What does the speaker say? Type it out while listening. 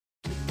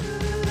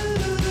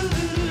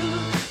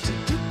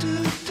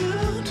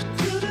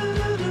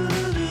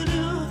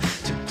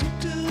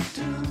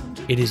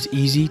It is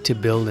easy to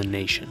build a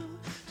nation.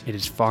 It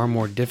is far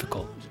more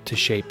difficult to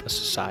shape a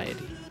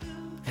society.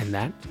 And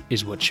that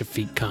is what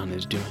Shafiq Khan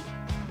is doing.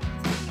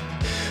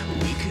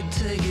 We could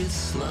take it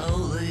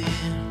slowly,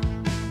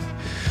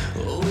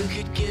 or we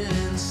could get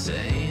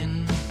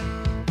insane.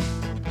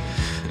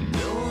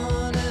 No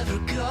one ever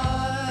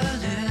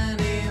got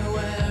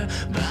anywhere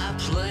by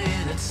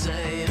playing it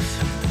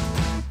safe.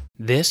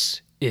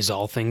 This is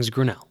All Things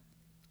Grinnell.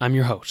 I'm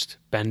your host,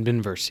 Ben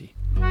Benversi.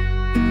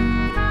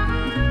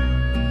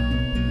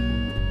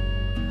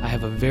 I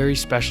have a very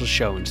special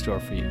show in store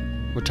for you.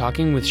 We're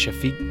talking with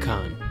Shafiq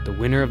Khan, the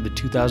winner of the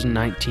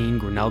 2019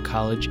 Grinnell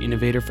College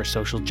Innovator for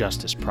Social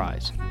Justice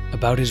Prize,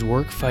 about his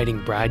work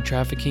fighting bride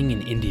trafficking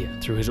in India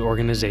through his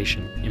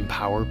organization,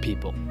 Empower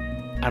People.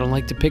 I don't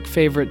like to pick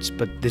favorites,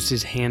 but this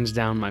is hands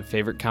down my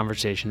favorite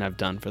conversation I've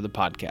done for the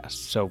podcast,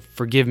 so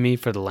forgive me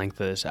for the length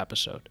of this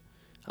episode.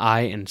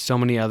 I and so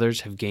many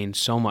others have gained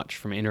so much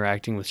from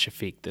interacting with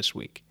Shafiq this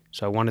week,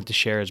 so I wanted to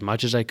share as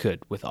much as I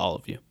could with all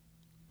of you.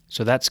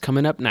 So that's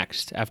coming up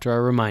next after I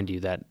remind you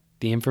that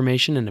the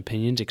information and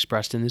opinions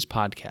expressed in this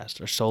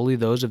podcast are solely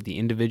those of the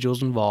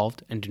individuals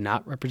involved and do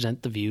not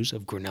represent the views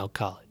of Grinnell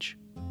College.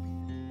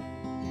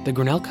 The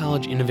Grinnell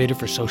College Innovator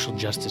for Social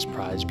Justice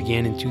Prize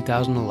began in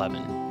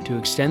 2011 to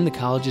extend the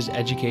college's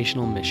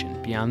educational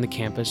mission beyond the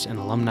campus and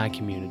alumni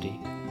community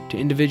to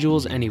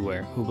individuals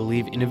anywhere who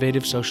believe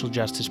innovative social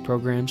justice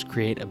programs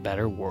create a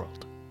better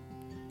world.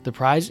 The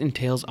prize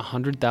entails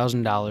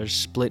 $100,000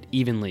 split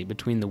evenly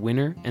between the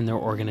winner and their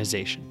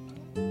organization.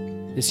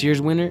 This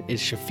year's winner is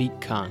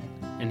Shafiq Khan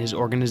and his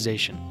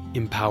organization,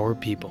 Empower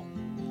People.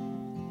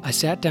 I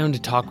sat down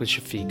to talk with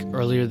Shafiq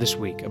earlier this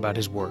week about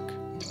his work.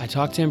 I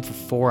talked to him for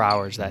 4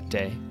 hours that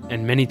day,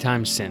 and many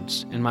times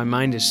since, and my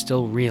mind is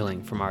still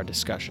reeling from our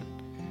discussion.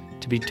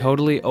 To be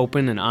totally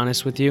open and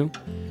honest with you,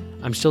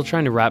 I'm still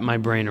trying to wrap my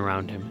brain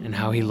around him and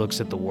how he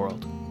looks at the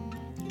world.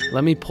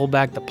 Let me pull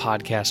back the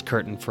podcast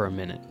curtain for a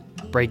minute,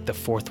 break the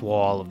fourth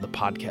wall of the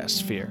podcast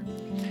sphere.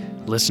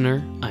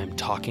 Listener, I am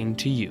talking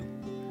to you.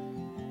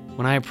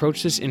 When I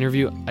approached this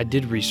interview, I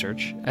did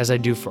research, as I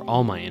do for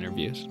all my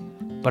interviews,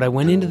 but I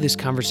went into this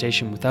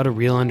conversation without a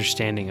real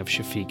understanding of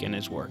Shafiq and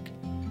his work.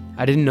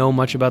 I didn't know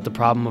much about the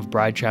problem of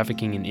bride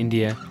trafficking in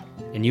India,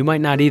 and you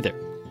might not either.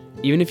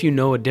 Even if you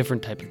know a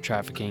different type of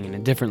trafficking in a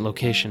different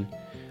location,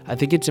 I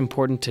think it's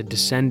important to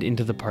descend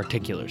into the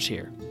particulars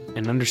here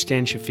and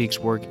understand Shafiq's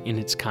work in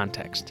its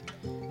context.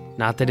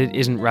 Not that it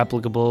isn't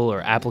replicable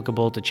or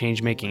applicable to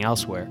change-making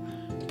elsewhere,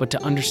 but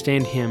to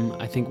understand him,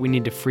 I think we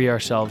need to free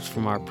ourselves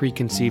from our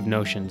preconceived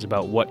notions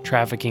about what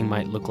trafficking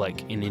might look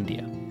like in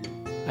India.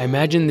 I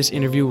imagine this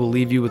interview will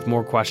leave you with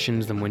more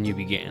questions than when you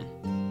began.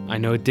 I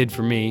know it did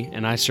for me,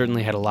 and I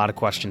certainly had a lot of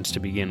questions to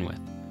begin with.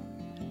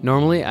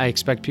 Normally, I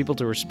expect people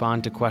to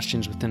respond to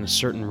questions within a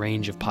certain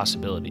range of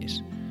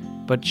possibilities,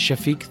 but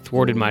Shafiq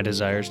thwarted my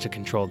desires to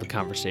control the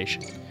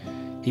conversation.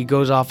 He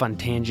goes off on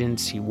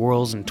tangents, he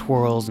whirls and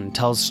twirls and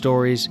tells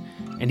stories,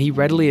 and he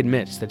readily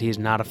admits that he is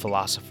not a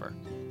philosopher.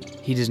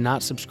 He does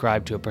not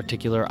subscribe to a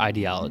particular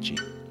ideology.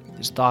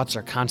 His thoughts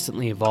are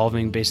constantly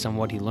evolving based on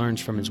what he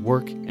learns from his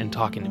work and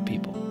talking to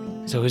people.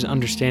 So his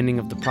understanding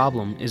of the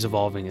problem is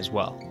evolving as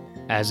well,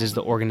 as is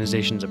the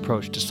organization's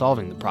approach to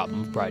solving the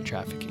problem of bride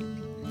trafficking.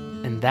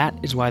 And that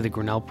is why the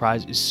Grinnell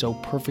Prize is so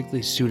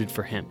perfectly suited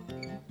for him.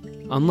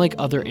 Unlike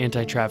other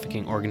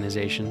anti-trafficking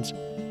organizations,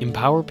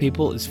 Empower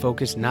People is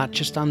focused not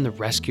just on the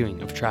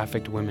rescuing of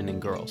trafficked women and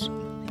girls,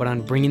 but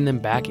on bringing them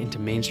back into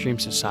mainstream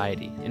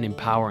society and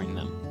empowering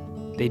them.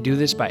 They do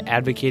this by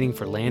advocating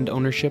for land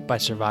ownership by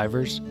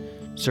survivors,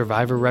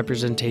 survivor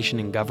representation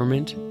in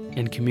government,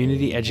 and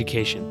community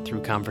education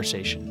through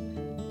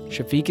conversation.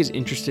 Shafiq is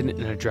interested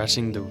in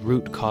addressing the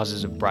root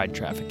causes of bride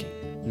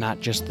trafficking, not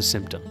just the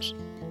symptoms.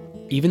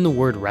 Even the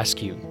word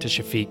rescue to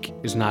Shafiq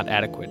is not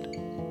adequate,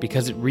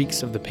 because it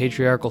reeks of the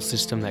patriarchal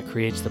system that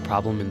creates the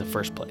problem in the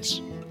first place.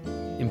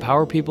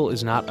 Empower People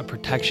is not a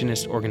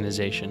protectionist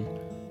organization.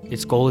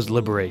 Its goal is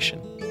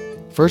liberation.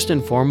 First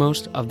and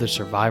foremost of the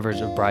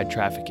survivors of bride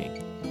trafficking,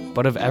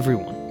 but of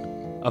everyone,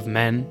 of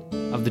men,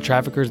 of the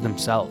traffickers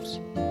themselves.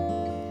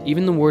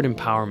 Even the word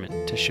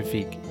empowerment to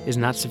Shafiq is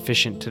not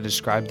sufficient to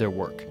describe their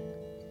work.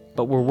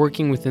 But we're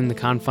working within the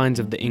confines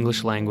of the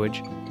English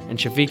language, and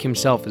Shafiq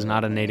himself is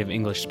not a native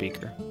English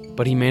speaker,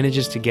 but he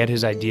manages to get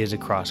his ideas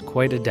across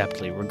quite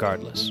adeptly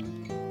regardless.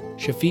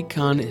 Shafiq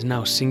Khan is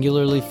now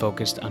singularly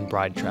focused on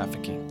bride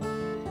trafficking,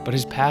 but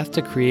his path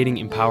to creating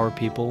Empower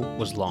People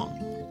was long.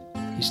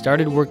 He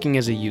started working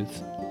as a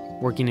youth,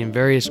 working in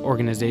various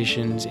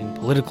organizations, in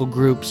political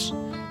groups,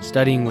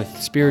 studying with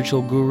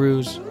spiritual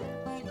gurus,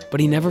 but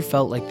he never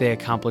felt like they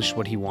accomplished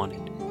what he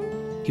wanted.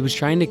 He was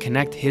trying to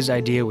connect his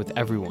idea with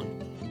everyone.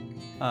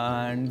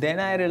 And then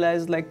I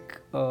realized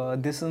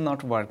this is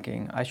not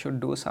working. I should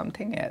do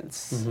something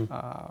else.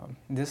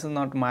 This is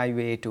not my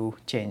way to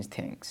change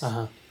things.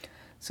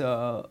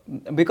 So,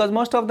 because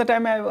most of the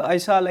time I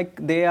saw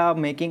they are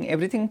making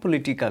everything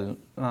political,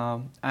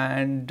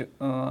 and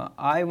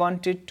I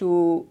wanted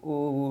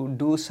to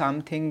do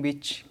something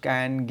which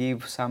can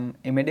give some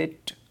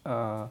immediate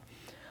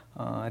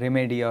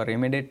remedy or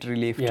immediate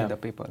relief Yeah. to the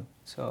people.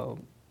 So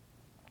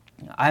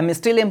I'm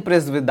still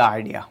impressed with the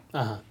idea.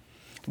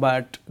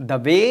 But the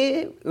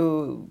way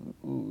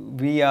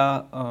we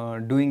are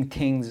doing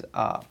things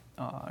are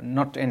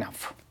not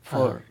enough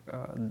for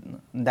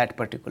that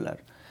particular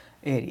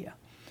area.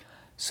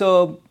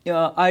 So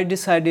I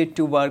decided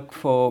to work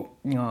for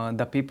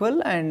the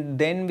people, and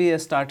then we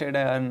started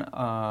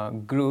a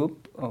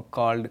group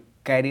called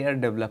Career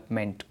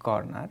Development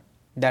Corner.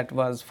 That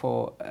was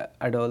for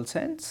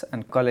adolescents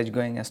and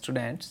college-going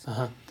students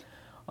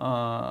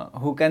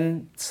who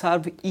can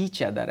serve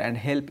each other and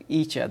help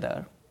each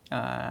other.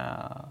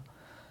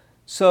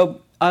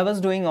 So I was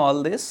doing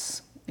all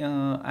this,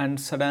 and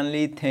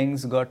suddenly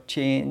things got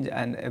changed,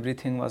 and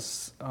everything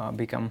was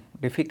become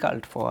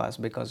difficult for us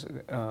because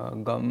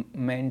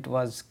government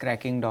was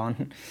cracking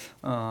down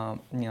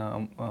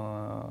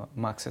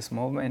Marxist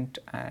movement,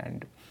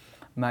 and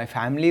my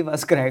family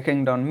was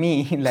cracking down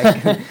me.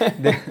 Like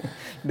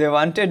they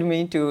wanted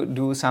me to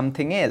do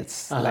something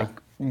else, like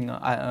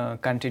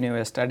continue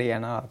a study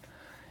and all.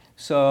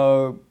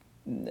 So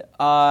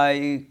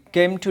I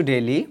came to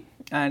Delhi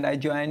and I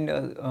joined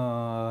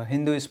a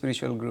Hindu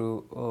spiritual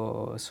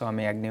guru,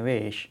 Swami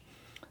Agnivesh.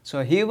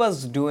 So he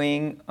was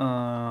doing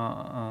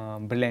a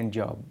brilliant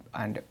job,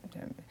 and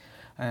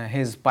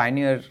he's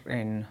pioneer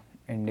in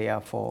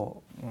India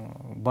for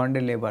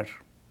bonded labor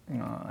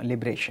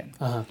liberation.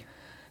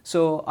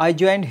 So I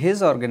joined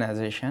his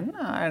organization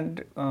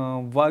and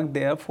worked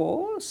there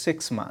for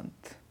 6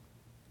 months.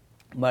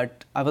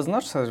 But I was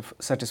not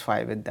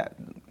satisfied with that,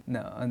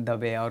 the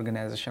way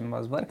organization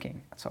was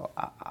working. So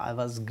I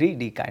was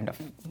greedy kind of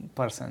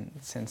person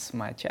since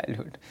my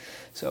childhood.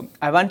 So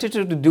I wanted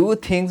to do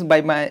things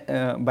by my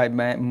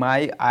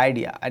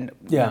idea, and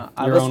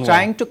I was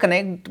trying to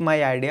connect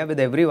my idea with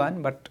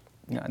everyone, but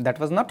that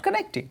was not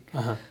connecting.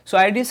 So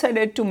I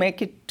decided to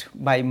make it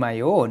by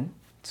my own.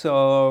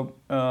 So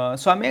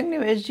Swami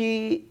Agnivesh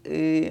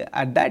ji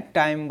at that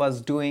time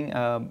was doing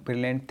a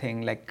brilliant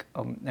thing, like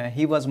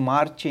he was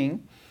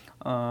marching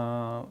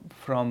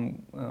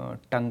from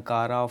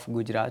Tankara of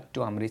Gujarat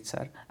to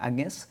Amritsar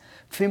against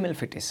female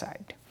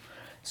feticide.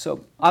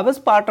 So I was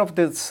part of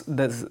this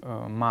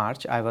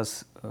march. I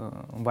was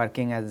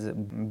working as a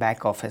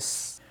back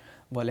office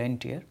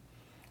volunteer.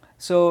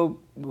 So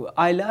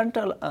I learned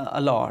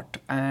a lot,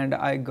 and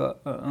I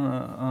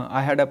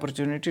had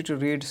opportunity to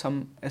read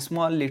a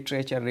small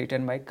literature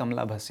written by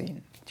Kamala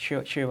Bhasin.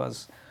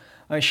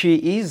 She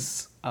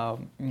is a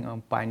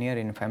pioneer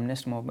in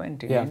feminist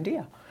movement in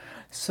India.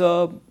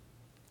 So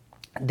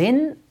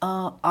then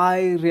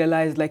I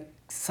realized like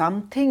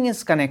something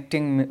is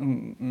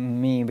connecting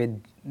me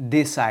with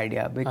this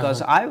idea,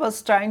 because I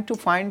was trying to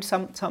find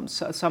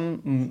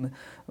some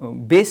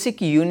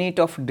basic unit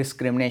of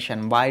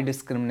discrimination, why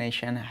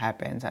discrimination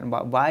happens, and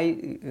why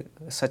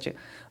such a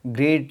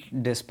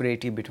great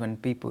disparity between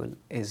people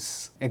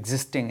is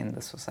existing in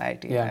the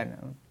society.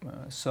 And,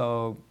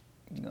 so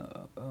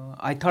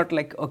I thought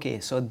like, okay,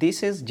 so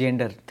this is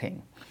gender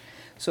thing.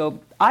 So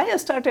I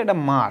started a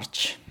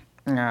march.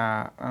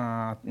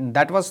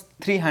 That was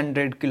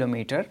 300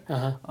 kilometer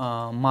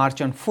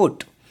march on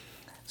foot.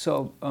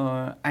 So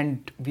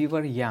and we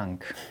were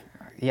young,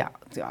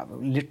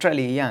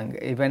 literally young.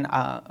 Even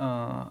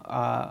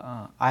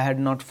I had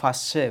not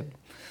first shaved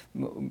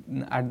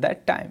at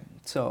that time,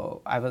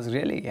 so I was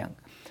really young.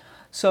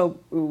 So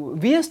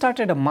we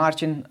started a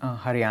march in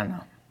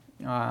Haryana,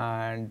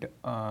 and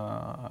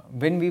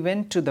when we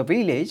went to the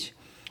village,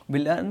 we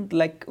learned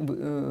like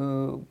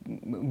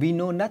we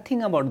know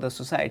nothing about the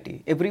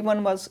society.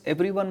 Everyone was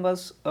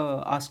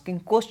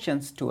asking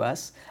questions to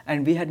us,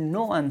 and we had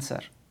no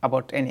answer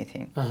about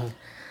anything.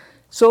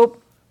 So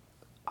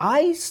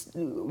I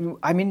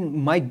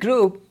mean my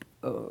group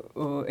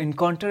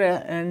encountered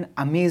an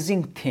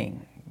amazing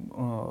thing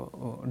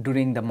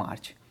during the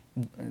march,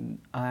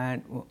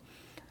 and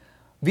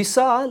we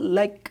saw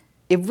like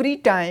every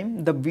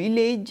time the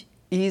village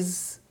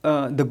is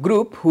the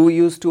group who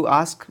used to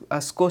ask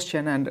us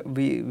question, and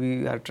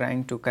we are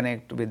trying to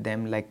connect with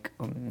them, like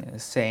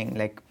saying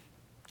like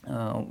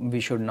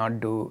we should not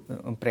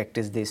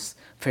practice this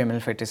female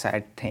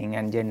feticide thing,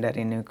 and gender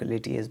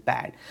inequality is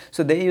bad.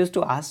 So they used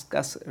to ask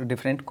us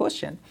different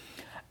question,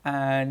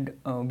 and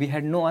we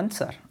had no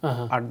answer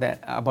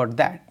about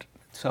that.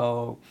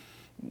 So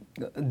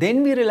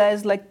then we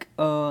realized like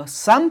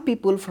some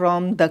people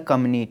from the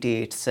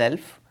community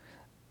itself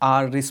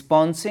are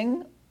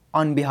responding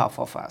on behalf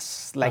of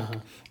us. Like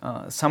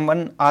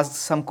someone asks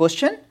some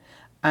question,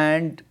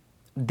 and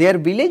their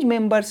village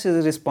members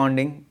is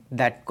responding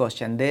that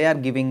question. They are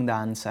giving the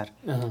answer,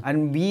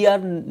 and we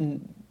are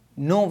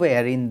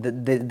nowhere in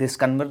this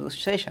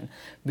conversation.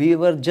 We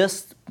were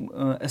just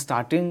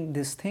starting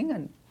this thing,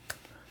 and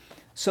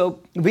so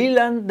we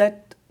learned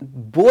that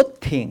both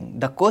thing,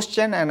 the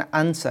question and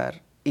answer,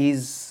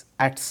 is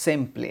at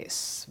same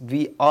place.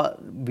 We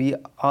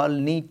all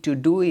need to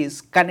do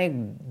is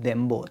connect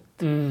them both.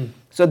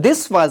 So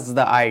this was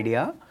the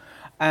idea,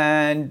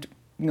 and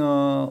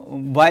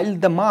while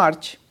the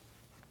march,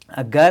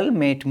 a girl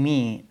met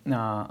me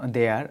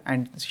there,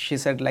 and she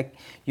said like,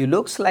 you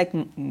looks like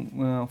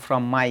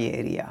from my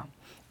area,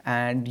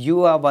 and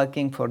you are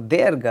working for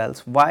their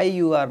girls. Why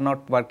you are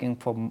not working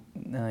for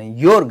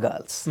your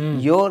girls?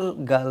 Your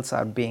girls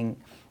are being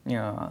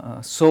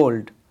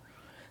sold.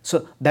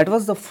 So that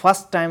was the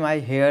first time I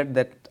heard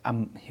that a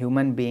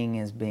human being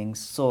is being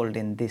sold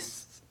in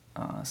this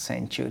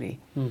century.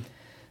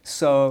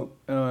 So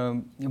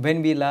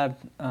when we learned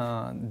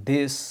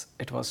this,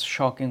 it was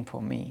shocking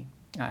for me.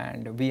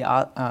 And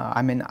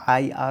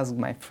I asked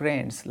my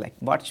friends, like,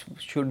 what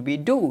should we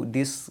do?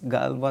 This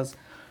girl was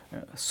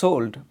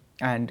sold,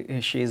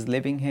 and she is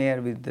living here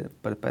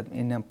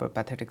in a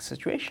pathetic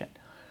situation.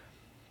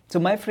 So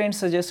my friend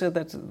suggested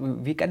that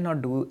we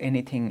cannot do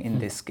anything in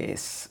this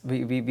case.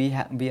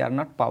 We are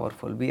not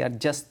powerful. We are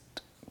just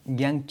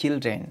young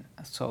children.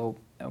 So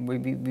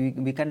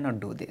we cannot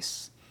do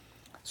this.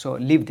 So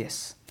leave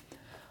this.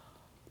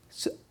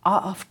 So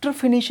after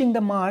finishing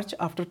the march,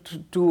 after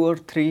 2 or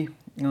 3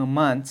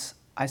 months,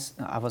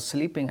 I was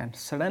sleeping, and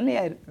suddenly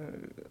I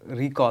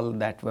recalled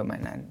that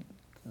woman and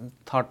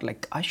thought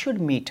like I should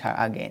meet her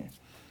again.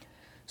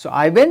 So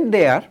I went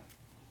there,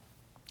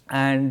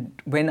 and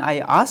when I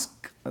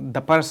asked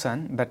the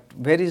person that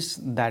where is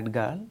that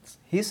girl,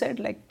 he said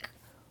like,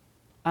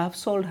 I have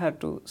sold her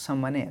to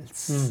someone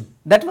else.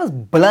 That was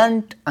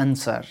blunt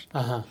answer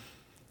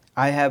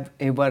I have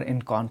ever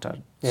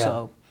encountered. Yeah.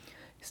 So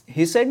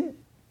he said,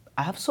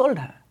 I have sold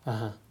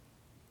her.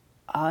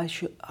 I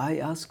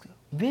asked,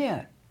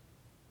 where?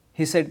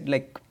 He said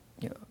like,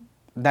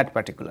 that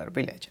particular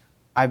village.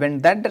 I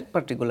went that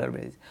particular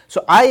village.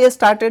 So I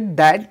started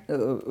that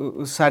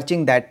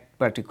searching that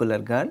particular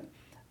girl,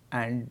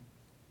 and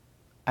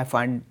I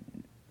found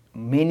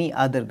many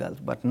other girls,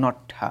 but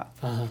not her.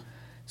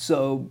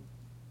 So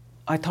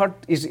I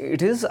thought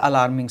it is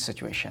alarming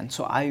situation.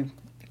 So I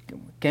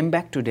came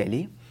back to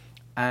Delhi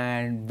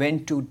and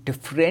went to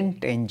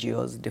different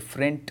NGOs,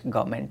 different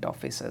government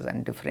offices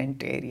and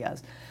different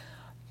areas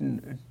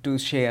to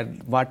share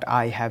what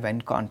I have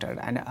encountered.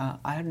 And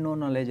I had no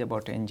knowledge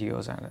about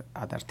NGOs and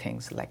other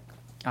things. Like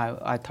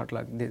I thought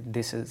like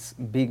this is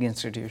big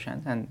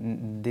institutions,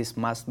 and this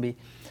must be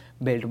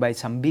built by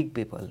some big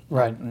people,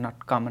 right?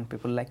 Not common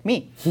people like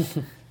me.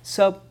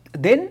 So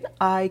then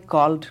I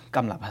called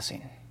Kamla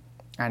Bhasin,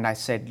 and I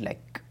said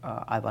like,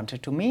 I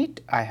wanted to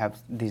meet. I have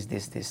these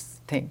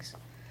things.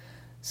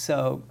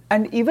 So,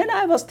 and even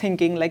I was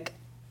thinking like,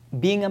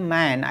 being a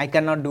man, I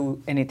cannot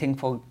do anything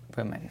for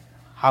women.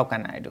 How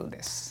can I do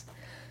this?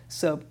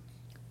 So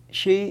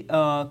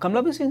Kamla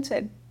Bhasin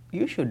said,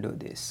 you should do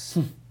this.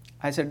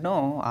 I said,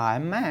 no,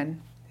 I'm a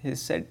man. She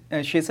said,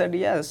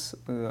 yes,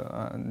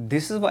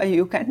 this is why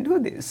you can do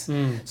this.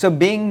 So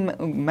being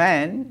a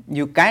man,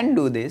 you can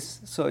do this,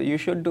 so you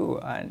should do.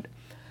 And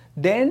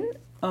then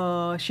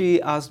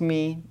she asked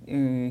me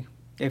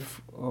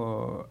if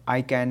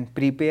I can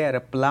prepare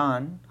a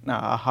plan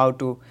how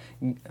to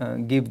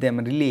give them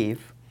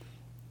relief.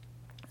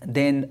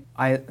 Then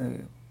I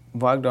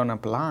worked on a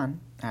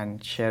plan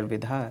and shared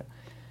with her.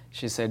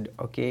 She said,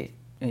 okay,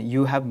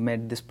 you have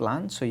made this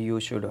plan, so you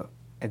should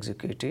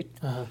execute it.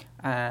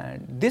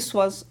 And this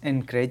was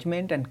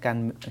encouragement,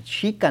 and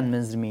she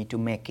convinced me to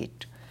make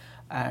it.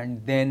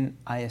 And then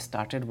I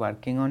started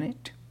working on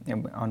it,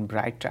 on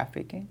bride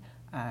trafficking,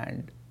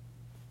 and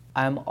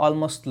I'm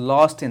almost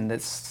lost in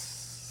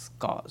this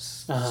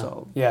cause.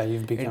 So yeah,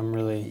 you've become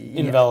really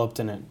enveloped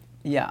in it.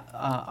 Yeah,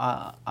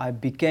 I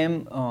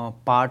became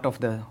part of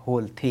the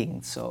whole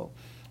thing. So,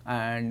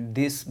 and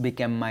this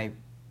became my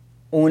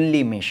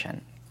only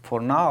mission. For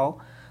now,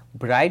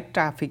 bride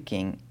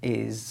trafficking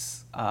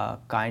is a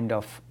kind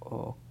of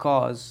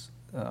cause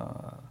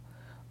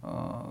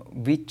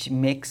which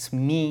makes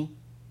me,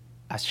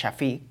 as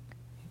Shafiq,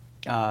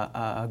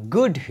 a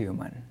good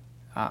human.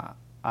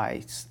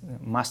 I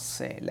must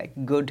say,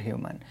 like, good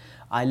human.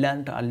 I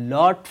learned a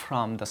lot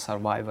from the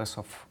survivors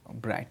of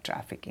bride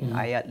trafficking.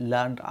 I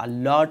learned a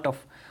lot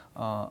of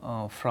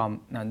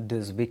from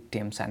these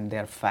victims and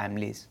their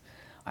families,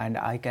 and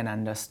I can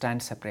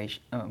understand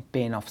separation,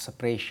 pain of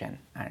separation,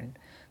 and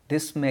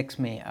this makes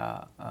me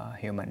a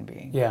human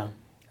being. Yeah,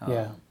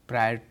 yeah.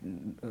 Prior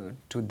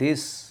to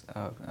this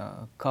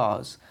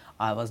cause,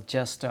 I was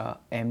just a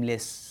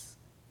aimless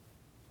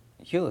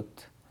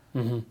youth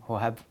who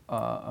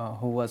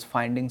was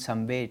finding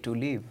some way to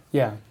live.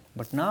 Yeah.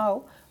 But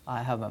now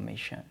I have a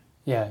mission.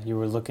 Yeah, you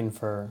were looking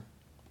for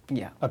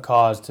a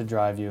cause to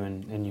drive you,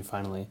 and you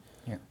finally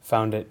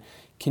found it.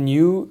 Can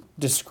you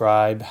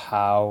describe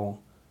how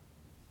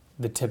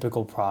the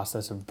typical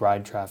process of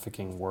bride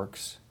trafficking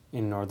works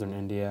in northern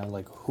India?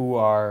 Like, who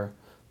are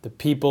the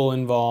people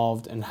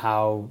involved, and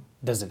how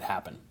does it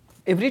happen?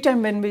 Every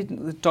time when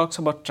we talks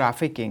about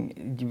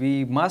trafficking,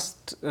 we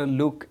must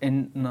look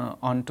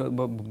onto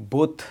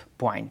both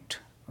point,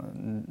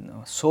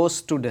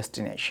 source to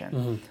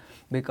destination,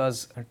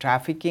 because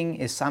trafficking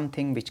is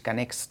something which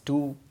connects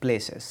two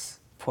places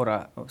for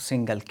a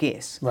single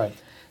case. Right.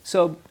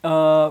 So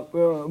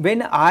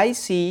when I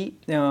see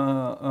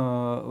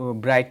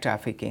bride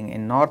trafficking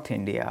in North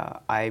India,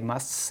 I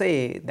must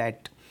say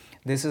that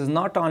This is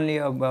not only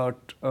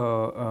about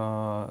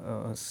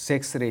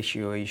sex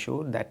ratio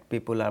issue, that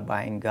people are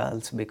buying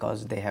girls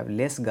because they have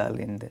less girl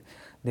in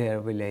their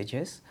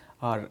villages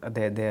or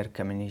their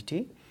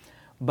community,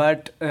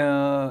 but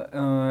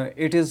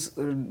it is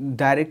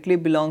directly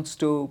belongs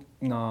to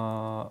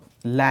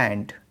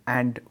land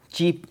and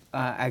cheap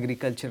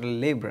agricultural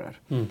labor.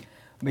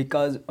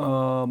 Because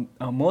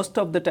most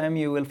of the time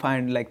you will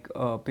find like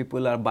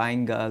people are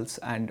buying girls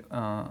and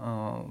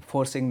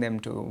forcing them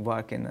to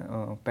work in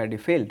a paddy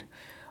field,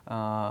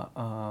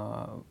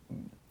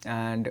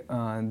 and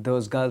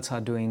those girls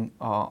are doing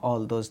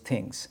all those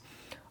things.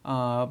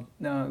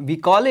 We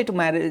call it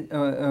marriage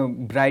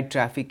bride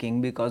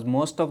trafficking because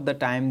most of the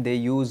time they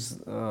use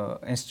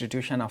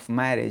institution of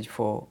marriage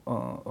for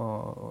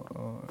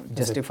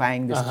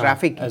justifying this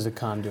trafficking as a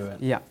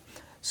conduit. Yeah.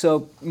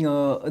 So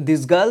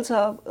these girls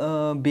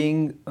are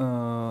being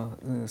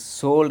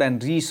sold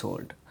and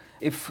resold.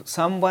 If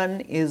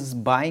someone is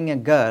buying a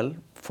girl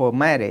for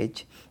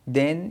marriage,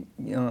 then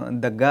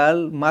the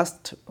girl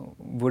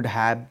would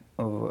have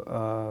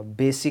a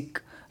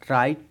basic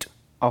right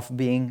of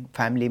being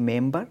family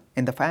member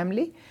in the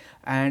family,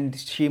 and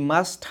she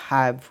must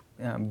have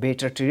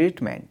better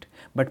treatment.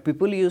 But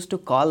people used to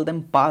call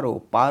them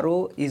paro.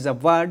 Paro is a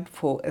word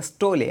for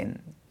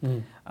stolen.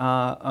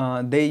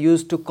 They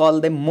used to call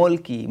them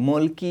molki.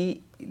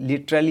 Molki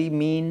literally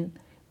mean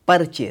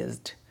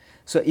purchased.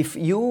 So if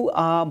you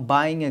are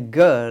buying a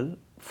girl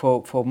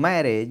for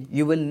marriage,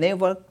 you will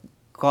never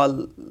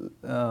call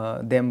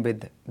them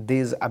with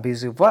these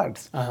abusive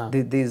words,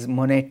 these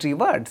monetary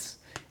words.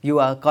 You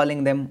are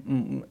calling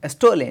them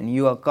stolen,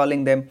 you are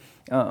calling them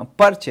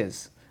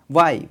purchase.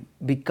 Why?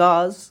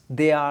 Because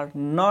they are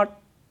not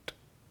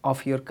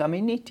of your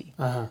community.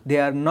 They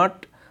are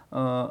not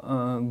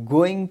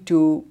going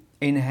to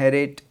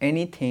inherit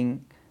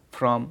anything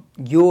from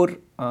your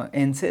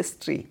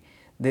ancestry.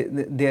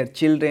 Their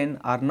children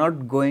are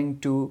not going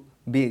to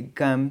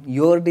become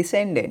your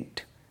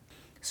descendant.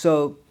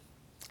 So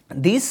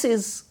this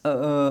is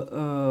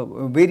a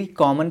very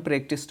common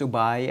practice to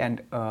buy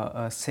and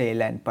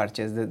sell and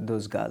purchase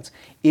those girls.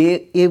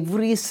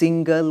 Every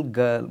single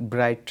girl,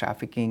 bride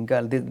trafficking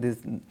girl, this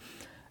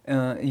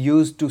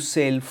used to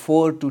sell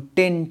 4 to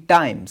 10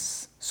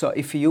 times. So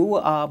if you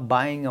are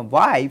buying a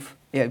wife,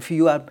 if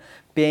you are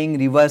paying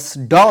reverse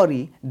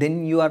dowry,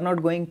 then you are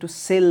not going to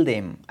sell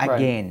them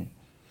again. Right.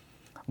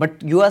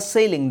 But you are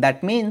selling,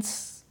 that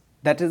means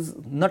that is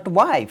not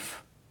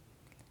wife.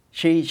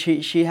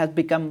 She has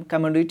become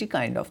commodity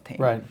kind of thing.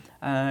 Right.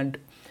 And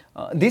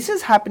this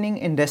is happening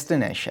in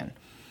destination.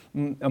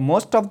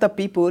 Most of the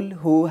people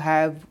who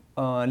have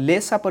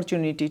less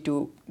opportunity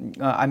to,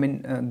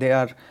 they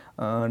are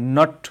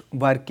not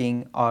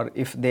working, or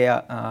if they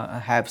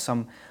have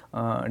some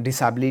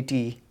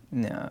disability,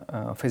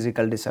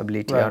 physical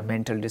disability or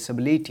mental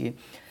disability,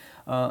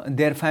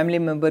 their family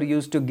member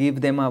used to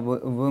give them a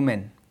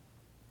woman.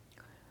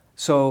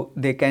 So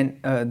they can,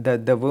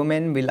 the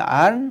woman will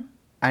earn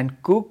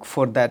and cook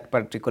for that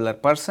particular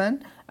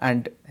person,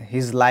 and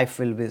his life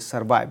will be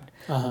survived.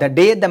 The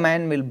day the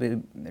man will be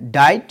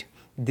died,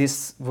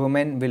 this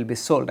woman will be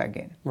sold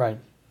again. Right.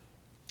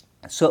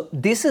 So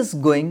this is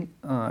going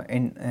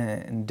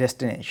in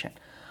destination.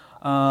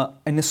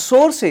 In a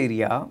source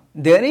area,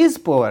 there is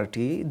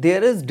poverty,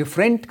 there is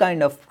different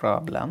kind of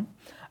problem,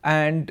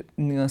 and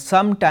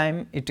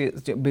sometime it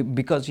is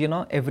because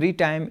every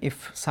time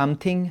if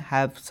something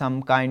have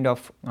some kind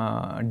of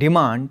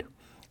demand,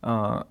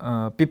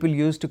 people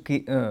used to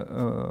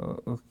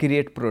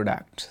create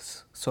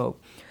products. So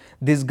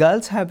these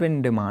girls have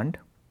in demand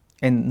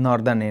in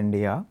northern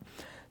India.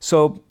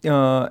 So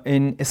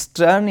in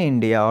eastern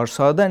India or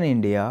southern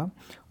India,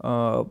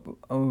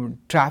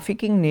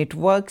 trafficking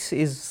networks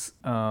is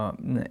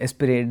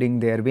spreading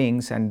their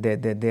wings, and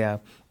they are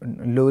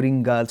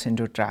luring girls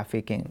into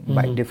trafficking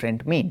by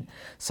different means.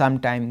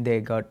 Sometimes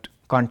they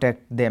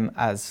contact them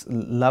as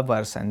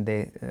lovers, and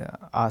they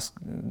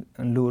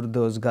lure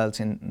those girls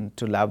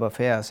into love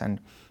affairs and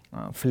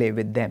play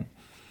with them.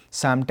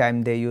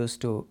 Sometimes they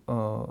used to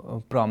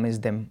promise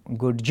them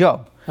good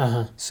job.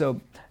 So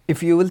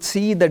if you will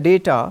see the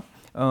data,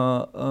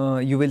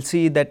 you will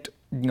see that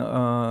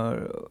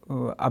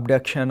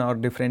abduction or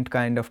different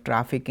kind of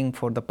trafficking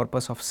for the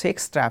purpose of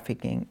sex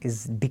trafficking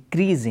is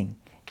decreasing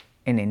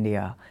in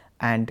India,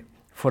 and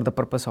for the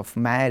purpose of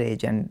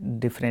marriage and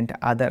different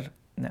other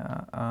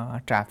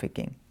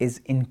trafficking is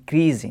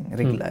increasing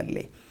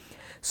regularly.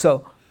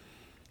 So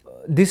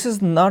this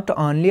is not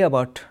only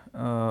about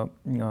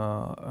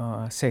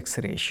sex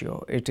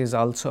ratio, it is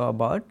also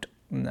about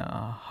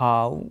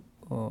how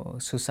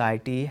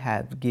society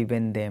have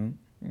given them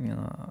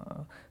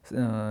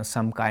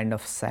some kind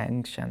of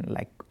sanction,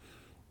 like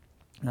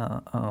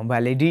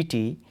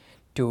validity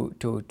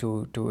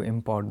to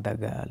import the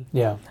girl.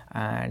 Yeah.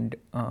 And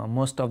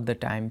most of the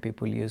time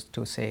people used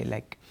to say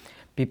like,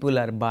 people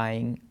are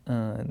buying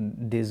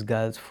these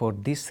girls for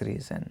this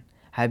reason.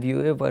 Have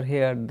you ever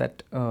heard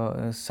that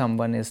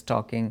someone is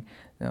talking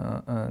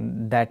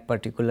that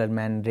particular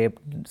man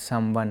raped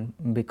someone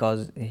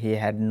because he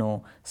had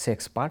no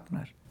sex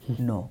partner?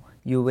 No.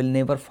 you will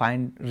never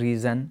find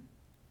reason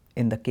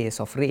in the case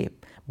of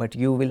rape, but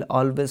you will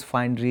always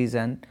find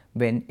reason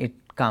when it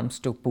comes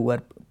to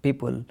poor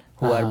people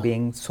who are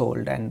being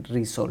sold and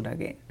resold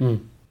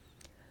again.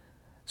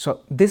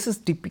 So this is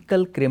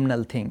typical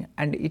criminal thing,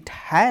 and it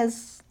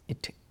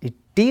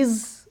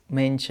is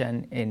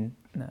mentioned in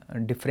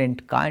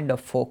different kind of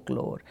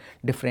folklore,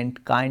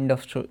 different kind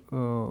of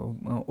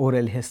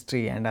oral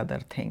history and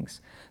other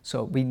things.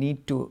 So we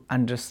need to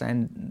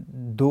understand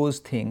those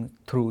things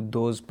through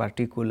those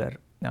particular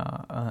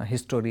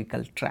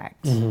historical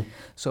tracks.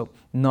 So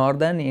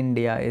northern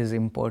India is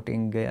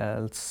importing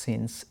girls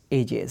since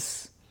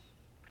ages,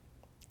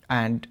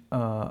 and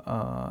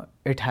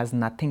it has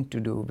nothing to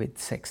do with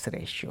sex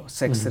ratio.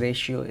 Sex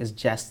ratio is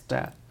just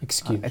an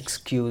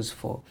excuse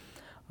for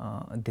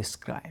this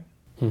crime.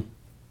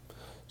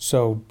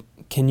 So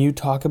can you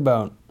talk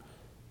about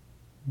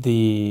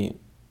the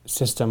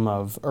system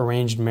of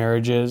arranged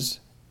marriages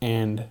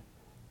and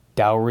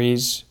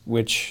dowries,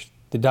 which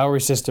the dowry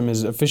system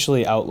is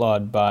officially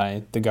outlawed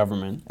by the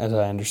government, as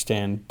I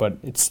understand, but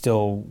it's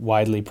still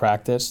widely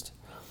practiced?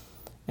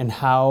 And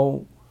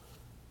how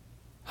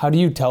do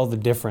you tell the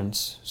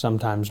difference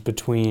sometimes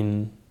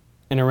between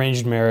an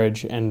arranged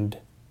marriage and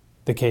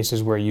the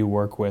cases where you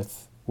work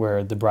with,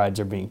 where the brides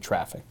are being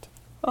trafficked?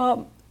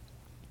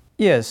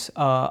 Yes,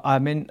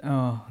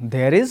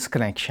 there is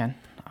connection.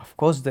 Of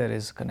course, there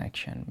is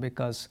connection,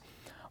 because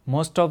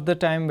most of the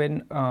time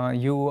when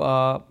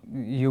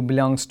you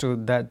belongs to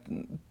that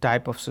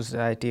type of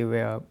society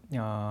where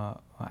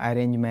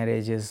arranged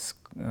marriage is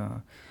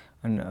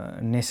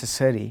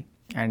necessary,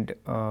 and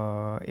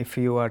if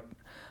you are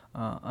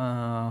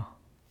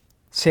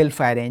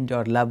self-arranged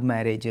or love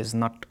marriage is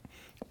not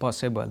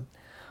possible,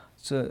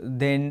 so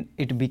then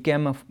it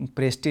became a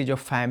prestige of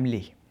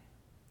family.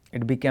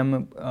 It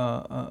became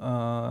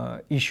a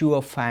issue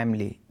of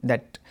family,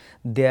 that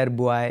their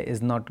boy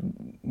is not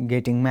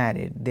getting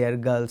married, their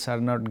girls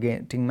are not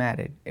getting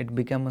married. It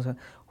becomes a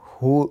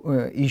whole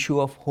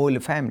issue of whole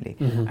family,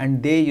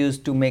 and they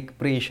used to make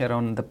pressure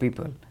on the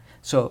people.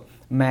 So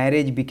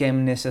marriage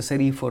became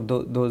necessary for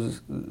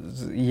those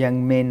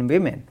young men,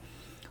 women.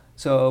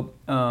 So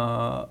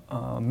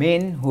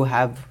men who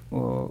have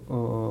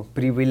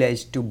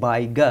privilege to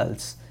buy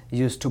girls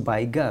used to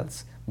buy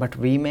girls, but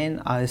women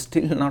are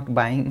still not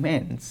buying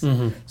men.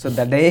 So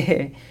the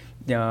day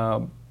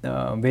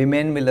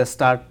women will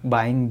start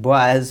buying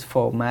boys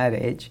for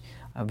marriage,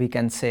 we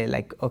can say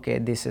like, okay,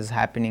 this is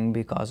happening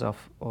because of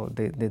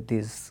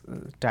this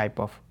type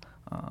of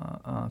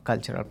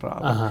cultural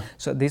problem.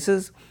 So this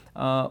is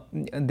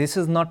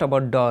not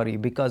about dowry,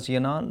 because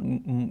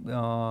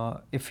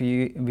if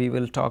we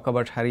will talk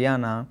about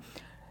Haryana,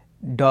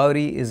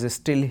 dowry is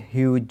still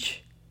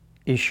huge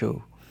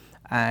issue,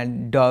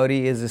 and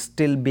dowry is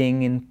still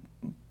being in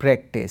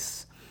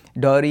practice.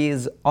 Dowry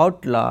is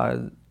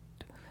outlawed,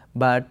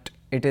 but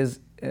it is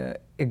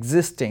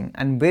existing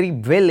and very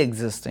well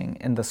existing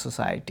in the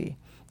society.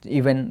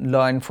 Even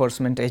law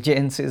enforcement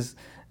agencies,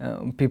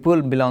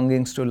 people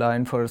belonging to law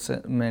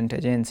enforcement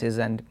agencies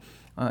and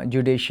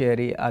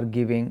judiciary are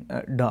giving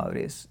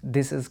dowries.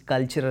 This is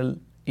cultural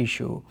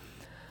issue.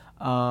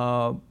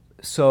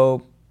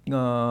 So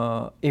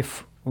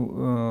if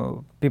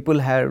people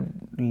have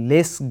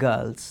less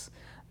girls,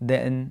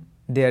 then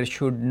there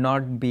should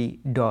not be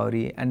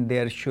dowry, and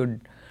there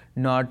should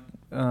not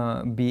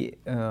be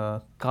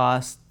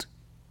caste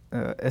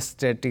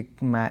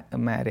aesthetic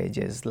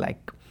marriages,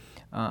 like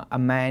a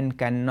man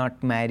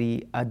cannot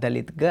marry a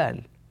Dalit girl.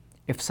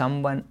 If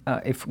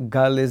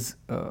girl is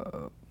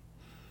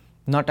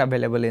not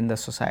available in the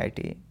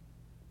society,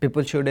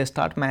 people should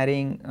start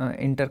marrying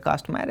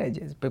intercaste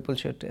marriages. People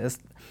should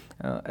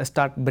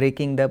start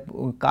breaking the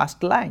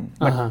caste line.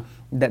 But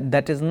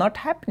that is not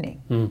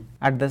happening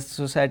at the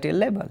society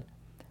level.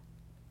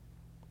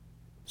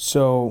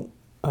 So,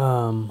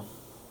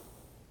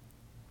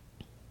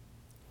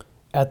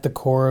 at the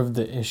core of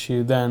the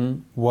issue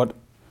then, what,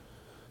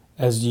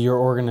 as your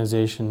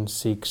organization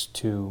seeks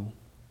to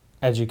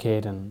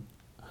educate and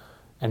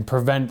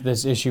prevent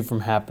this issue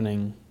from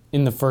happening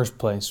in the first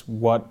place,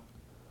 what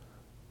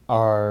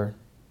are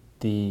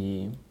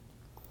the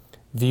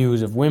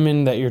views of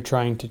women that you're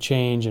trying to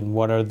change, and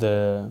what are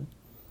the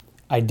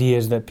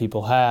ideas that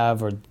people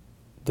have, or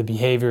the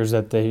behaviors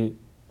that they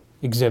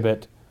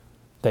exhibit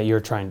that you're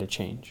trying to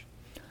change?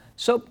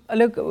 So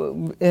look,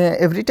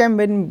 every time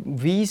when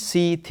we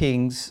see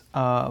things,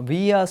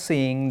 we are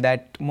seeing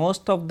that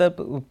most of the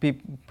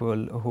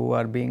people who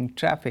are being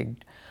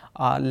trafficked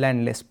are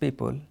landless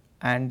people,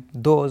 and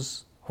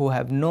those who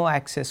have no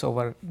access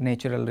over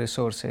natural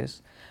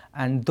resources,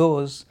 and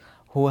those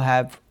who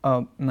have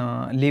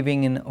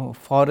living in a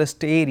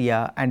forest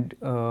area, and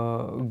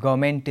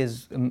government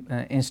is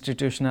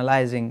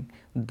institutionalizing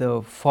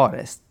the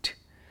forest,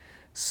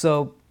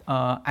 so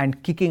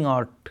and kicking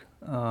out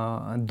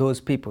those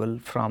people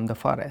from the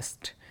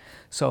forest.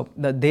 So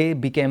they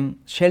became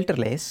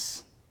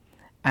shelterless,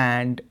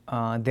 and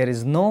there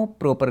is no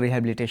proper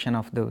rehabilitation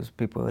of those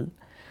people.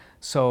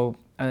 So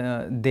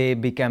they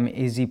become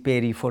easy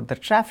prey for the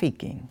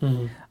trafficking,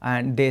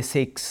 and they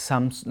seek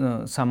some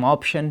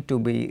option to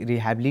be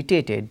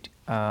rehabilitated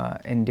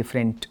in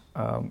different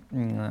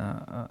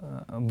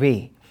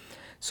way.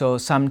 So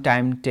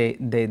sometimes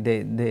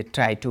they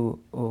try to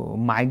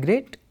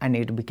migrate, and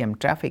it became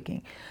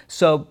trafficking.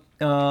 So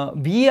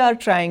we are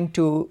trying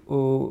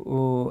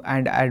to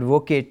and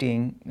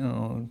advocating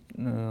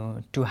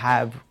to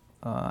have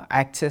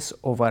access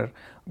over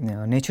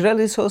natural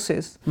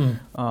resources,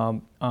 the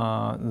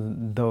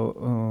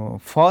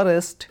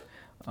forest.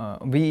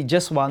 We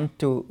just want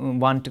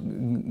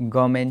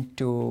government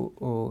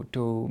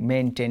to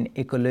maintain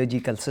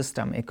ecological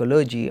system,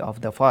 ecology of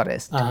the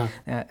forest.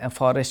 A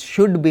forest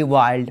should be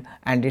wild,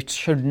 and it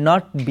should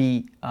not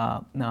be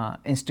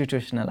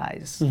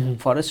institutionalized.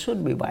 Forest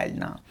should be wild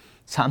now.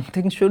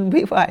 Something should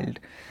be wild.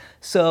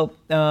 So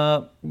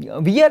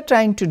we are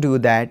trying to do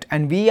that,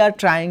 and we are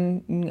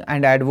trying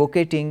and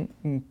advocating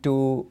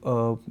to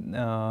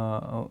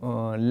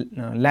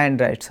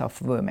land rights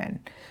of women.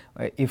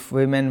 If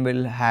women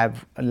will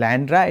have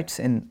land rights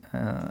in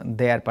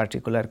their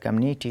particular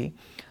community,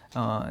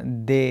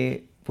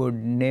 they would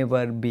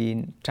never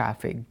be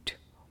trafficked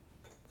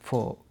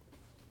for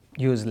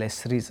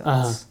useless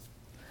reasons.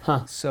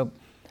 So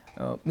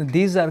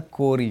these are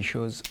core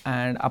issues,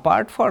 and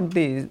apart from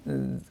these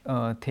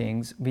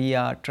things, we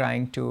are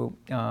trying to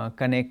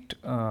connect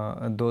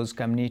those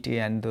community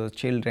and those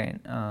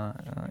children,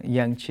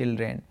 young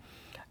children,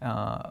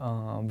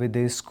 with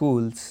the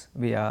schools.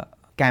 We are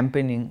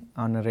campaigning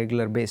on a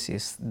regular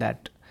basis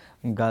that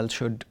girls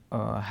should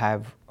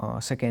have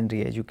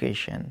secondary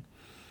education,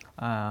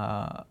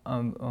 and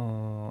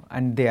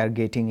they are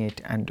getting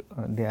it, and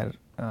they are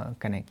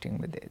connecting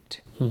with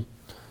it.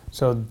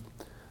 So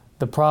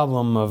the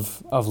problem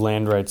of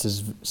land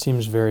rights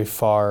seems very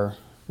far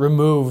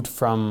removed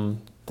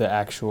from the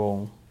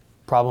actual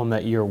problem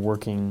that you're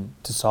working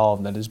to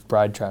solve, that is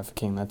bride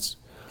trafficking. That's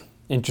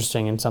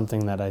interesting, and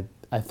something that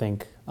I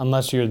think,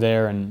 unless you're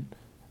there and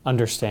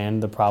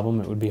understand the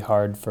problem, it would be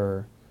hard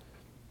for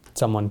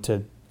someone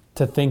to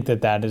think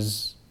that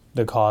is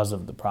the cause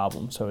of the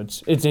problem. So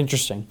it's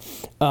interesting.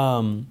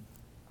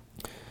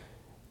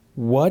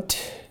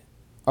 What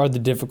are the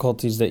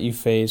difficulties that you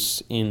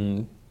face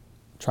in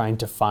trying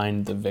to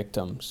find the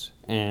victims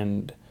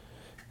and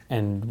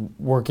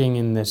working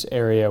in this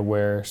area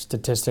where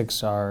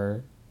statistics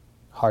are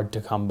hard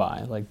to come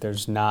by? Like,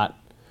 there's not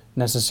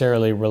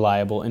necessarily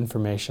reliable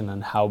information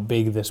on how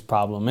big this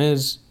problem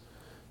is.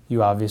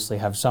 You obviously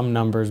have some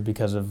numbers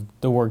because of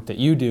the work that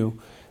you do,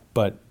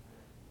 but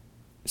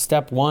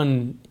step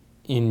one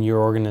in your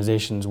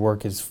organization's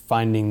work is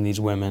finding these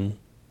women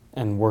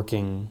and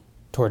working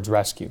towards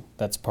rescue.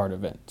 That's part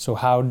of it. So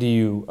how do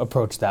you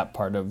approach that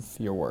part of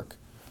your work?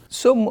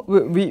 So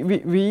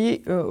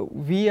we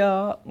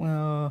are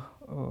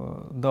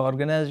the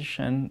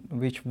organization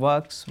which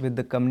works with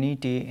the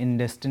community in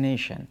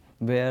destination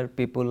where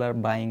people are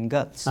buying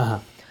girls.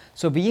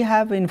 So we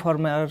have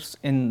informers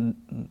in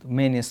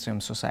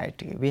mainstream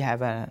society. We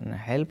have a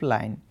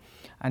helpline,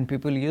 and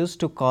people used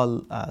to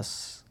call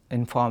us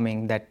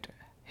informing that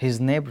his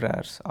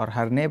neighbors or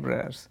her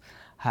neighbors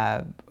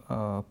have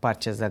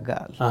purchased a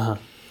girl.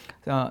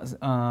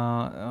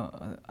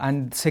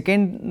 And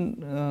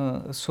second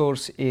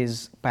source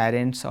is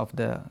parents of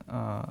the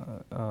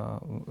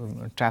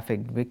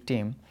trafficked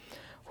victim,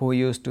 who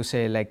used to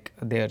say like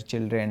their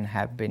children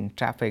have been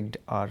trafficked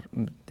or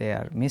they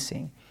are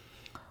missing.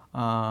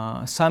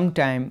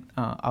 Sometime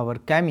our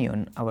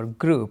commune, our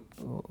group,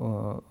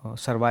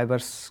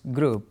 survivors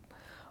group,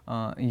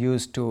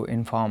 used to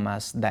inform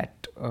us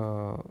that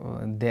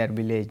their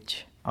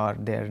village or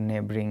their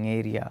neighboring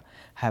area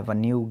have a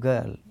new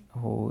girl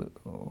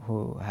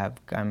who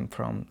have come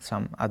from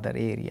some other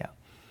area.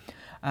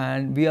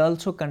 And we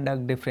also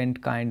conduct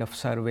different kind of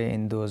survey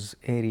in those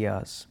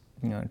areas,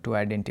 to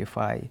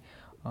identify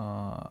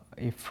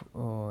if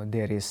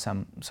there is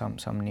some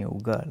new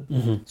girl.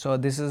 So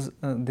this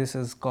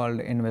is called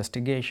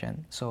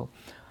investigation. So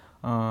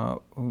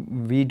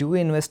we do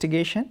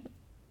investigation.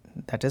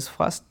 That is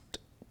first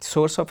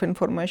source of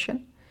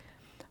information.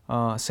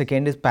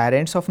 Second is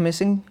parents of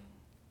missing.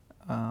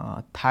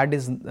 Third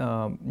is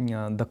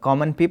the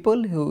common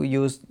people who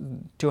used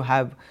to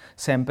have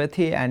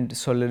sympathy and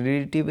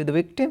solidarity with the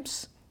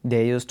victims.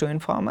 They used to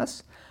inform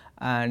us,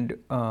 and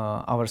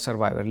our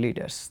survivor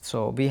leaders.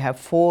 So we have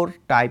 4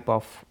 type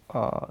of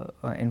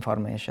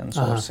information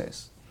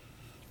sources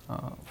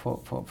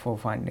for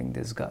finding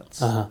these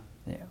girls.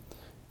 Yeah.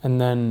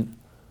 And then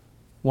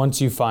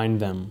once you find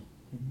them,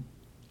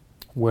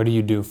 what do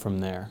you do from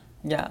there?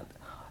 Yeah.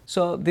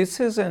 So this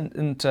is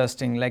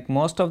interesting. Like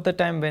most of the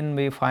time when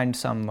we find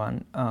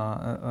someone,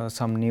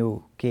 some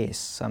new case,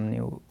 some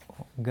new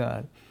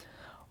girl,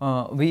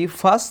 we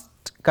first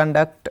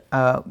conduct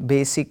a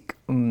basic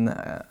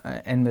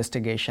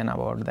investigation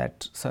about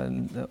that. So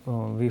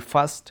we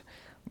first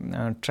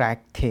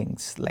track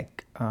things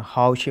like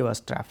how she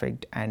was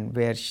trafficked and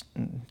where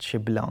she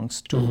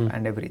belongs to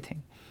and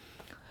everything.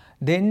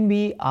 Then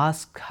we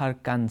ask her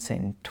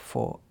consent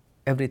for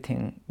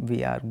everything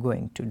we are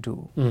going to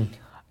do.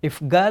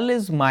 If girl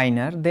is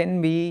minor,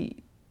 then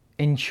we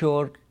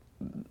ensure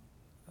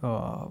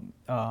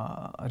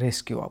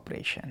rescue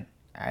operation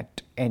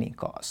at any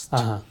cost.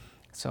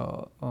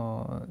 So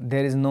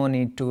there is no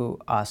need to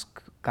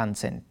ask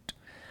consent,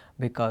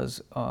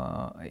 because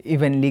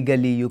even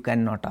legally you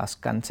cannot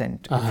ask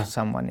consent if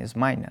someone is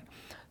minor.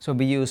 So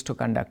we used to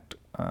conduct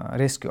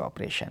rescue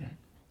operation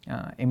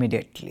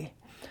immediately.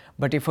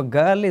 But if a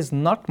girl is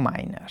not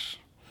minor,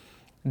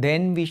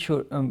 then we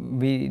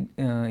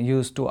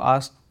used to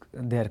ask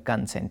their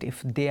consent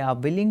if they are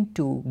willing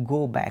to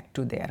go back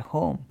to their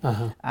home,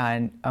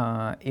 and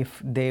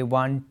if they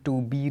want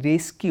to be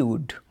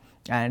rescued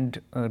and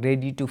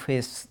ready to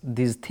face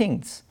these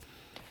things.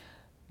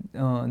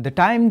 The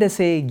time they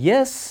say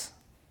yes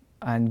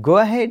and go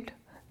ahead,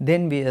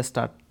 then we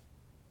start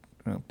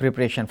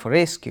preparation for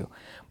rescue.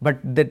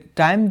 But the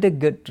time they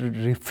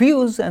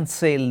refuse and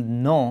say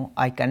no,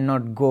 I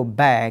cannot go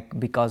back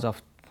because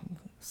of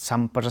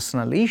some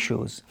personal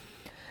issues,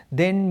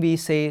 then we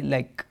say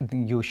like,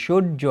 you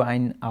should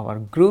join our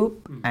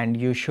group and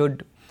you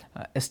should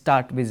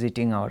start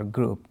visiting our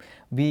group.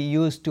 We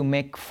used to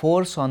make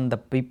force on the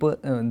people,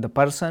 the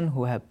person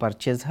who have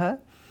purchased her,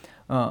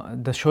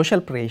 the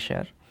social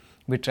pressure.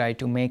 We try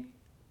to make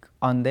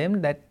on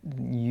them that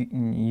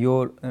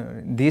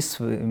this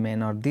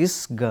woman or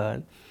this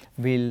girl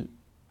will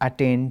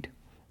attend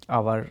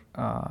our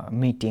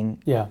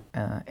meeting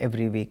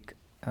every week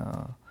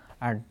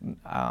at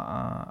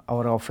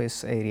our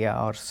office area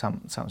or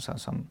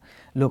some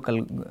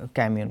local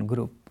commune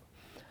group.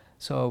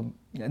 So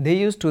they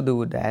used to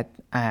do that,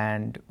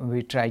 and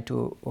we try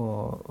to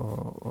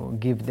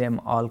give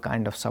them all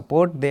kind of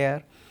support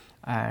there,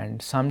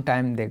 and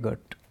sometime they got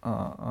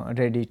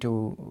ready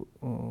to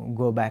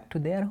go back to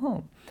their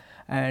home.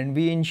 And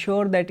we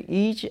ensure that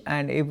each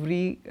and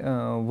every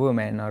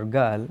woman or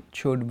girl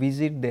should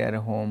visit their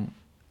home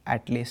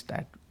at least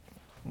at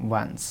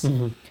once.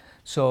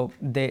 So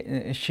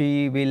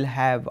she will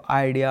have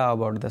idea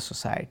about the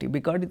society,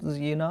 because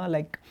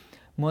like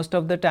most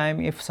of the time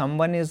if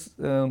someone is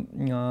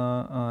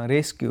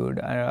rescued,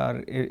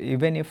 or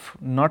even if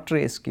not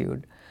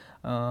rescued,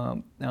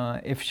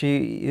 if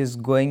she is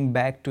going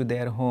back to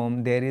their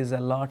home, there is a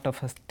lot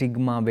of a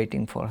stigma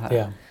waiting for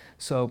her.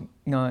 So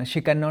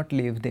she cannot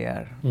live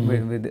there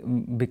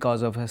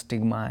because of a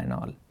stigma and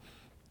all.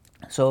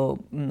 So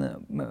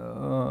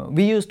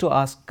we used to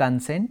ask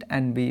consent,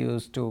 and we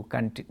used to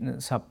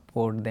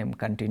support them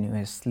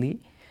continuously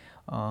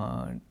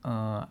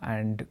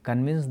and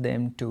convince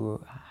them to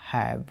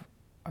have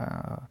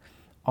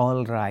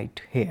all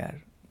right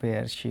here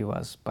where she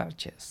was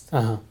purchased.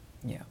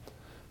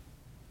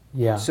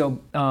 So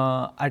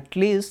at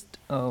least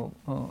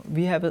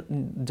we have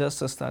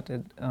just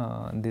started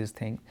this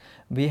thing.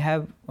 We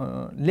have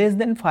less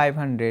than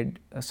 500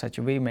 such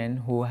women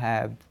who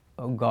have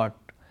got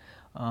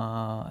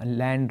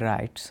land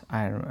rights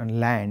and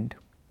land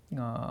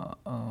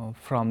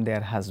from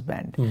their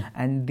husband,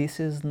 and this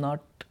is not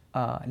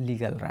a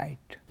legal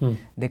right.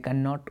 They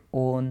cannot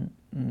own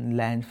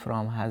land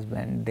from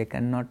husband. They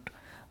cannot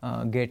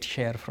get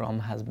share from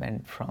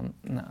husband from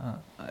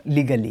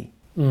legally.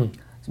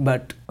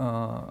 But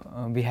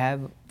we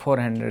have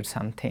 400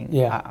 something.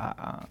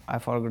 I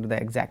forgot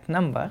the exact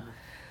number.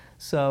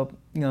 So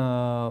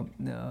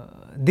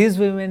these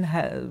women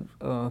have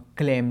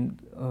claimed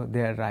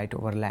their right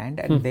over land,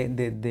 and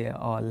they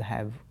all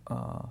have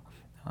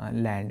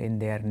land in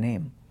their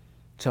name.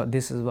 So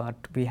this is what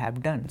we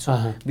have done.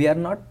 So we are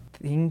not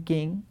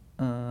thinking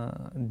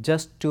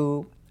just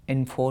to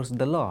enforce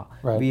the law.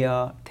 We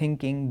are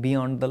thinking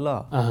beyond the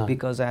law,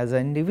 because as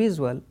an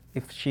individual,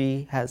 if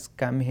she has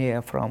come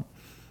here from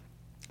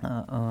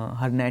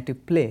her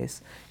native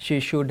place, she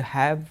should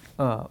have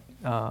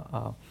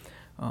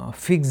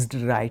fixed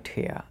right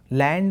here.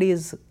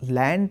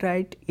 Land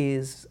right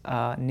is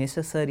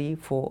necessary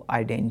for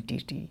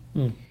identity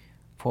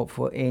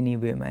for any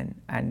woman,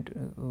 and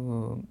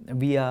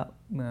we are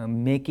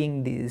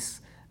making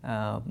this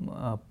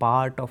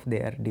part of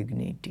their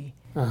dignity.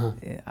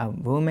 A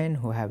woman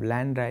who have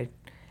land right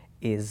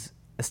is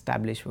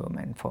established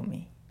woman for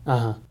me.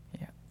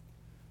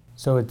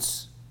 So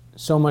it's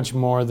so much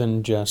more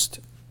than just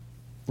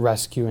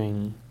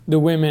rescuing the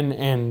women,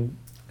 and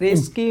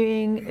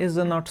rescuing is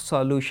not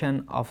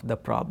solution of the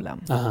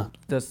problem.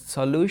 The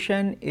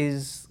solution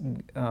is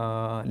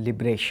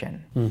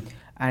liberation,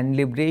 and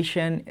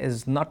liberation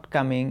is not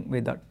coming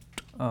without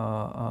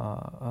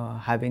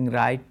having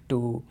right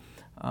to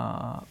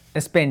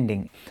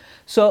spending.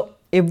 So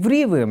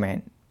every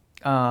woman,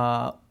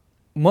 what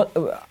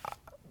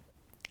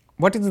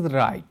is the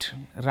right?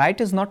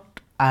 Right is not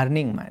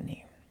earning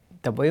money.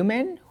 The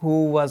woman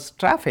who was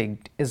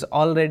trafficked is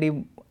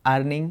already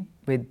earning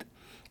with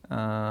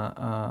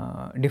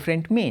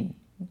different means.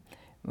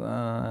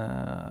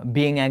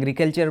 Being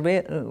agriculture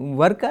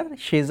worker,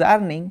 she is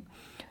earning.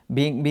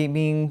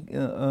 Being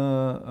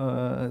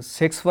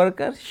sex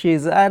worker, she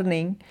is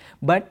earning.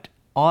 But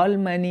all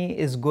money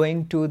is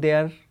going to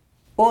their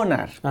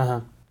owner.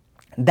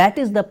 That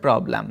is the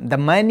problem. The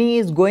money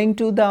is going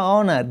to the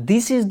owner.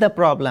 This is the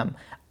problem.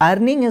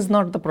 earning is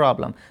not the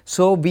problem.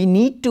 So we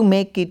need to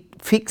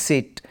fix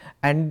it,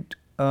 and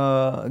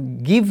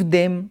give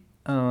them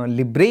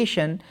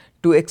liberation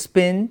to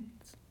expend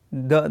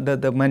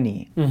the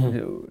money,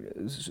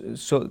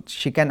 so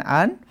she can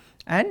earn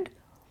and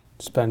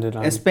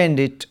spend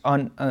it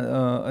on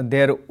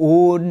their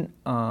own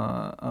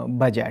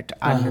budget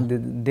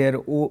and their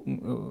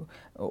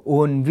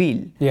own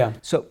will. Yeah.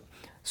 So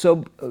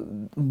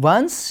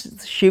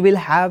once she will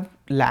have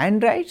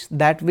land rights,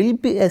 that will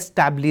be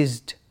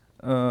established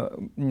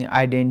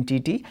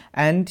identity,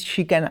 and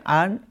she can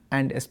earn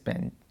and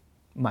spend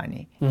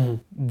money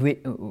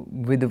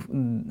with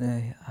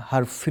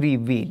her free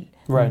will.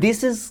 Right.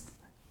 This is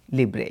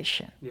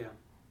liberation. Yeah.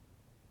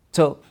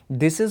 So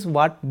this is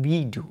what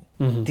we do.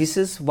 This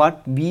is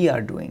what we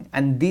are doing,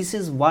 and this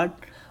is what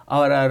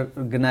our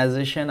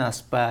organization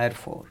aspire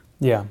for.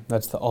 Yeah,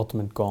 that's the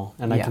ultimate goal.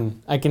 And Yeah.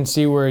 I can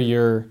see where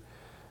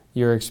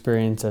your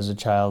experience as a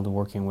child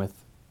working with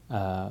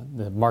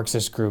the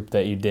Marxist group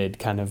that you did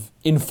kind of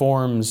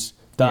informs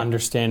the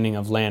understanding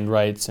of land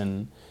rights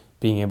and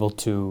being able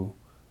to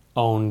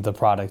own the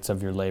products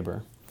of your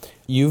labor.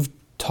 You've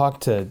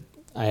talked to,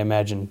 I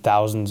imagine,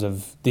 thousands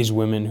of these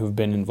women who've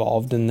been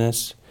involved in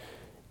this,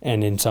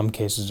 and in some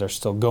cases are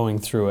still going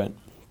through it.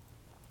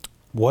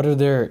 What are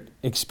their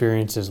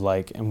experiences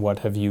like, and what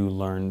have you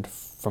learned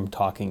from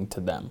talking to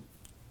them?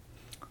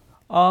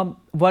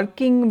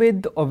 Working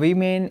with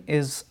women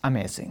is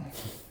amazing,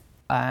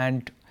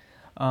 and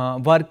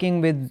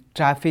working with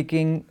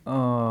trafficking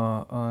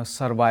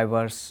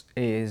survivors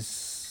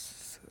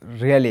is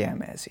really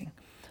amazing,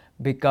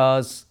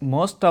 because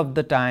most of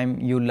the time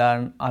you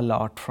learn a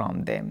lot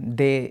from them.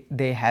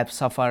 They have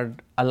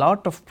suffered a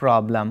lot of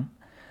problem,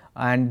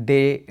 and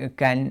they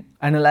can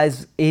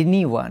analyze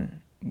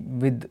anyone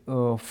with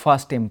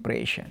first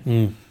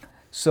impression.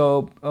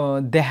 So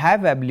they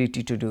have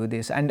ability to do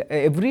this, and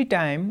every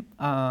time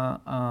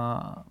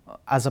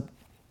as a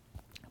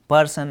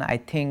person, I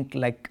think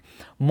like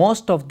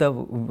most of the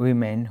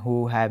women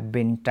who have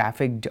been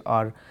trafficked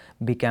or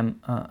become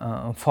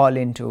fall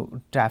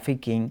into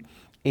trafficking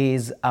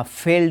is a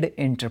failed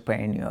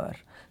entrepreneur.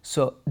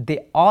 So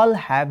they all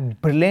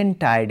have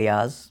brilliant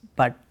ideas,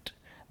 but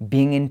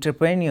being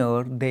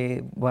entrepreneur,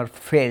 they were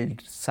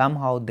failed.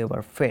 Somehow they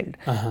were failed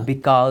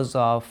because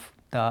of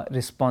the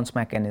response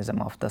mechanism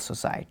of the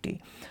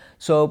society.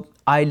 So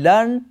I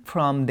learned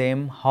from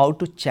them how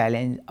to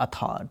challenge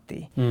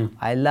authority.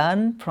 I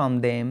learned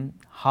from them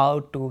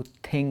how to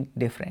think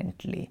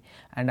differently,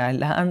 and I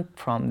learned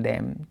from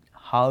them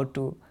how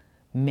to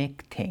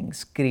make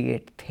things,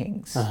 create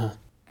things,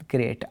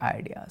 create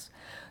ideas.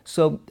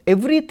 So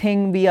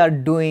everything we are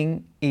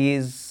doing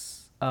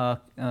is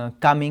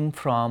coming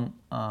from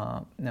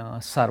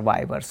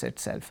survivors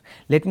itself.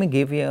 Let me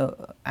give you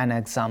an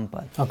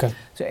example. Okay.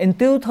 So in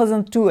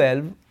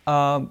 2012,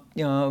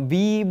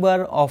 we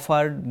were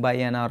offered by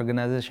an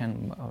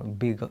organization, a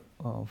big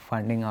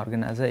funding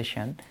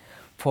organization,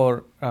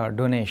 for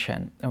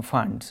donation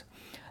funds.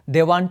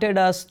 They wanted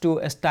us to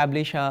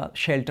establish a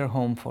shelter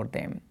home for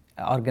them,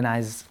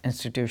 organize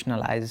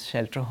institutionalized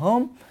shelter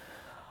home.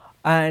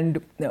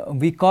 And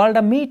we called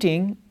a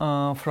meeting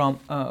of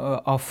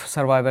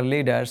survivor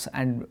leaders,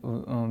 and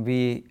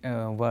we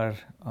were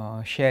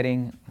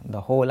sharing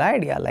the whole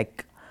idea,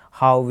 like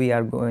how we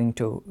are going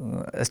to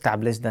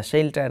establish the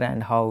shelter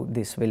and how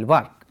this will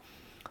work.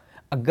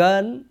 A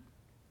girl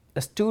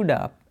stood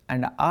up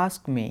and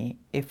asked me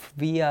if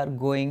we are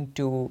going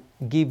to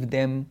give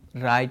them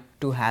right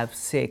to have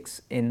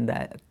sex in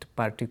that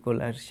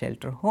particular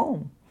shelter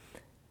home.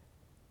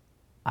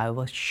 I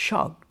was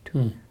shocked,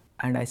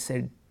 and I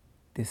said,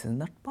 this is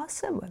not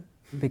possible,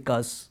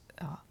 because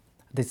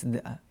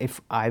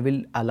if I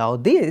will allow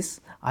this,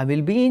 I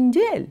will be in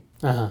jail.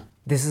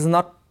 This is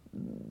not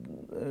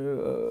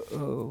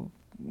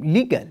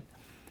legal.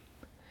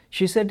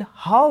 She said,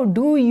 how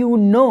do you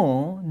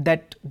know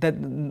that the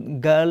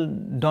girl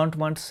don't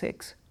want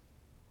sex?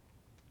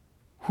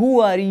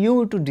 Who are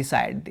you to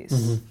decide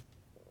this?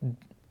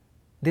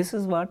 This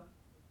is what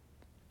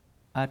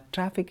a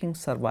trafficking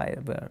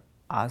survivor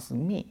asked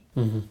me.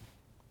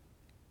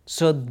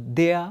 So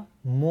they are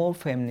more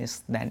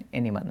feminist than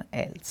anyone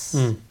else.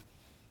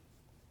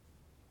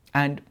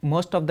 And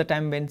most of the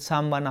time when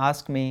someone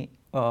asks me,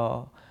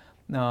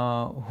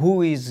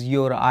 who is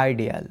your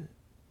ideal?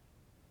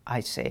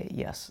 I say,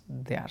 yes,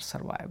 they are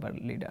survivor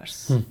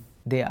leaders.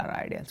 They are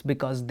ideals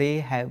because they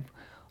have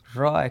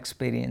raw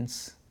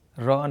experience,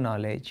 raw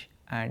knowledge,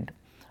 and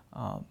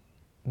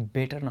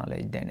better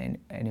knowledge than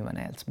anyone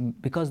else,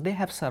 because they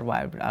have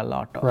survived a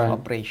lot of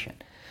operation.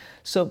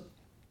 So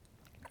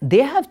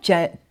they have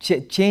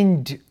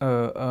changed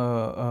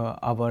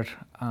our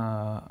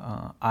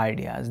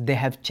ideas. They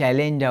have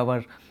challenged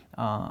our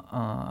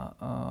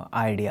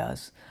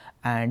ideas,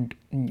 and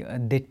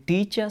they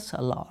teach us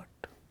a lot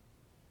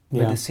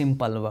with the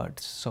simple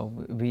words. So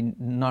we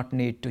not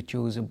need to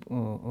choose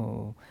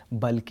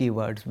bulky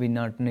words. We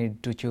not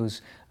need to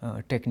choose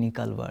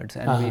technical words,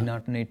 and we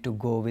not need to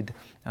go with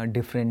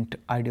different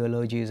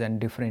ideologies and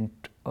different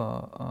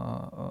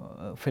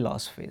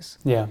philosophies.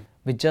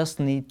 We just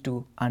need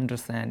to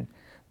understand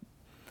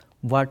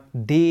what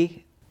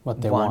they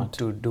want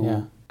to do,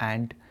 yeah.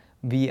 and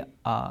we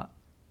are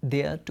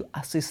there to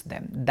assist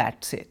them.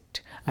 That's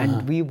it.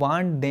 And we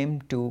want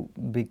them to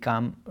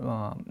become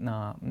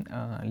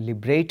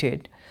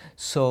liberated,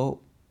 so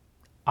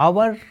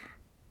our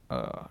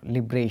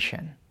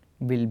liberation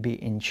will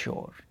be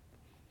ensured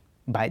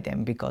by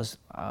them, because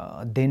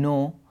they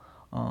know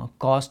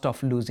cost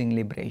of losing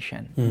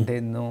liberation. They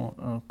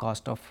know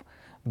cost of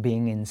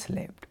being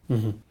enslaved.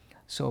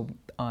 So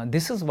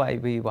this is why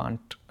we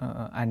want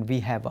and we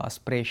have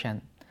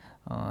aspiration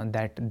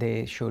that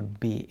they should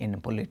be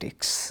in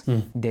politics,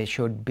 they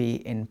should be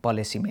in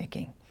policy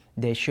making,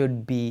 they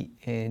should be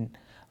in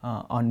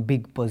on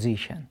big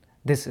position.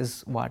 This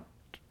is what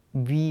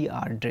we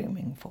are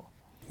dreaming for.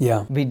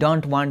 Yeah. We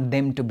don't want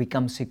them to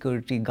become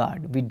security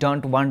guard. We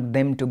don't want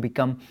them to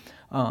become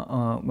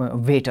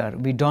waiter.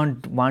 We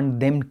don't want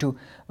them to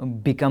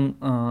become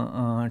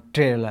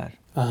trailer.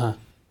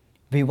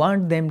 We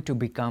want them to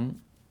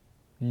become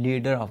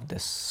leader of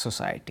this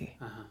society.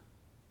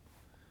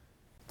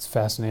 It's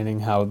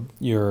fascinating how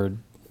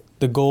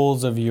the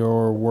goals of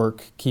your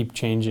work keep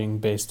changing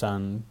based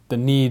on the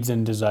needs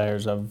and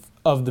desires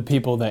of the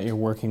people that you're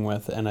working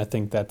with, and I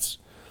think that's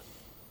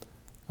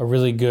a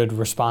really good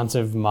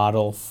responsive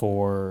model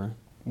for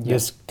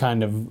this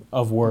kind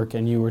of work.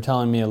 And you were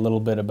telling me a little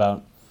bit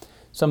about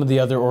some of the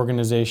other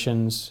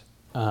organizations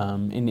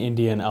in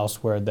India and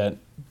elsewhere that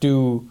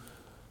do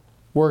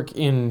work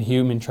in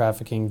human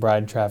trafficking,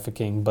 bride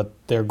trafficking, but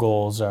their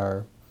goals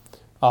are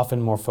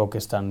often more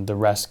focused on the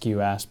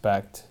rescue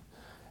aspect.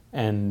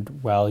 And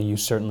while you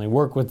certainly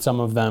work with some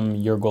of them,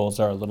 your goals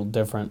are a little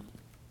different.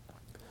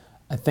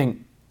 I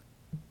think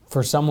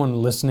for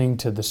someone listening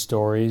to the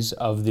stories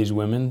of these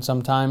women,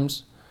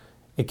 sometimes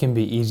it can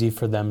be easy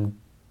for them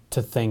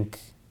to think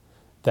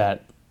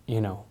that,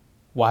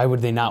 why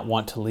would they not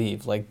want to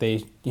leave? Like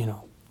they,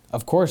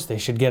 of course they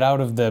should get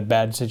out of the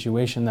bad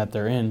situation that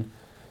they're in.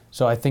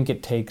 So I think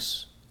it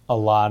takes a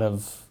lot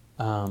of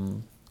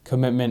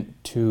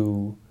commitment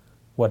to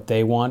what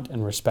they want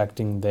and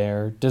respecting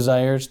their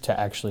desires to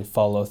actually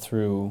follow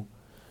through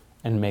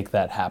and make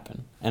that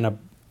happen. And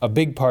a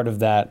big part of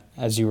that,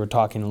 as you were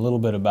talking a little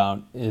bit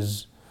about,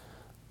 is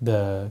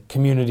the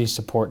community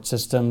support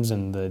systems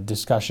and the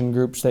discussion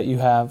groups that you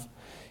have.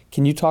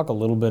 Can you talk a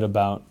little bit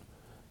about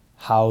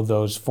how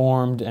those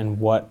formed and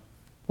what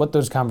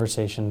those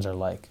conversations are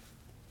like?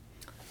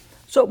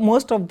 So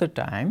most of the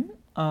time,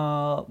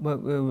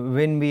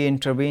 when we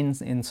intervene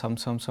in some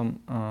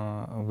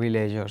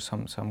village or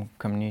some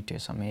community,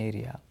 some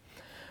area,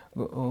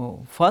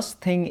 first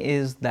thing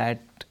is that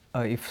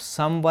if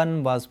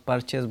someone was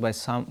purchased by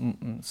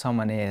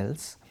someone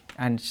else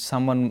and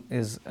someone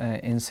is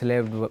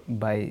enslaved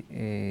by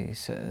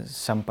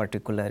some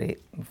particular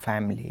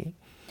family,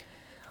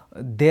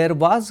 there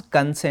was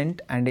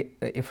consent, and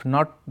if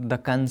not the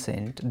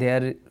consent,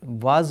 there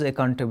was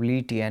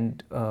accountability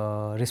and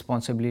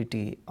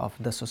responsibility of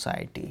the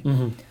society.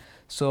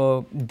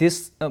 So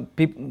this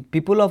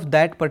people of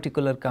that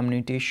particular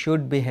community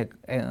should be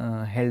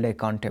held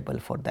accountable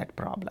for that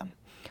problem.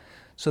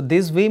 So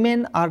these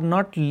women are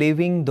not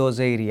leaving those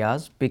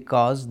areas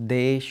because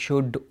they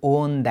should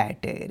own that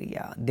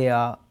area.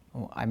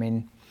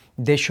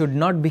 They should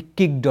not be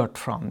kicked out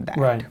from that.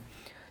 Right.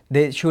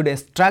 They should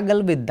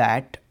struggle with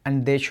that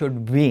and they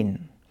should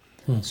win.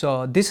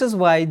 So this is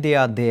why they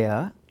are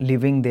there,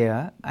 living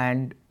there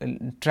and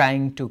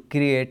trying to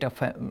create a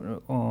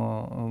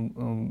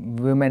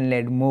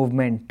women-led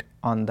movement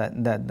on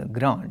the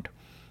ground.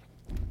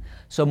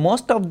 So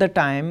most of the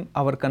time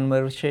our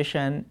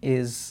conversation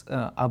is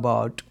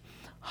about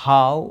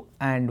how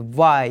and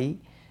why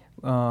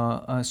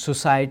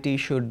society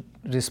should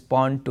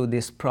respond to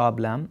this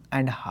problem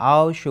and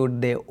how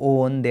should they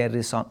own their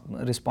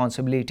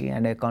responsibility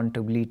and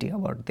accountability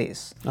about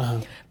this.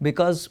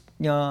 Because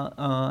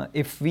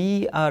if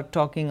we are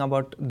talking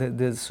about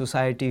the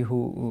society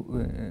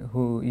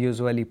who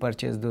usually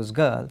purchase those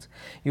girls,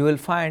 you will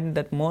find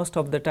that most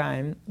of the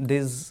time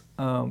these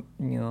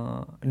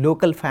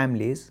local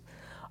families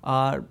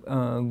are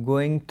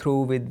going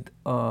through with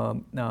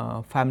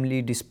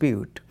family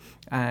dispute,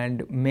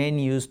 and men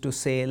used to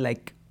say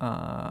like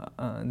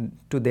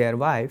to their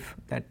wife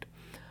that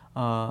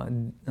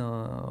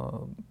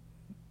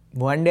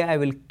one day I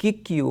will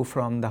kick you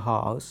from the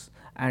house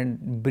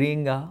and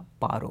bring a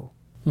paro.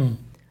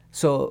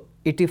 So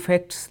it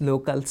affects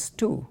locals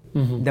too.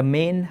 The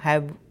men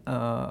have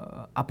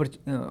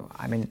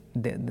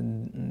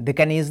they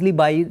can easily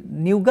buy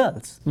new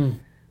girls.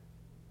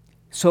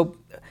 So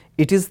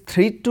it is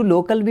threat to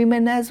local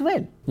women as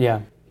well.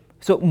 Yeah.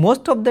 So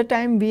most of the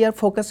time we are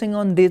focusing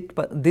on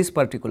this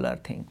particular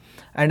thing,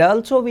 and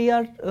also we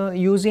are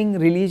using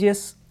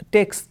religious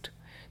text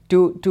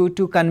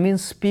to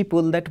convince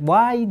people that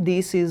why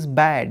this is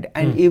bad,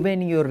 and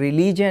even your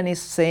religion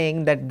is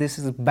saying that this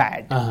is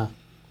bad,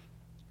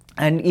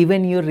 and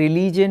even your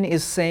religion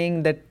is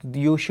saying that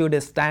you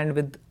should stand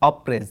with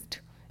oppressed.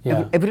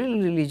 Yeah. Every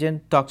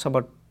religion talks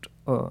about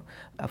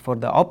for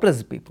the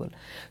oppressed people.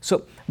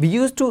 So we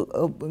used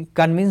to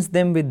convince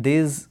them with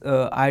these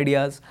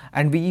ideas,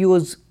 and we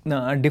use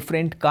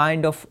different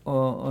kind of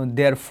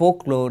their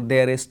folklore,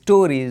 their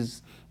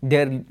stories,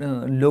 their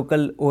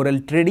local oral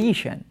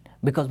tradition,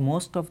 because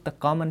most of the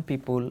common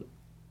people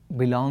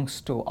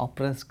belongs to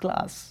oppressed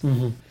class.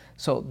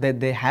 So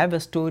they have a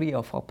story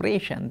of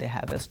oppression, they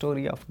have a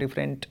story of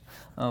different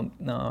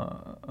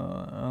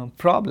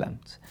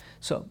problems.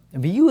 So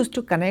we used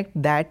to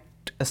connect that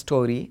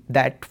story,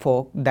 that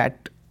folk,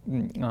 that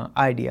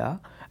idea,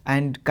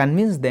 and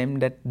convince them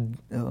that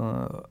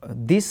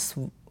this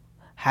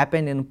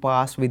happened in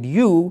past with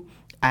you,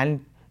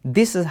 and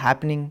this is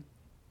happening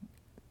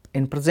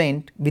in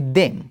present with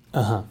them.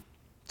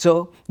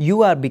 So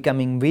you are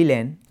becoming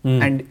villain,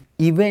 and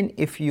even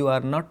if you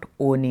are not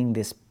owning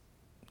this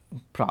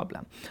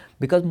problem,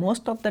 because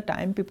most of the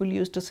time people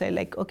used to say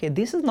like, okay,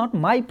 this is not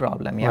my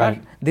problem,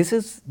 Right. this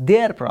is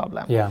their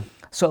problem. Yeah.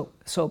 So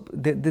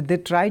they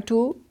try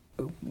to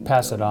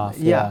Pass it off.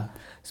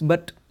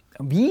 But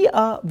we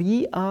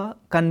are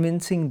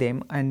convincing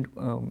them and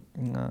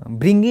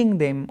bringing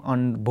them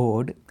on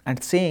board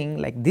and saying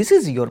like, this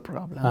is your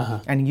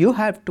problem, and you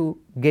have to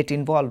get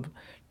involved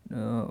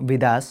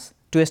with us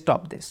to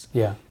stop this.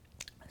 Yeah.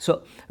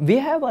 So we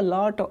have a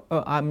lot of,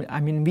 I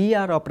mean, we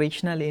are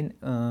operational in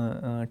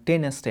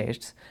 10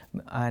 states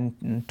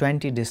and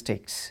 20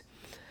 districts,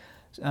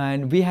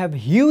 and we have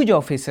huge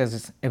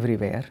offices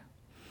everywhere,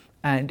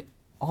 and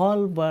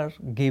all were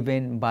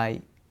given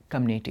by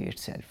community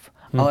itself.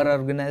 Our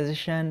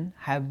organization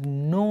have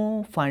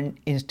no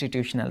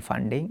institutional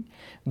funding,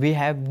 we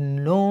have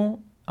no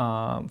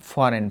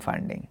foreign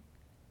funding,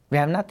 we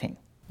have nothing.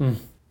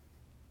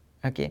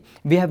 Okay,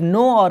 we have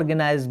no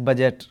organized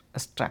budget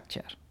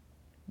structure.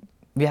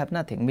 We have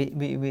nothing.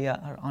 We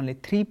are only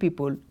 3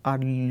 people are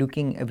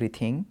looking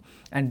everything,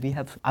 and we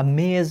have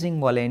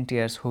amazing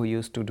volunteers who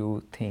used to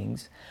do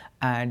things,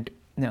 and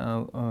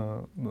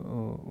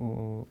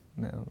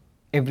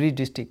every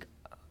district,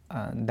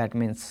 that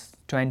means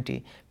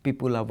 20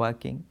 people are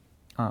working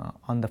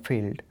on the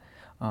field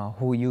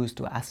who used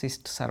to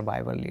assist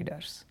survivor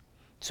leaders.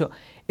 So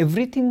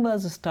everything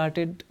was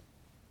started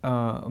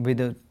with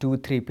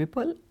 2-3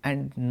 people,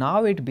 and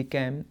now it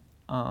became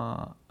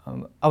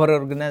our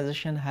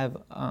organization have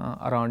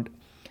around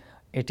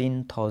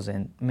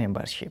 18,000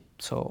 membership.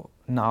 So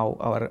now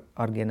our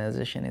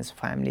organization is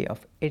family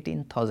of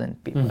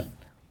 18,000 people.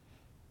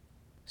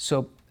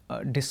 So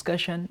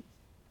discussion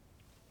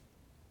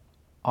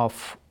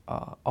of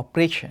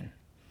operation,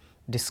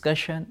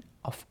 discussion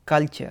of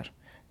culture,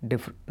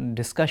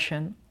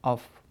 discussion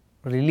of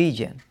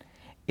religion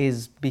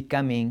is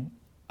becoming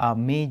a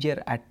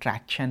major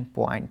attraction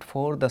point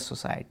for the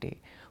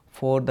society,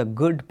 for the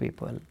good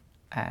people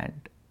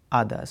and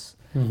others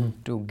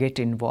to get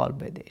involved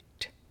with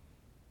it.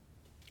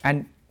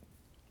 And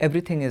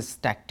everything is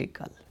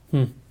tactical.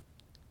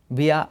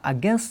 We are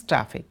against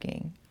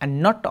trafficking,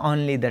 and not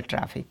only the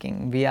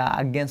trafficking, we are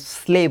against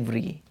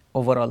slavery,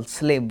 overall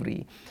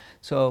slavery.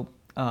 So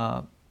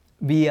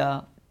we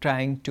are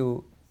trying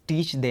to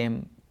teach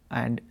them,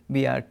 and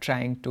we are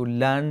trying to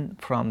learn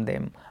from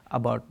them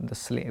about the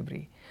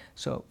slavery.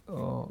 So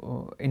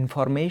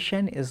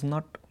information is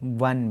not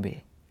one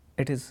way,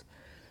 it is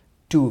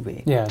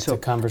two-way. Yeah, it's so a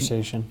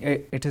conversation.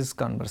 It is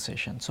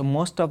conversation. So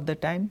most of the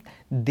time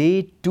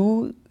they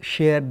too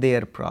share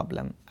their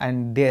problem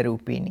and their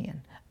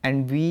opinion,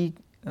 and we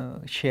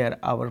share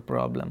our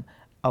problem,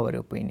 our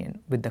opinion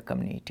with the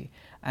community,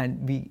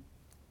 and we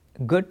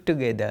get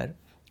together,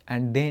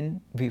 and then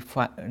we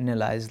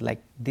finalize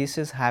like, this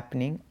is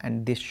happening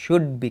and this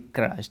should be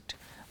crushed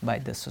by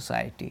the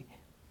society.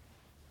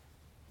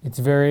 It's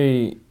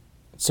very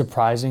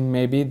surprising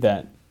maybe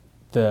that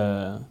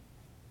the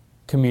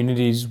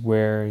communities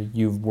where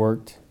you've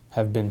worked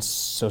have been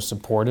so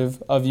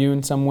supportive of you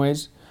in some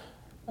ways.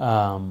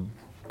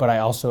 But I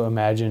also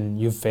imagine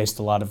you've faced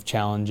a lot of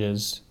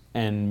challenges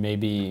and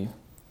maybe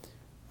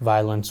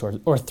violence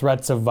or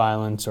threats of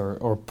violence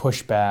or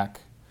pushback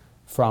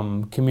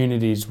from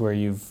communities where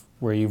you've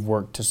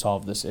worked to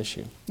solve this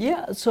issue.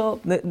 Yeah,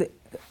 so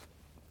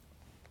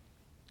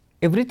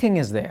everything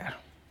is there.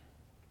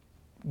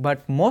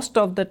 But most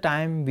of the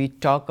time we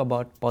talk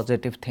about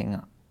positive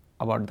thing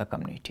about the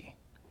community.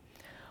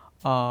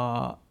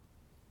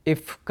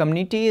 If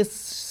community is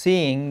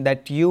seeing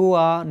that you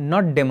are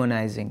not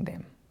demonizing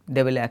them,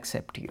 they will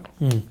accept you.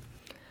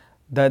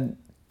 The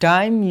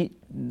time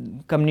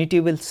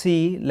community will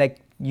see like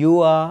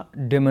you are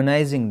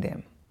demonizing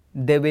them,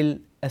 they will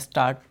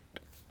start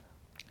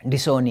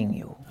disowning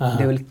you.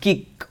 They will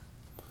kick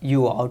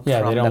you out from the community.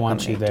 Yeah, they don't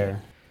want you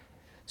there.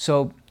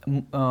 So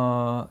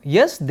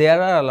yes,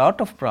 there are a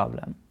lot of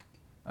problems.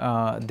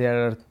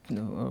 There are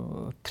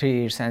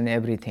threats and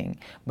everything,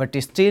 but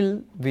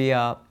still we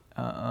are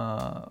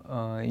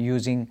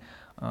using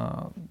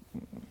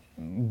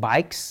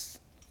bikes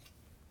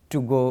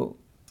to go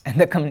in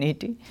the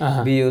community.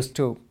 We used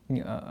to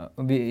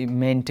we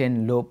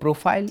maintain low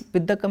profile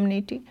with the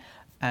community,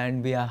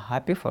 and we are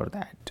happy for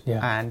that.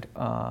 Yeah. And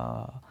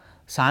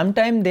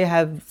sometimes they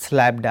have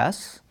slapped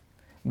us,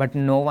 but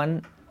no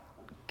one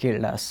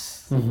killed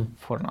us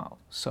for now.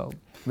 So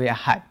we are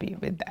happy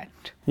with that.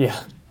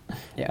 Yeah.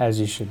 Yeah. As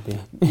you should be.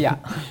 Yeah.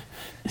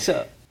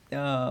 So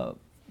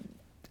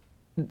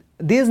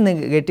this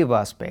negative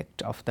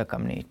aspect of the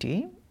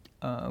community,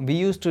 we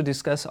used to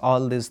discuss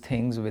all these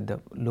things with the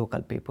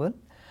local people,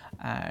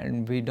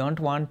 and we don't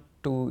want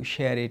to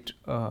share it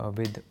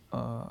with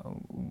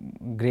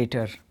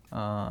greater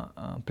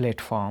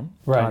platform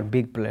Right. or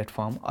big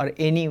platform or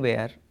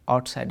anywhere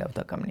outside of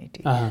the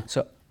community.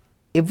 So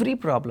every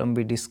problem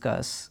we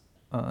discuss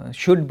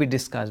should be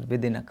discussed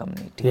within a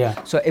community.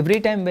 Yeah. So every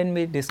time when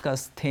we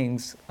discuss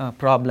things,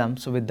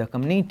 problems with the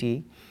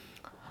community,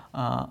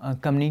 a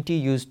community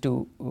used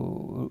to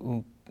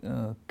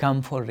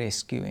come for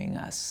rescuing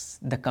us.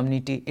 The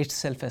community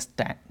itself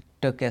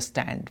took a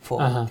stand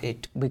for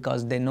it,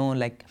 because they know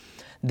like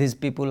these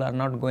people are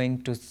not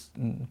going to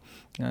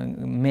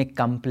make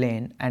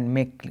complaint and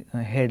make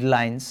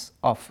headlines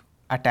of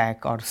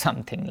attack or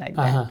something like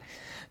that.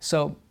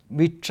 So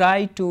we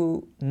try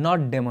to not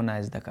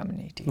demonize the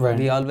community. Right.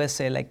 We always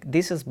say like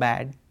this is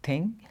bad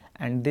thing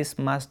and this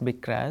must be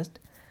crushed,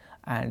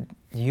 and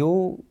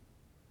you,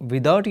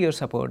 without your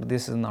support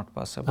this is not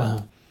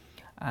possible,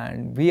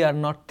 and we are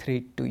not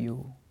threat to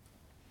you.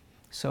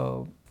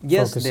 So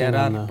yes, Focusing there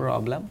on are the-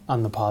 problem.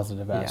 On the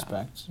positive Yeah.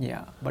 aspects.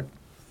 Yeah, but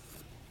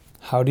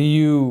How do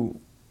you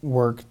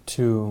work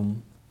to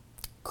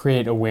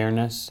create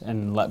awareness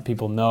and let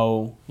people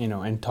know,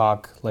 and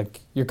talk,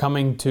 like you're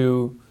coming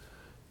to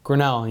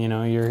Grinnell,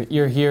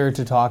 you're here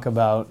to talk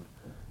about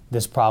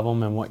this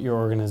problem and what your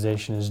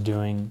organization is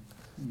doing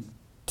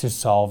to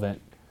solve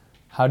it.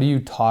 How do you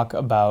talk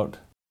about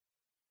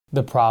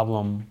the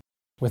problem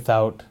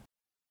without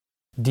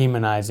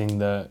demonizing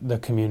the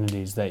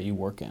communities that you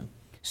work in?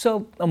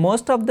 so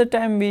most of the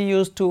time we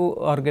used to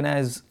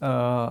organize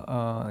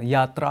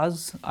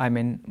yatras, I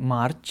mean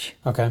march.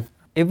 Okay.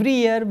 Every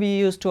year we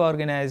used to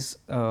organize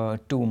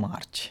 2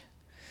 march,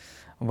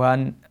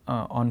 one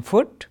on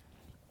foot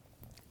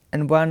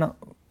and one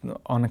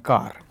on a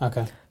car.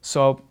 Okay.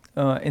 So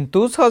in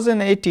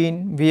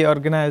 2018 we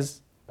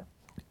organized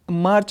a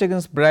march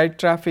against bride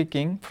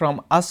trafficking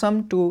from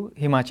Assam to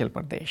Himachal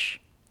Pradesh.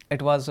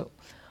 It was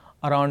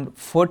around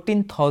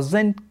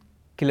 14,000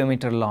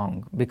 kilometer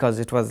long, because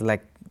it was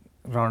like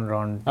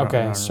round.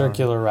 Okay. round.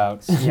 Circular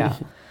routes. Yeah.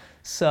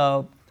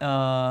 So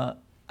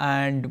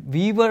and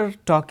we were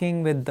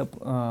talking with the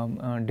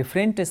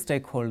different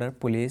stakeholder,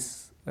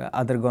 police,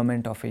 other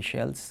government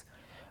officials,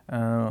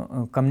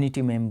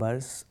 community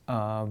members,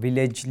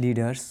 village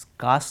leaders,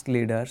 caste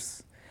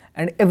leaders,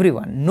 and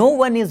everyone. No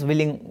one is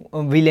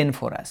villain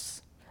for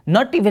us,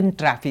 not even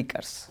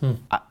traffickers.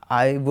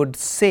 I would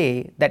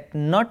say that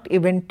not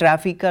even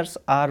traffickers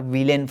are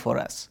villain for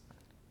us.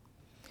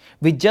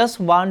 We just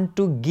want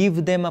to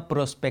give them a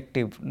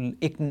perspective,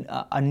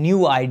 a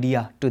new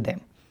idea to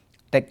them.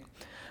 Like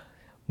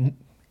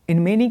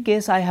in many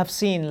cases I have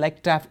seen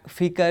like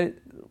trafficker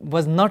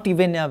was not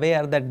even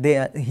aware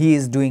that he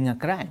is doing a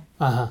crime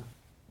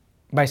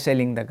by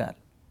selling the girl,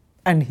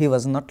 and he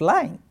was not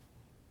lying.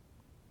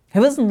 He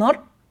was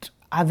not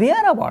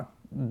aware about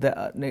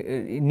the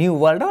new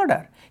world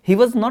order. He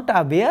was not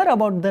aware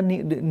about the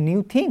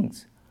new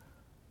things.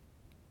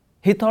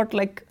 He thought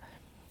like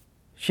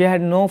she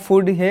had no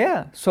food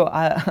here, so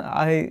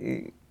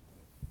I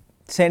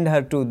send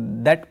her to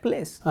that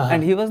place,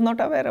 and he was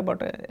not aware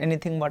about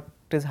anything what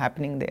is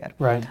happening there.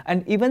 Right.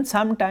 And even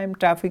sometime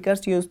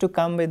traffickers used to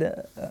come with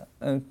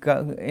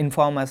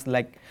inform us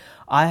like,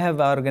 I have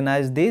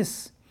organized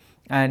this,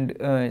 and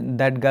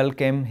that girl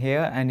came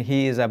here and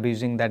he is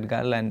abusing that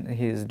girl and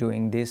he is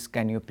doing this,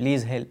 can you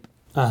please help?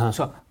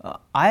 So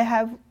I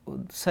have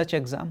such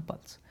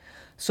examples.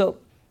 So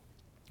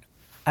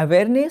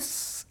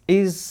awareness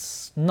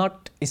is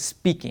not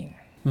speaking.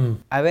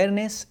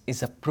 Awareness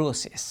is a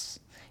process.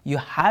 You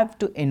have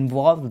to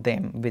involve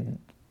them with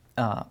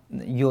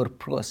your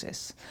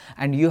process,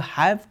 and you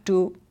have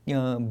to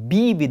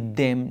be with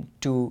them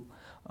to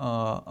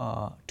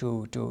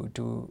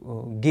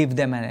give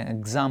them an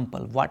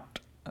example what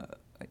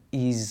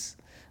is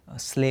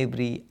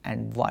slavery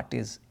and what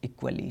is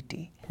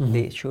equality.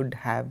 They should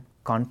have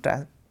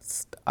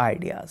contrast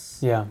ideas.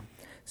 Yeah.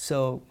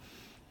 So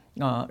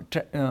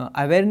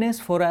awareness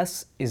for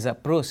us is a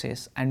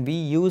process, and we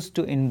used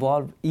to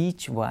involve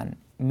each one,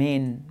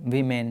 men,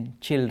 women,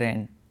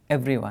 children,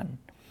 everyone,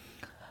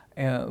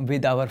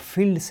 with our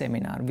field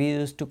seminar. We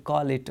used to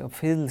call it a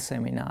field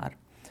seminar.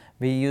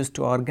 We used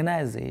to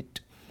organize it,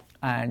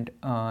 and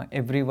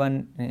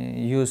everyone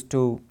used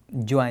to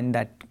join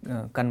that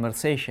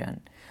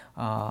conversation.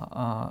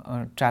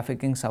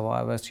 Trafficking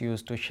survivors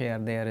used to share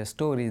their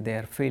stories,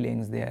 their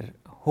feelings, their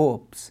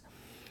hopes,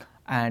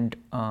 and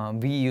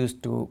we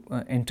used to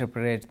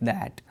interpret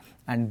that,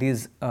 and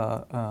these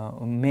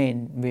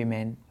men,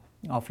 women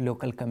of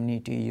local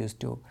community used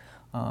to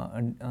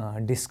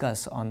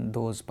discuss on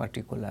those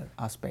particular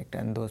aspect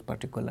and those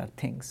particular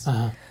things.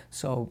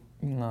 So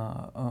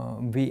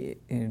we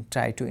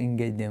try to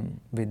engage them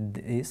with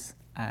this,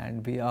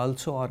 and we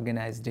also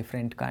organize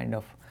different kind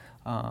of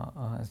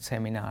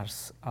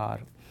seminars or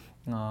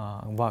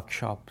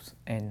workshops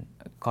in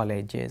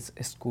colleges,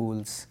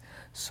 schools,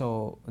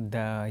 so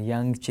the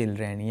young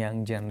children,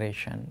 young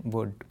generation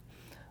would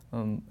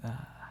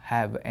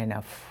have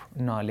enough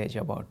knowledge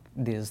about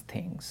these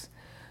things.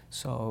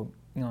 So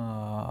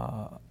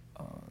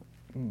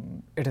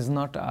it is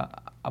not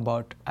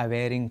about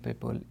awareing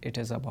people, it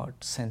is about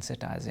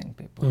sensitizing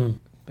people.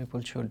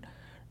 People should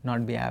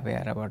not be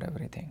aware about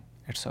everything,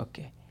 it's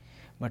okay,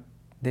 but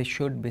they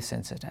should be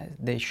sensitized,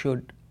 they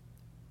should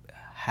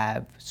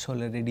have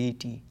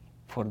solidarity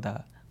for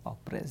the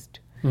oppressed.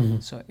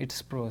 So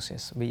it's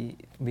process. We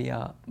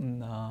are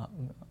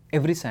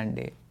every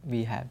Sunday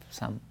we have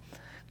some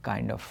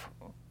kind of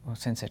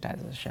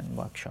sensitization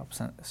workshop,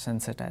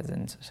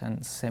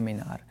 sensitization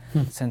seminar,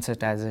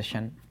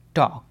 sensitization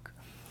talk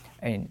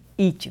in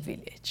each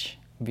village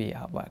we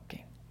are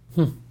working.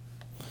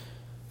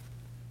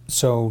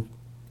 So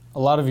a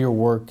lot of your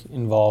work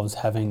involves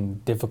having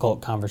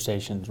difficult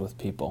conversations with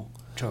people.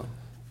 True.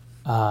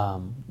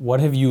 What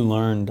have you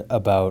learned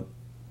about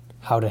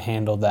how to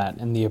handle that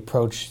and the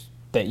approach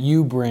that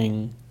you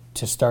bring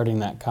to starting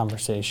that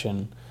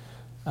conversation,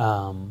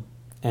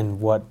 and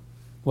what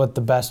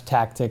the best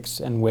tactics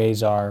and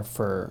ways are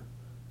for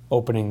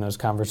opening those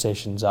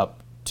conversations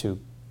up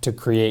to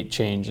create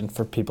change and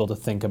for people to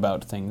think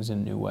about things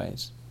in new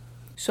ways?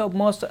 So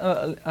most,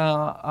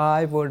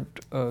 I would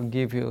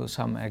give you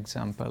some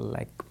example,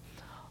 like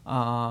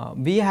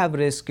we have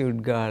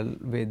rescued girl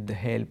with the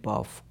help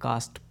of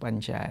caste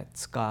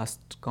panchayats,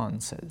 caste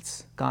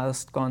councils.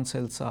 Caste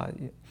councils are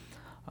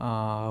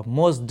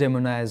most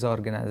demonized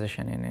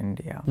organization in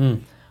India.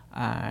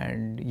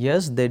 And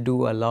yes, they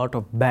do a lot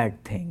of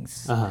bad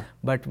things,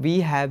 but we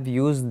have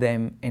used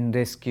them in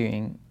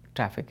rescuing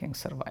trafficking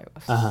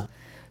survivors.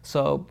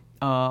 So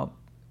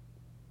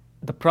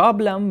the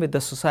problem with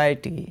the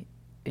society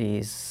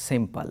is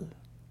simple,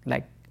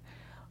 like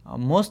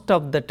most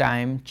of the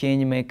time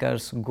change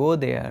makers go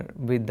there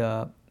with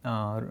the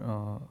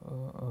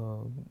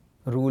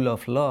rule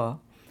of law,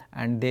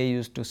 and they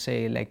used to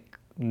say like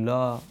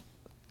law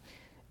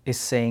is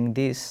saying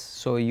this,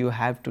 so you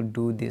have to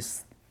do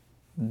this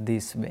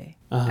way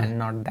and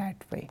not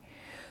that way.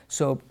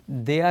 So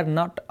they are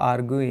not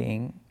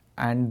arguing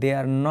and they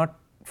are not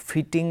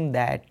fitting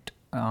that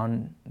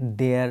on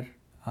their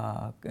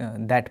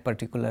that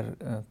particular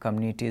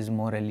community's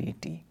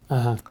morality.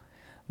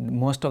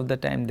 Most of the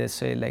time they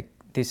say like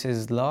this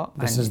is law,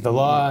 this is the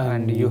law,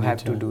 and you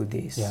have to do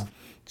this. Yeah.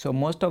 So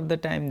most of the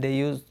time they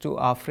used to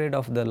afraid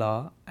of the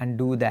law and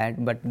do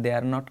that, but they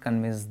are not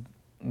convinced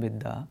with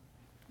the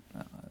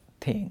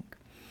thing.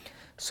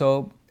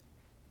 So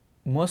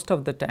most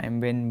of the time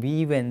when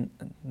we went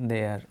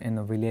there in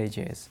the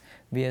villages,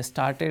 we have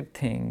started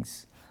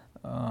things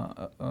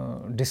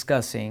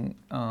discussing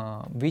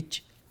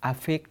which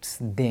affects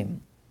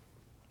them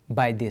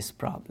by this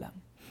problem.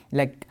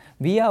 Like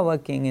we are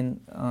working in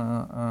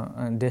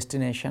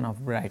destination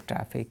of bride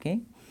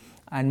trafficking,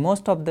 and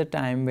most of the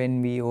time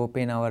when we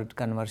open our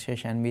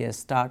conversation, we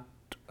start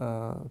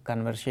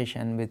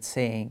conversation with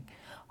saying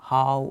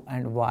how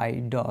and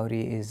why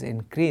dowry is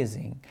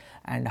increasing,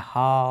 and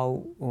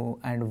how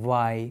and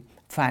why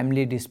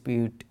family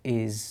dispute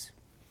is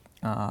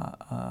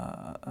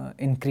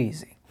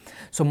increasing.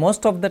 So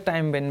most of the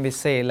time when we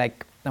say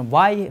like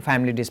why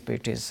family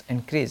dispute is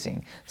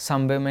increasing,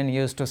 some women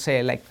used to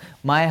say like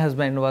my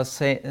husband was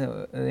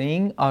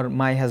saying, or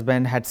my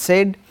husband had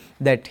said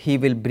that he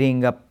will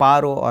bring a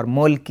Paro or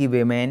Molki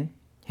women,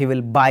 he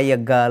will buy a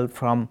girl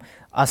from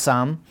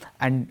Assam,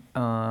 and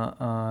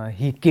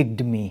he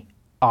kicked me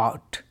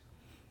out.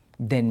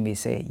 Then we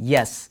say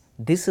yes,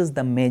 this is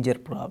the major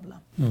problem.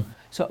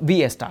 So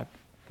we start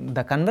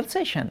the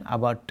conversation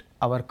about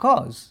our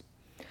cause,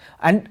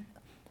 and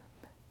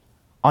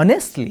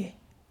honestly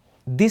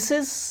this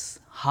is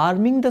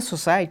harming the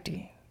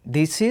society.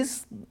 This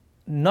is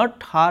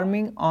not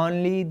harming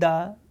only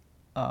the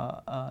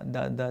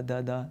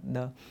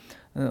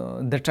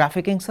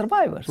trafficking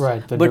survivors,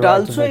 right, but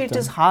also it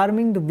is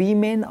harming the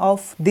women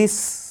of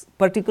this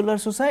particular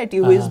society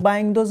who is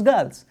buying those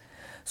girls.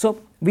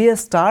 So we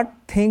start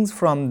things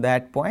from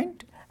that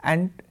point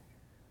and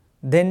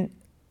then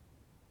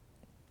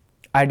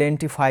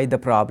identify the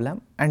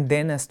problem, and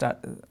then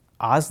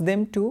ask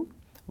them to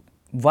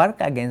work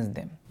against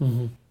them,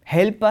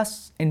 help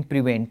us in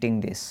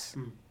preventing this.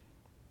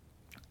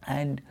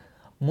 And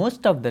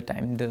most of the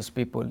time those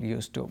people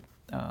used to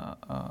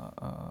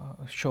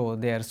show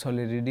their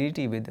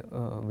solidarity with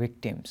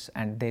victims,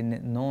 and they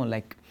know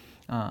like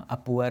a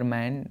poor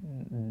man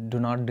do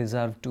not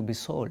deserve to be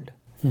sold.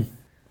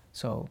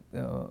 So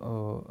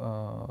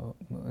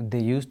they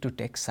used to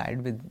take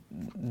side with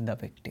the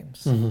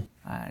victims,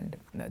 and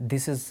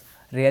this is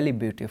really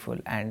beautiful,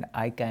 and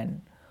I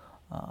can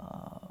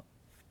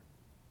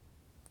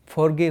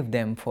forgive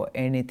them for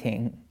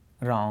anything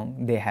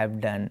wrong they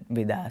have done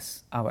with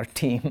us, our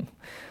team.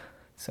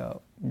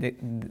 So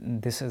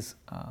this is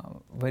a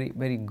very,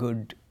 very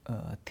good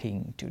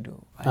thing to do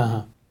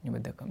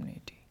with the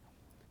community.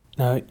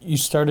 Now, you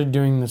started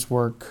doing this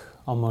work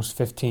almost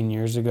 15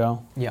 years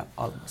ago. Yeah,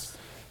 almost.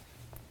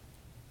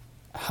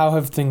 How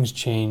have things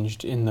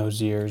changed in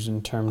those years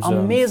in terms of...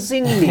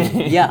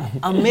 Amazingly, yeah,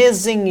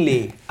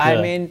 amazingly. I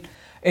Yeah. mean,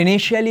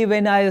 initially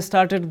when I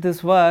started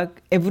this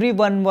work,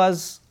 everyone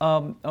was,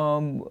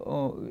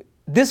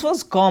 this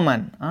was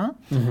common. Huh?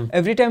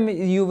 Every time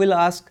you will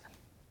ask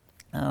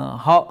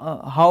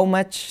how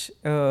much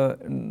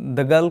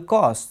the girl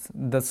costs,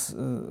 this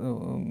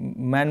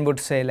man would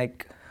say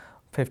like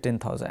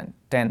 15,000,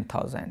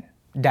 10,000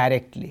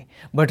 directly.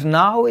 But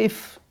now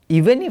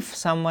even if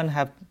someone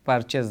have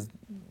purchased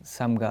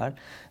some girl,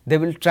 they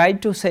will try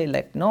to say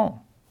like,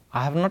 no,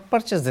 I have not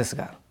purchased this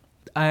girl.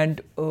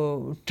 And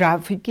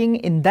trafficking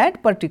in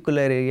that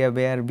particular area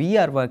where we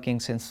are working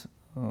since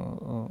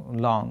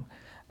long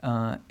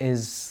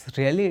is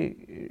really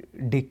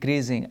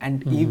decreasing,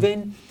 and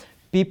even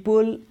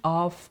people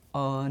of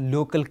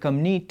local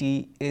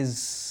community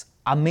is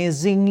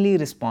amazingly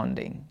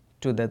responding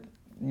to the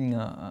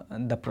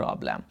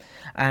problem,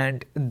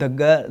 and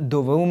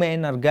the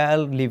women or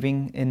girl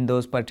living in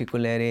those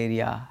particular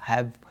area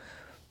have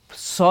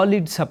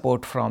solid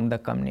support from the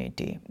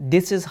community.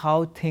 This is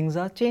how things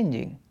are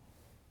changing.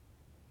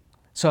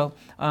 So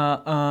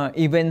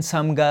even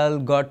some girl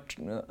got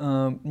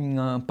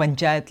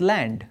panchayat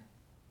land.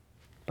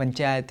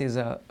 Panchayat is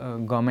a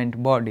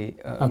government body,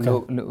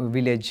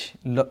 village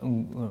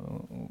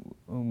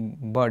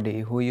body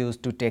who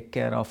used to take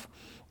care of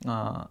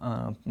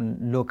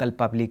local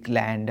public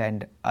land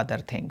and other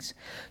things.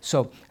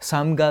 So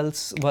some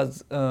girls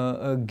was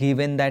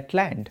given that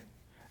land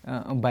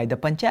by the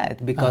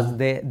panchayat because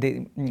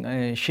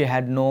she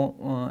had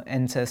no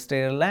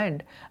ancestral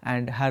land,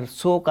 and her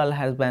so-called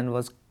husband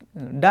was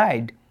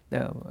died.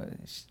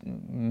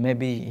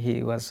 Maybe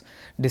he was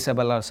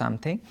disabled or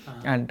something,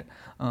 and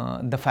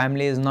the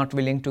family is not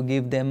willing to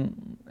give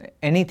them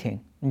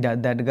anything,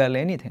 that girl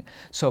anything.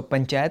 So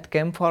panchayat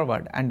came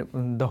forward, and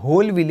the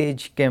whole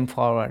village came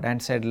forward and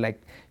said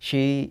like,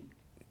 she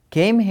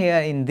came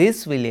here in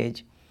this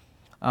village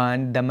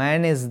and the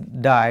man is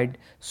died,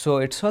 so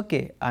it's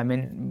okay. I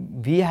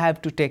mean, we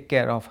have to take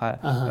care of her,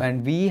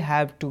 and we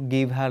have to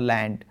give her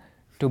land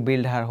to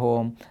build her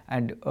home,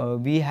 and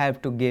we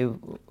have to give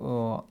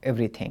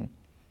everything.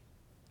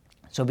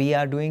 So we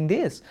are doing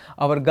this.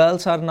 Our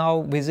girls are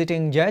now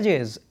visiting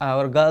judges,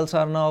 our girls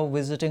are now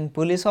visiting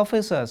police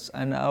officers,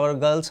 and our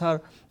girls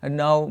are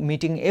now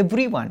meeting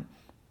everyone.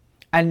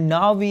 And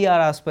now we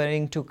are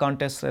aspiring to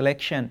contest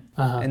election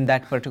in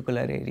that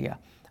particular area.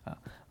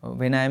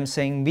 When I am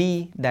saying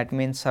we, that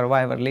means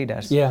survivor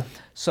leaders. Yeah.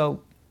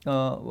 So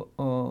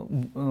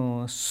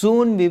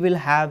soon we will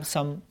have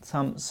some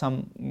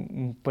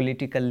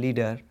political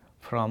leader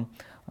from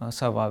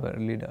survivor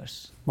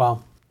leaders.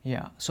 Wow.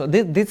 Yeah. So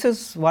this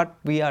is what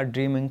we are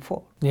dreaming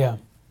for. Yeah.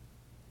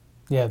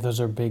 Yeah, those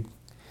are big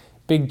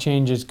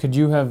changes. Could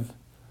you have,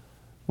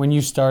 when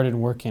you started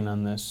working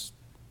on this,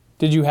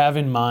 did you have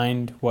in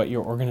mind what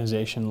your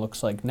organization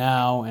looks like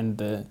now,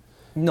 and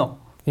No.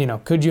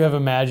 Could you have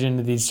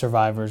imagined these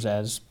survivors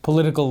as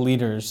political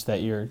leaders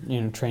that you're,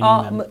 training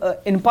them?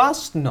 In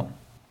past, no.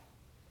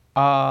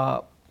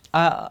 I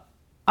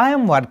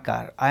am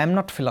worker. I am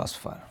not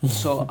philosopher.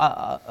 So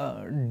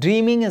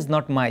dreaming is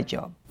not my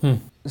job.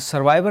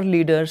 Survivor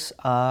leaders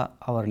are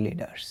our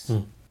leaders.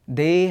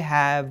 They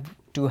have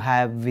to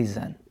have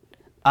vision.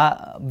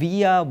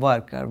 We are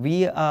worker.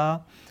 We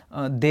are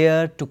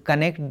there to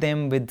connect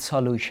them with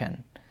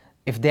solution.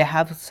 If they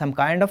have some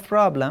kind of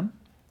problem,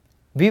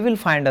 we will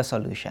find a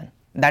solution.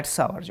 That's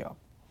our job.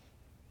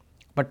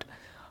 But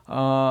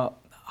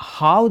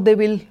how they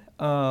will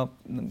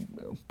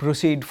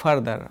proceed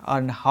further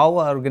and how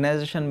our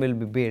organization will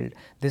be built,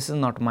 this is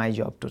not my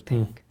job to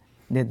think.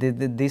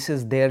 This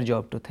is their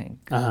job to think.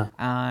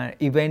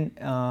 Even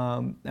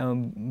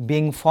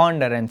being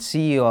founder and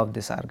CEO of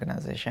this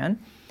organization,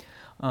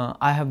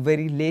 I have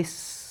very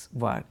less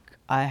work.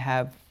 I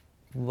have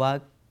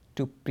worked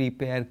to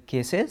prepare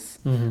cases.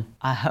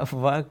 I have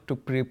worked to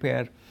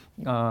prepare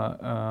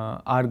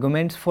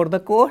arguments for the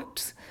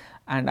courts,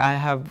 and I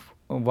have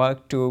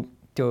worked to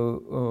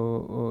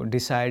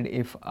decide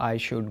if I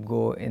should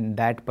go in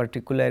that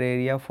particular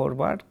area for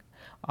work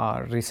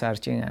or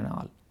researching and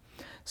all.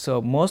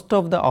 So most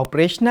of the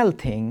operational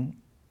thing,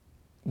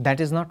 that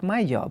is not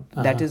my job.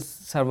 That is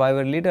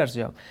survivor leaders'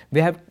 job.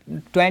 We have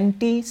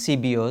 20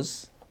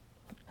 CBOs,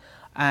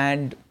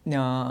 and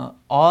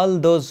all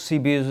those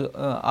CBOs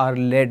are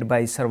led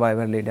by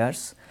survivor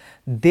leaders.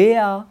 They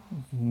are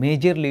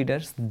major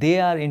leaders. They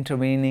are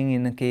intervening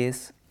in a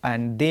case,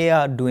 and they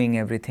are doing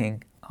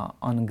everything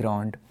on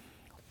ground.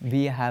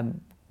 We have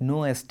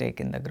no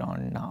stake in the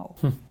ground now.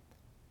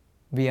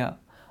 We are.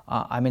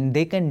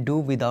 They can do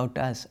without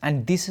us,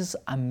 and this is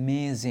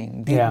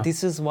amazing.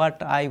 This is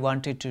what I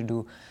wanted to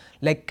do.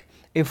 Like,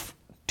 if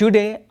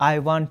today I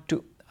want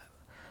to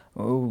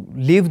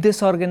leave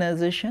this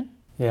organization,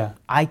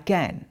 I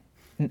can.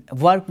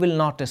 Work will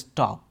not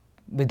stop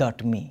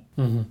without me.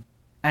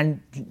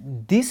 And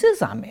this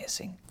is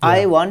amazing.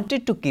 I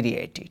wanted to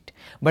create it.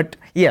 But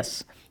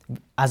yes,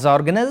 as an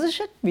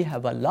organization, we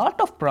have a lot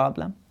of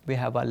problem. We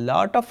have a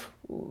lot of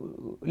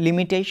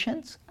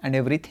limitations and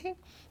everything,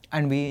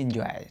 and we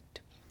enjoy it.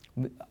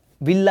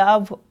 we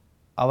love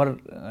our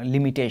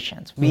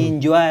limitations. We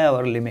enjoy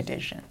our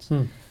limitations.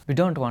 We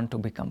don't want to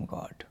become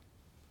God.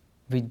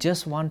 We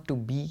just want to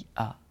be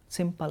a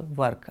simple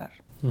worker.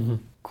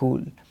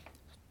 Cool.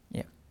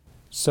 Yeah.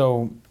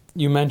 So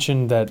you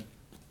mentioned that,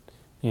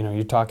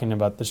 you're talking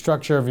about the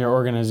structure of your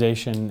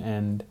organization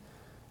and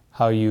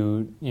how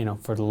you,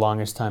 for the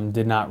longest time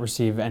did not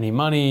receive any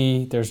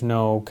money. There's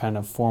no kind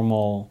of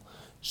formal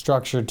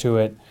structure to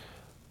it.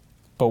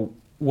 But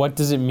what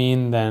does it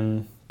mean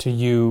then to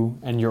you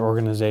and your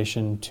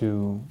organization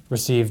to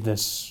receive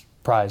this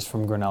prize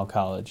from Grinnell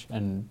College,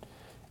 and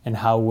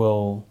how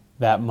will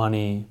that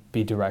money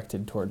be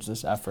directed towards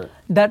this effort?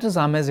 That is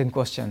an amazing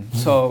question.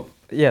 So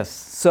yes,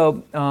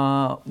 so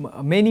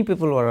many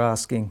people were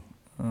asking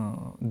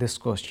this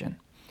question.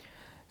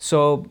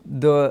 So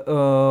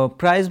the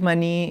prize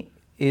money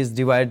is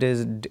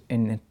divided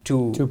in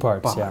two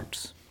parts. Yeah.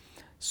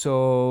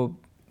 So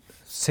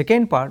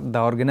second part, the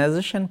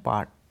organization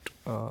part,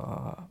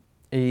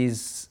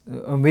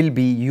 will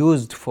be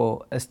used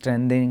for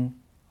strengthening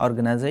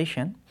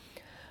organization,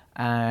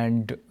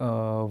 and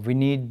we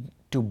need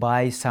to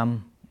buy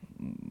some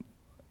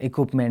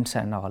equipments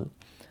and all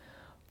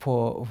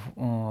for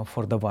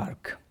the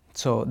work.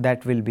 So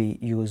that will be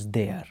used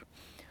there.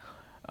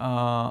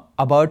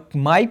 About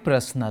my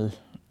personal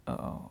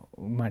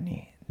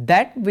money,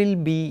 that will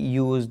be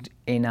used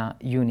in a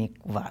unique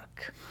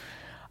work,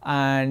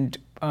 and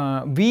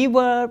we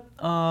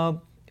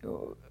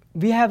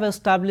have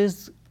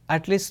established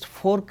at least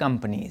 4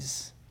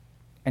 companies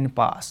in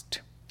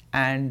past,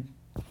 and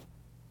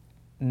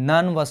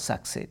none was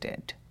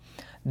succeeded.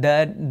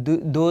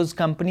 Those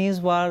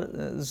companies were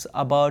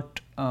about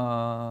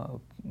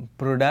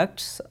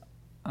products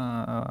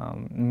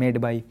made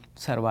by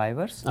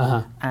survivors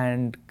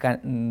and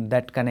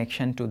that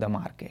connection to the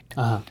market.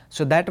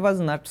 So that was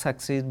not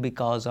succeed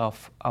because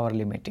of our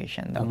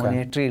limitation, the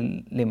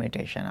monetary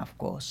limitation, of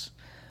course.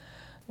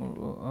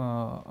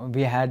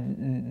 We had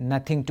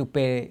nothing to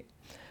pay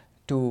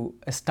to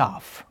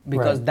staff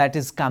because that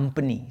is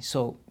company.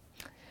 So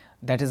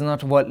that is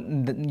not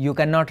you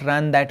cannot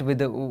run that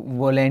with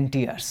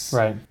volunteers.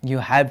 Right. You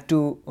have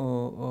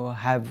to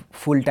have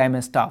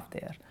full-time staff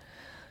there.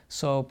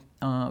 So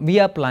we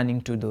are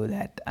planning to do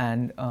that,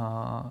 and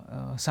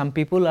some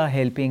people are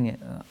helping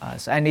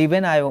us, and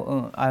even I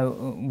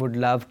would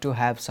love to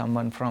have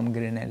someone from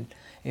Grinnell,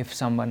 if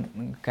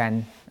someone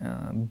can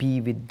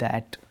be with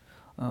that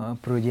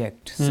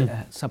project,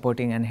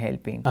 supporting and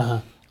helping,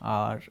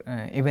 or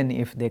even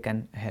if they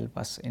can help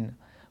us in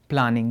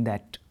planning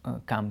that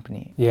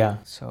company. Yeah.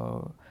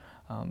 So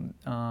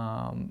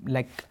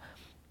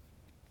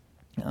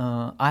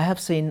I have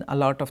seen a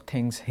lot of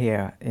things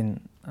here in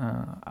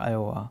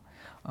Iowa,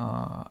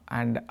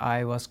 and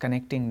I was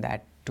connecting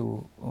that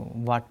to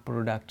what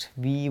products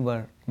we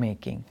were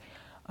making.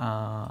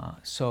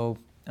 So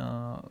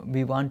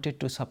we wanted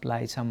to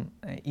supply some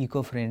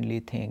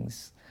eco-friendly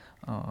things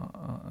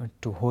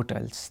to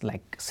hotels,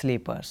 like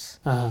sleepers,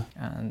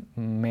 and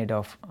made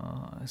of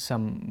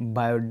some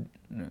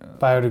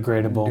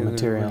biodegradable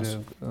materials,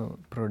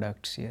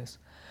 products. Yes,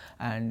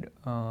 and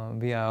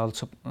we are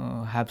also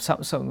have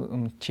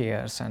some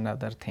chairs and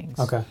other things.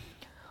 Okay.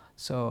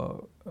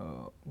 So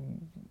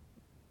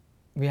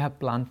we have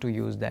planned to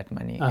use that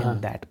money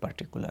in that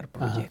particular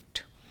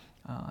project.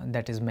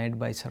 That is made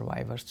by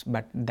survivors,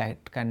 but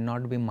that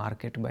cannot be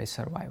marketed by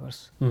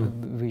survivors.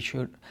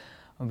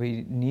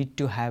 We need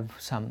to have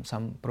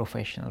some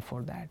professional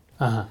for that,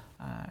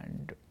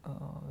 and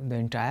the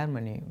entire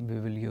money we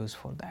will use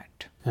for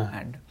that,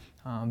 and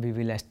we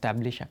will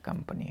establish a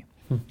company.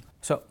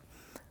 So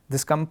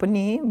this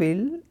company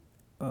will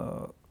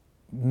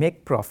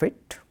make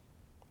profit,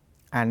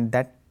 and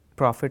that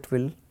profit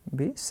will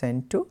be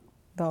sent to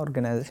the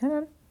organization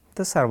and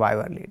the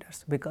survivor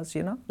leaders, because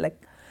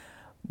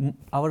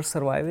our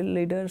survival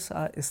leaders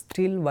are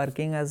still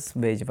working as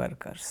wage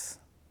workers,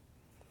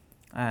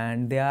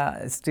 and they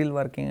are still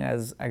working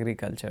as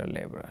agricultural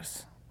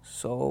laborers.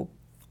 So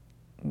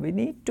we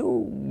need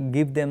to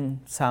give them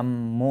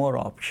some more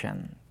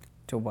option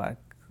to work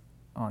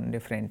on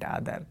different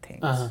other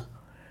things.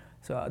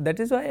 So that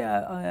is why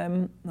I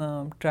am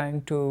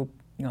trying to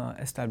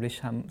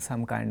establish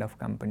some kind of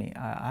company.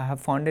 I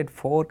have founded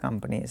 4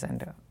 companies,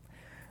 and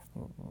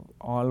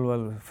all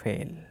will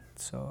fail.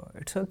 So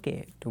it's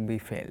okay to be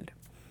failed.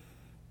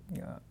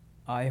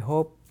 I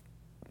hope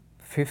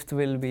 5th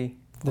will be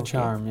the okay.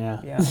 charm.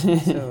 Yeah.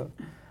 So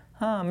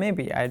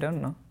maybe, I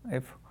don't know,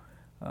 if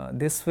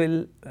this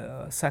will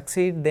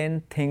succeed,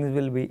 then things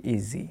will be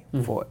easy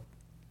for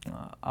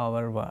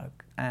our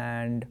work,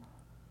 and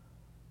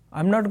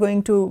I'm not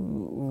going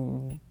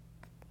to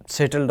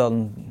settle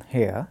down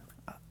here.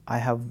 I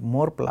have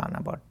more plan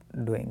about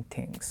doing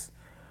things,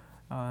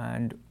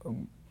 and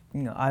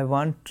I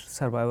want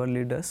survivor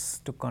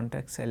leaders to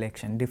contest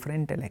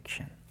different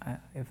election.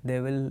 If they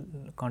will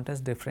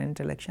contest different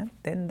election,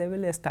 then they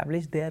will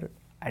establish their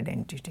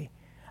identity,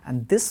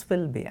 and this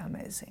will be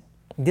amazing.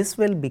 This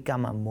will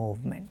become a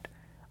movement.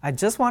 I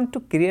just want to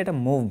create a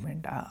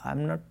movement.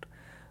 I'm not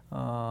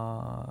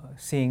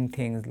seeing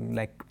things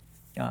like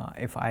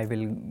if I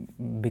will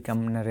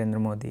become Narendra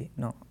Modi.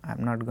 No,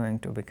 I'm not going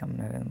to become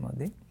Narendra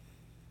Modi.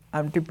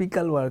 I'm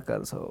typical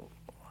worker, so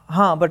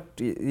but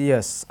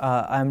yes,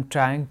 I'm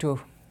trying to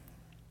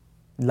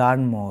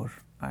learn more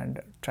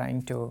and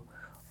trying to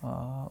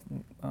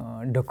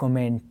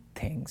document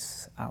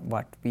things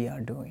what we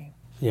are doing.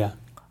 Yeah.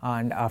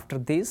 And after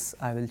this,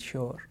 I will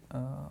sure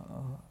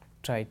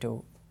try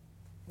to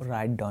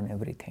write down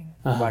everything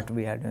what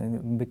we are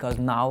doing, because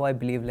now I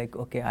believe like,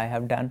 okay, I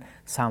have done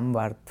some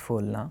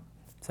worthful now.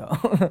 So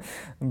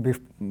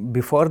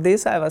before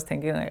this, I was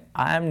thinking like,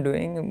 I am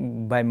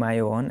doing by my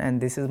own, and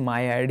this is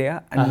my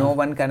idea, and no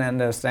one can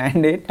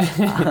understand it.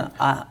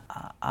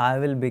 I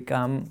will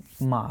become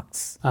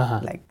Marx,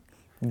 like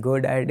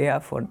good idea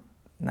for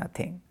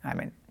nothing. I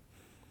mean,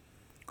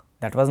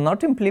 that was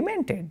not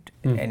implemented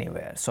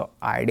anywhere. So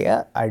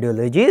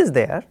ideology is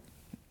there,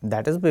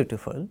 that is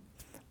beautiful,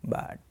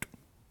 but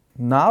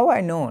now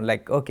I know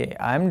like, okay,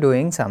 I am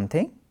doing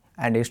something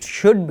and it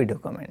should be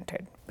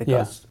documented,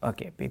 because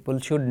okay, people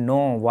should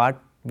know what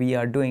we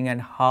are doing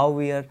and how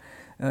we are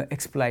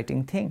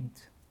exploiting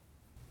things.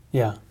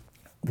 Yeah.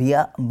 We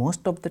are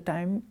most of the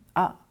time,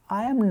 I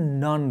am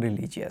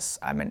non-religious.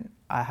 I mean,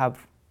 I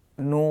have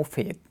no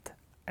faith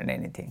in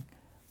anything,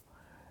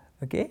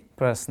 okay,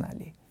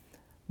 personally.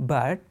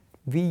 But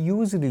we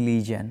use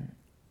religion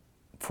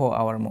for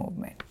our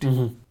movement.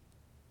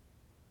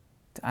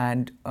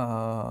 And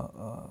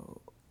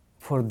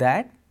for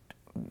that,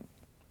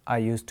 I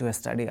used to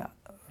study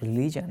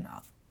religion.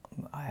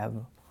 I have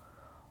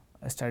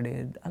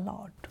studied a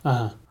lot.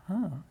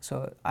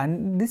 So,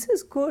 and this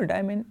is good.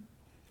 I mean,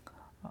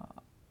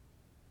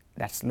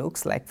 that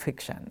looks like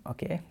fiction,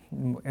 okay?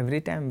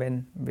 Every time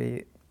when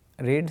we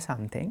read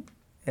something,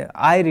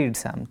 I read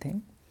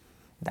something,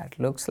 that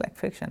looks like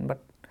fiction, but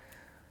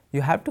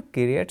you have to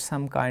create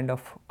some kind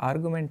of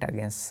argument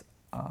against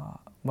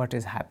what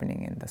is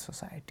happening in the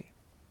society.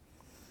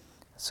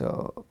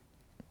 So,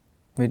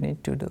 we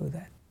need to do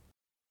that.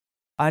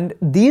 And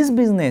these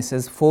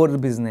businesses, 4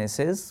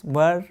 businesses,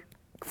 were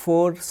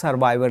 4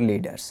 survivor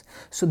leaders.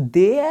 So,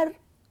 there,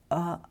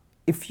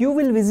 if you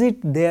will visit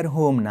their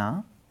home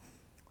now,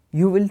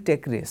 you will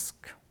take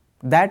risk.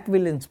 That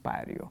will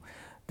inspire you.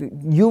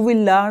 You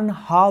will learn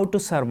how to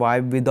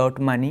survive without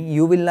money.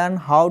 You will learn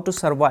how to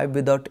survive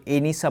without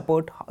any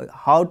support,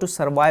 how to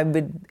survive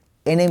with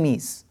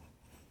enemies.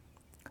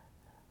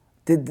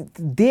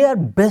 They are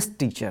best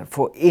teacher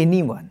for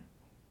anyone.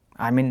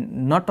 I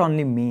mean, not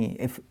only me.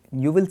 If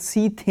you will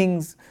see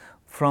things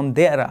from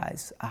their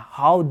eyes,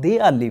 how they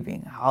are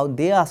living, how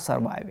they are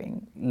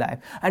surviving life,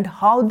 and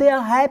how they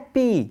are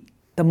happy.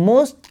 The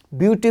most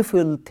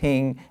beautiful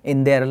thing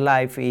in their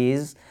life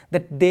is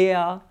that they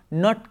are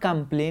not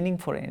complaining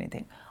for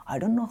anything. I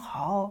don't know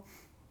how.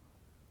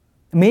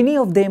 Many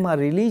of them are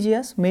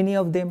religious, many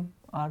of them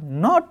are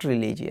not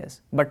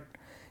religious, but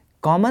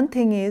common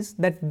thing is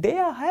that they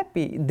are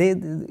happy.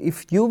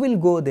 If you will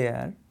go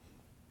there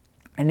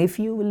and if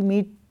you will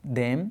meet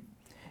them,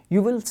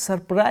 you will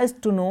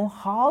surprised to know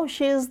how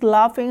she is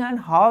laughing and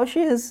how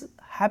she is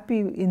happy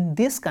in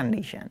this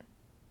condition.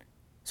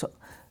 So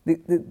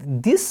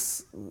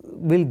this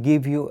will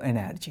give you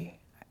energy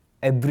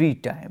every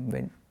time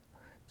when.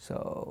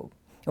 So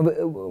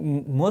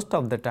most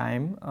of the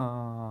time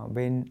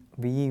when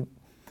we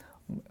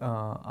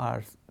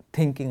are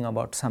thinking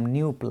about some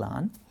new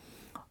plan,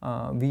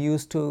 we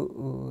used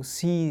to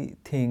see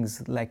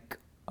things like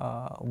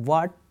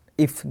what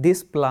if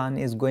this plan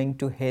is going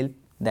to help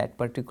that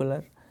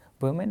particular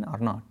woman or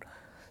not.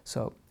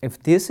 So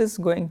if this is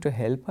going to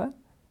help her,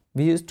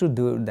 we used to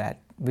do that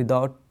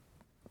without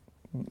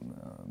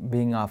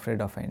being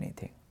afraid of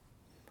anything.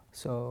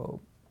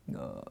 So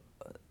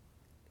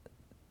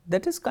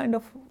that is kind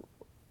of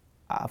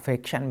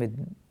affection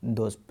with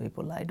those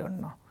people. I don't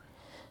know.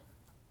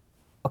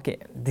 Okay,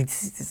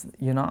 this is,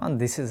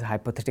 this is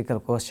hypothetical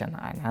question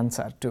and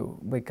answer too,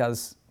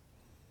 because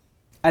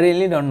I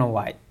really don't know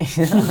why.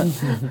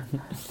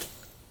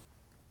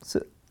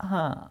 So,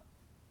 I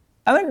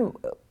mean,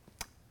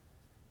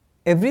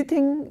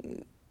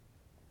 everything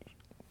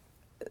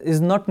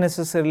is not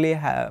necessarily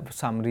have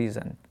some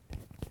reason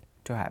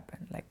to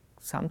happen. Like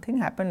something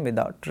happened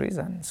without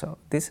reason. So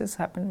this has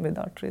happened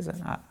without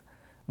reason.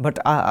 But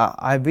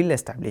I will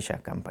establish a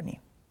company.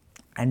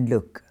 And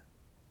look,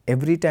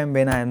 every time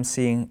when I am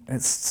saying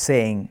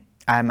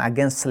I am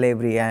against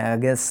slavery, I am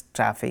against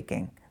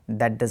trafficking,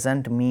 that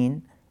doesn't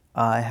mean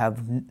I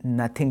have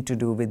nothing to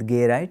do with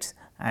gay rights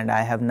and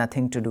I have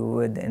nothing to do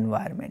with the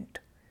environment.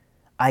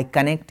 I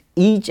connect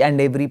each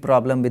and every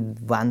problem with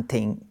one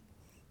thing.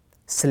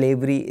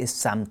 Slavery is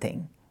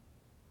something.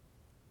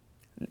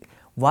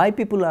 Why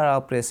people are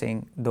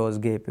oppressing those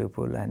gay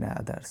people and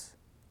others?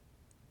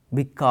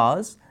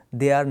 Because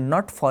they are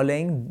not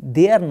following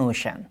their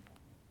notion.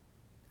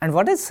 And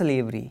what is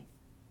slavery?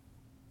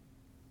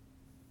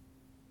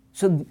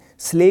 So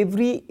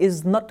slavery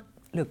is not,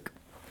 look,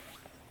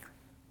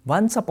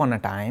 once upon a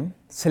time,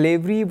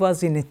 slavery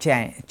was in a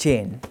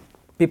chain.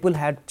 People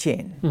had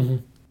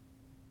chain.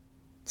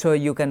 So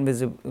you can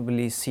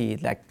visibly see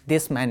like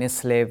this man is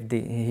slave,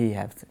 he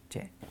has a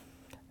chain.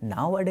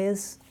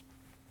 Nowadays,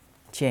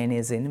 chain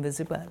is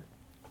invisible.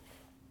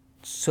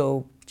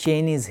 So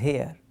chain is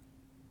here.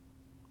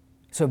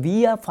 So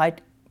we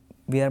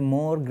are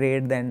more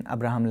great than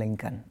Abraham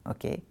Lincoln,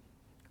 okay?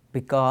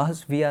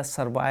 Because we are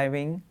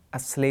surviving a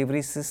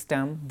slavery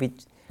system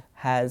which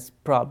has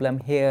problem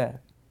here.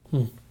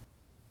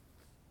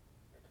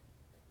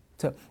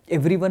 So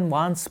everyone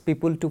wants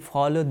people to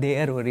follow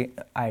their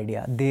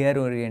idea, their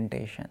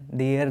orientation,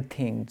 their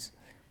things.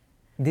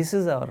 This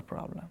is our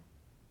problem.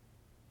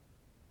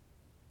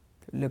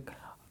 Look,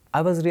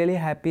 I was really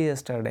happy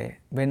yesterday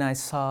when I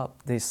saw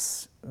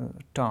this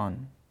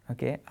town.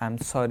 Okay, I'm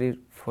sorry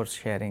for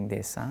sharing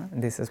this.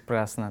 This is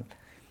personal.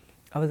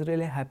 I was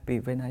really happy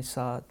when I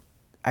saw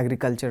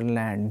agricultural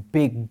land,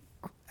 big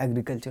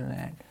agricultural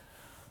land.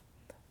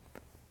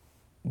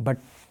 But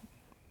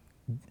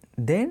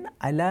then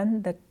I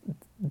learned that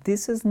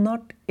this is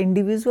not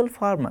individual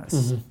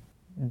farmers.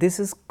 This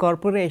is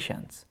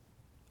corporations.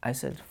 I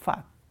said,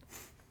 fuck.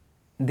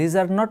 These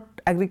are not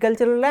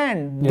agricultural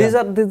land.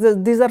 Yeah.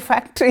 These are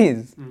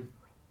factories.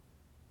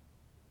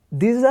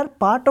 These are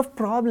part of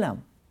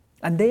problem.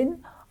 And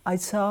then I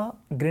saw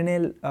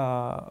Grinnell,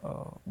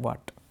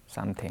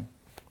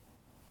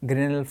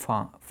 Grinnell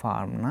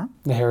farm, na?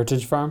 The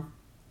Heritage Farm?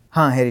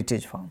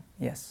 Heritage Farm,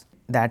 yes.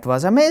 That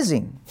was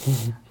amazing.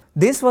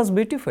 This was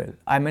beautiful.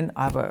 I mean,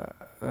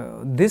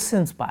 this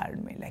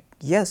inspired me, like,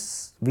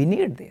 yes, we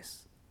need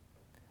this.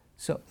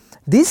 So,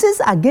 this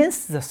is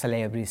against the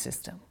slavery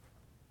system.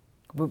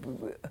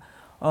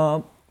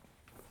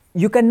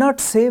 You cannot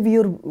save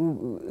your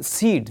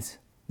seeds.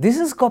 This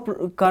is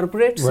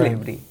corporate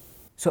slavery. Right.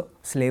 So,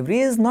 slavery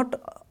is not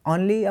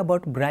only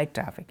about bride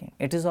trafficking.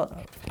 It is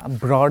a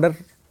broader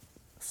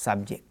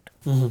subject.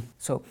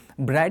 So,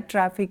 bride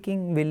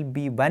trafficking will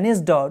be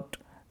vanished out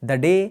the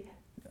day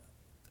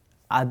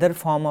other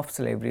form of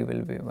slavery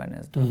will be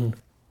vanished out.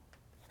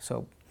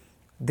 So,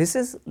 this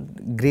is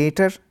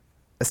greater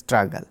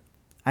struggle.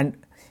 And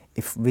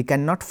if we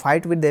cannot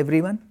fight with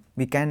everyone,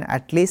 we can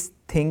at least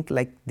think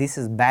like this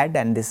is bad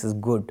and this is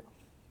good.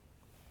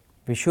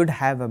 We should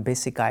have a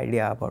basic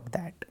idea about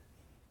that.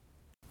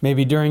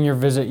 Maybe during your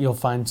visit you'll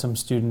find some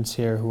students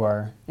here who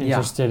are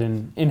interested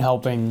in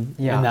helping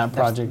in that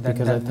project,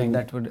 because I think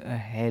that would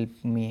help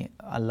me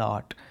a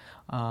lot.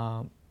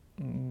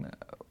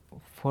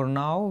 For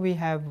now we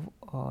have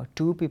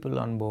 2 people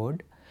on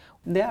board.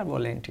 They are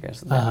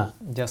volunteers,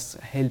 just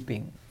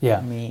helping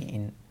me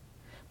in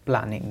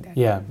planning that.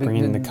 Yeah,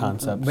 bringing the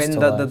concepts when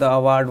to the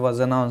award was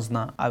announced,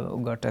 I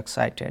got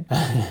excited.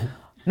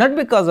 Not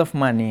because of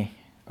money,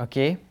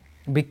 okay,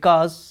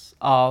 because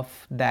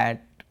of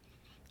that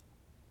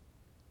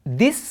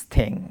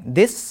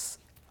this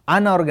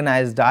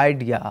unorganized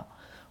idea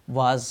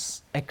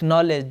was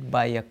acknowledged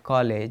by a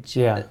college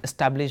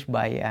established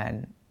by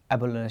an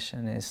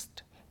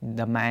abolitionist,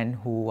 the man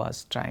who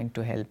was trying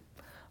to help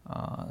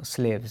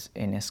slaves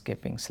in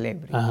escaping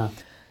slavery.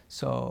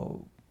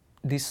 So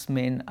this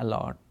meant a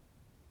lot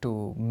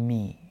to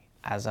me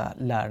as a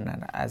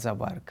learner, as a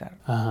worker.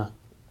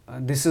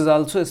 This is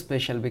also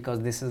special because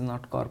this is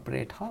not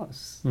corporate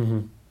house.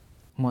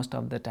 Most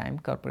of the time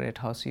corporate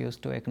house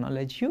used to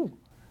acknowledge you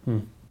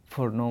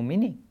for no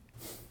meaning.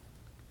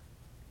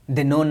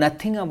 They know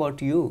nothing about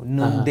you.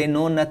 They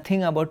know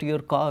nothing about your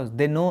cause.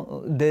 They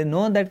know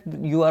that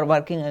you are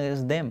working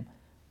against them,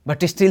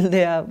 but still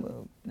they are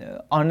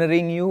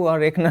honoring you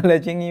or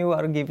acknowledging you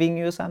or giving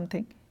you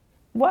something.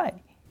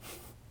 Why?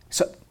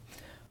 So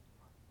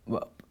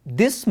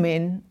this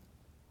means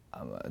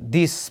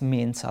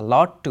a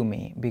lot to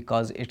me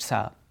because it's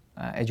a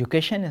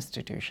education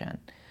institution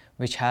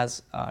which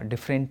has a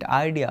different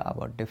idea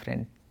about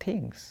different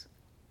things.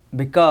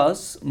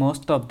 Because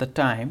most of the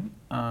time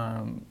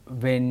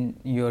when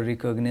your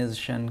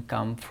recognition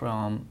comes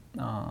from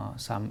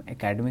some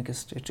academic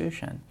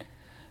institution,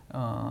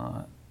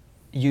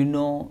 you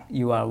know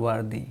you are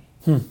worthy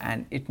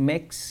and it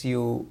makes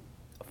you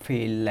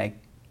feel like,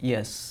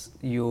 yes,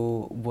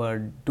 you were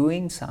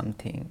doing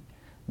something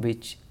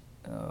which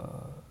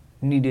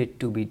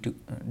needed to be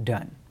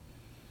done.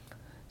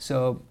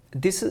 So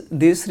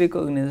this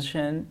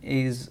recognition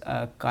is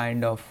a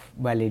kind of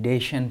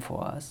validation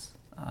for us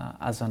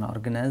as an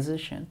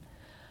organization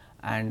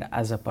and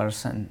as a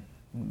person,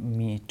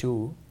 me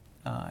too.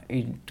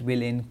 It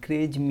will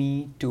encourage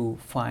me to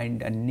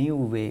find a new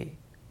way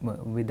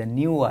with a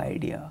new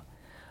idea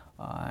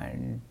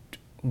and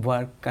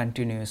work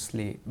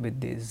continuously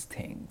with these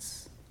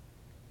things.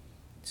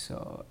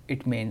 So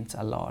it means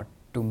a lot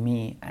to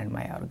me and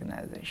my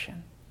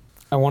organization.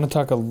 I want to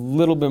talk a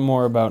little bit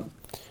more about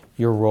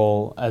your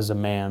role as a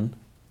man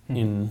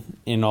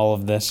in all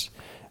of this.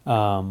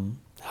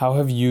 How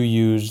have you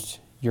used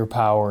your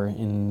power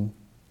in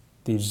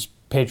these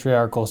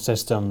patriarchal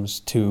systems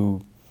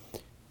to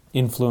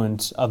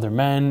influence other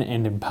men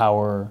and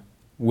empower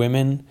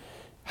women?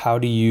 How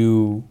do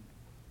you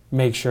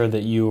make sure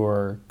that you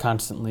are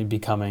constantly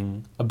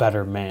becoming a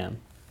better man?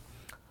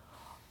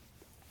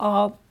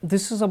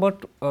 This is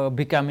about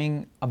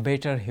becoming a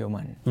better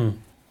human.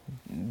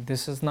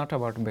 This is not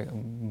about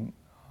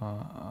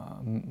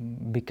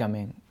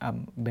becoming a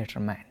better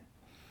man.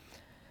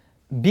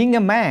 Being a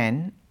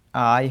man,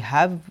 I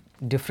have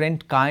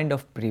different kind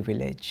of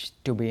privilege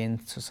to be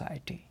in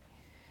society,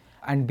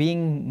 and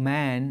being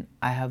man,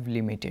 I have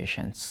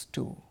limitations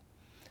too.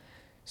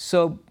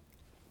 So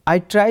I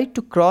try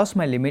to cross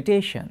my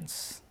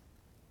limitations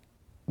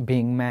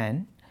being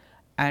man,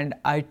 and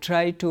I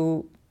try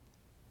to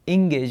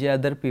engage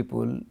other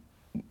people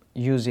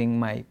using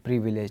my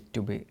privilege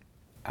to be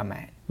a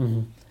man.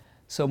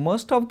 So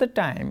most of the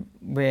time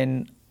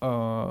when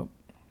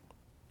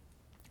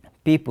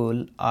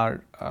people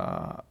are,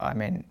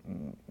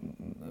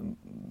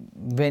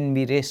 when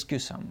we rescue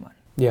someone,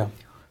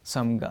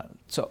 some girl.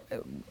 So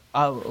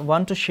I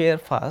want to share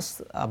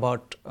first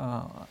about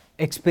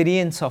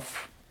experience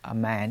of a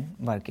man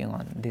working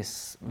on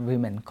this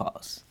women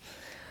cause.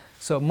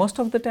 So most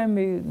of the time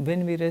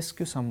when we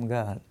rescue some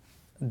girl,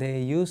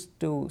 they used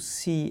to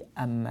see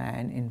a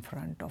man in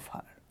front of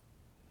her,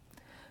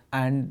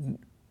 and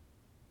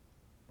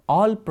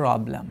all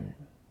problem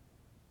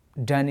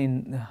done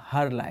in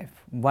her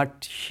life,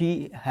 what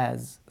she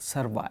has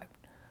survived,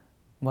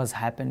 was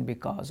happened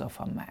because of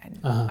a man,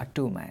 a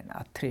two man,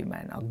 a three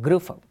man, a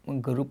group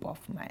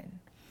of men.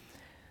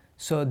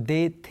 So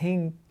they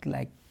think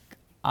like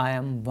I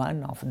am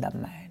one of the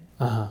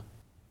men.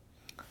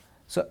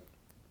 So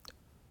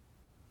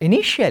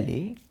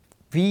initially,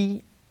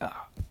 we,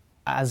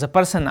 as a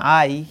person,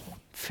 I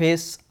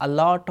face a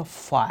lot of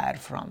fire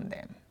from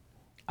them.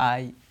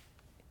 I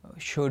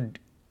should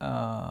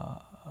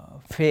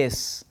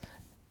face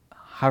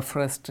her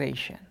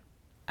frustration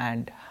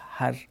and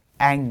her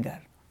anger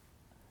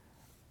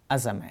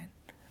as a man.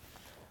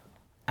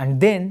 And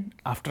then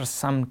after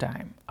some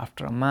time,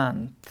 after a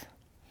month,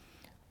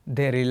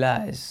 they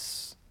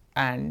realize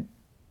and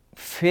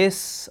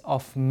face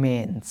of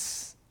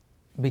men's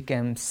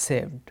became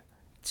saved.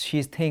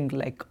 She think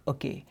like,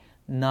 okay,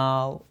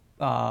 now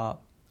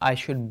I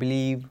should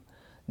believe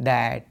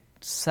that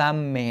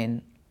some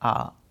men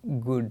are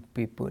good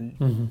people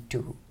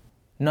too.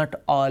 Not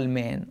all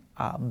men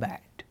are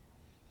bad.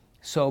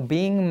 So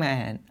being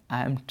man,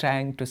 I am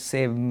trying to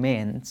save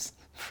men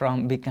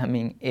from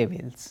becoming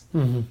evils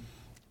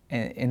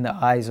in the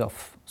eyes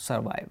of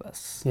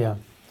survivors.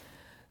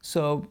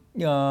 So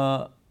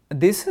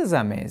this is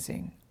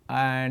amazing.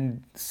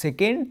 And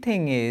second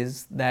thing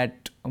is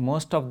that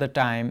most of the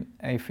time,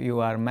 if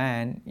you are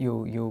man,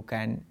 you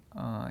can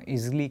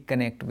easily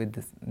connect with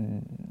this,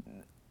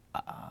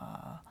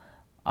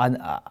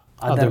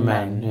 other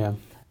men,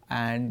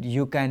 and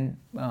you can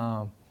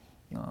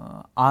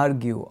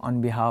argue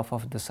on behalf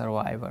of the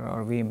survivor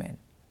or women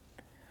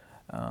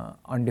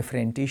on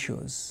different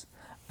issues.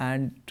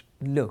 And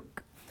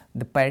look,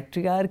 the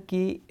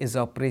patriarchy is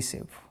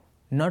oppressive,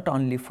 not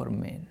only for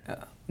men,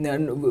 Not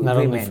women.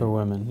 only for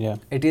women,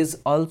 It is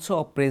also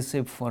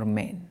oppressive for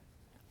men.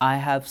 I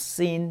have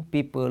seen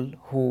people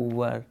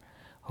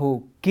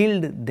who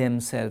killed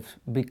themselves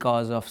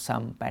because of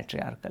some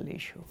patriarchal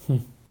issue.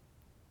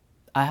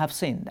 I have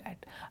seen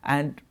that,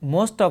 and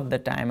most of the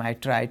time I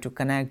try to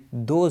connect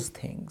those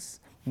things.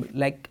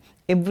 Like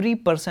every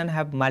person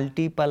have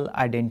multiple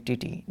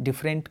identity,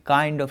 different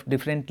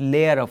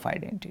layer of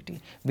identity.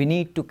 We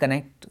need to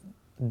connect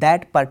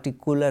that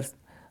particular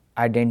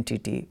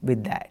identity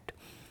with that.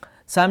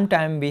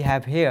 Sometime we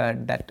have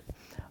heard that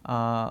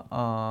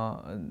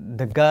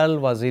the girl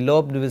was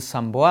eloped with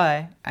some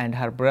boy and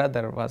her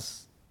brother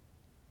was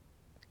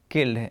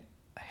killed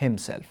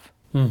himself.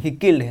 He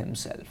killed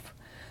himself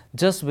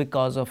just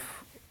because of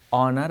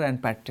honor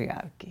and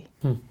patriarchy.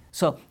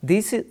 So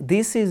this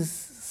is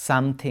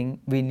something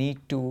we need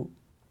to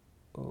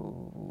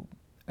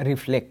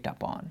reflect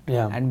upon,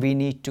 and we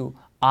need to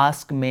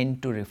ask men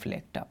to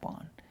reflect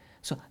upon.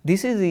 So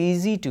this is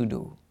easy to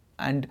do,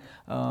 and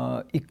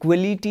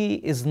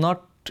equality is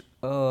not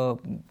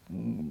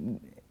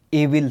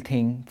evil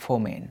thing for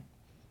men,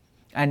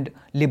 and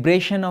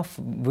liberation of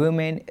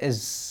women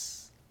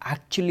is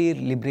actually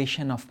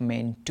liberation of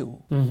men too.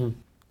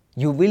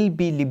 You will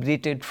be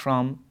liberated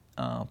from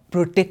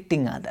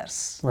protecting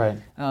others,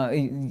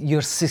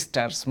 your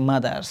sisters,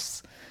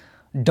 mothers,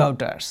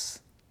 daughters.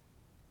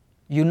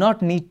 You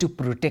not need to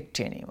protect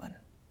anyone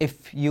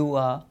if you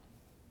are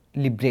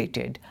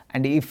liberated,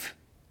 and if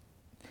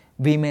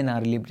women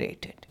are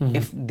liberated,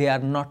 if they are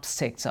not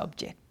sex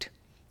object.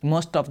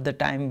 Most of the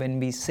time when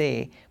we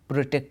say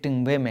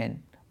protecting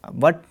women,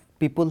 what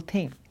people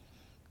think?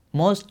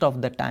 Most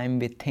of the time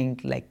we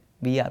think like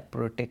we are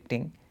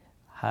protecting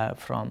her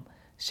from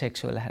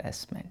sexual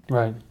harassment.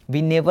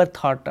 We never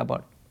thought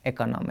about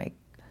economic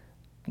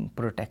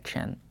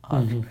protection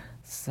or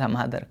some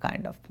other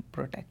kind of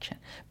protection,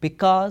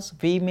 because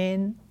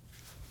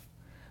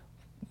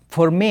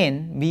for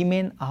men,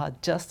 women are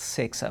just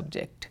sex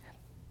object.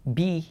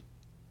 Be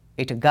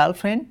it a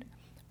girlfriend,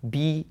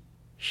 be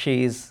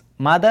she is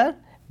mother,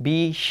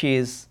 be she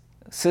is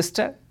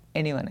sister,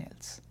 anyone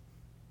else.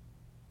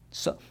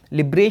 So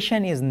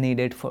liberation is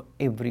needed for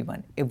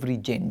everyone, every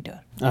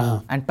gender.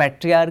 And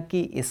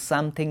patriarchy is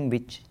something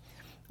which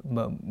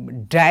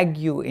drag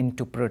you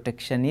into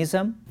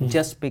protectionism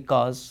just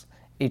because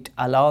it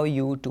allows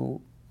you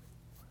to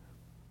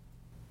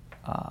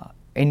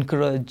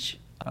encourage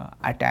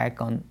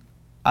attack on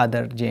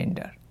other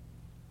gender.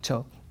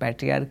 So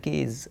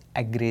patriarchy is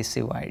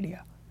aggressive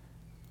idea,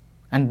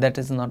 and that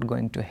is not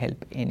going to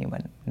help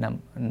anyone,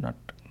 not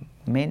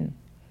men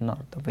nor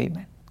the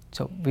women.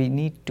 So we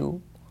need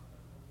to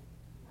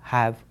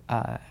have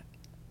a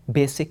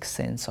basic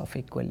sense of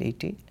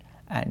equality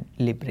and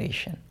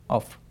liberation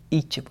of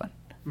each one,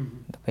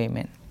 the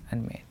women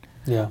and men.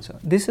 Yeah. So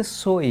this is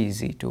so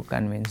easy to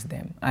convince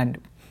them, and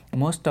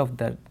most of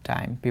the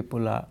time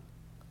people are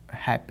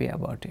happy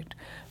about it.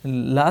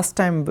 Last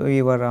time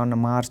we were on a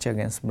march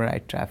against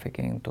bride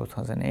trafficking in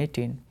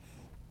 2018,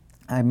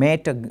 I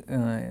met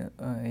a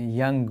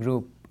young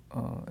group,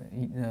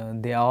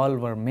 they all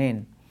were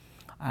men,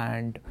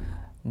 and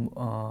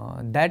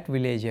that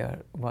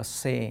villager was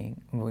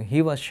saying,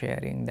 he was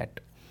sharing that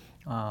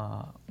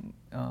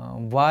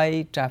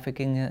why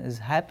trafficking is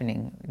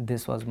happening.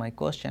 This was my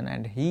question,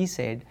 and he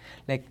said,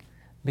 like,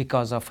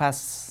 because of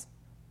us.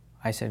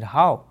 I said,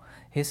 how?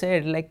 He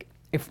said, like,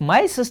 if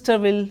my sister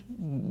will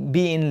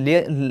be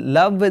in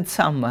love with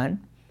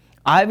someone,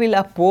 I will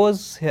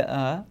oppose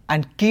her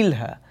and kill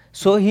her.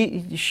 So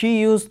she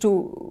used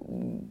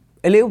to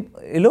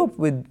elope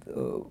with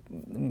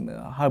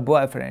her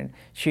boyfriend.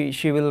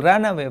 She will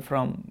run away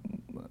from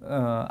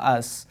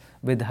us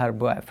with her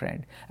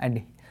boyfriend,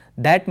 and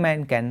that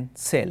man can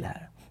sell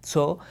her.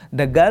 So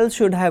the girl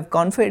should have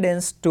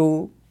confidence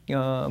to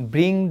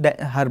bring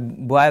her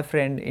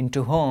boyfriend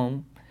into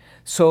home,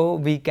 so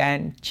we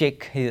can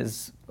check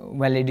his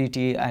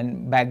validity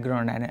and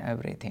background and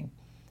everything.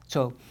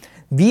 So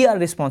we are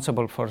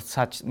responsible for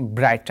such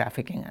bride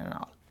trafficking and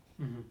all.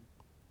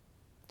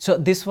 So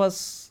this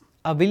was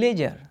a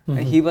villager.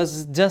 He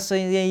was just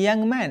a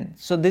young man.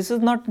 So this is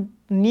not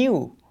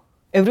new.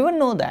 Everyone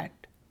know that.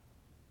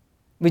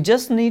 We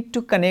just need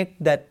to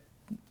connect that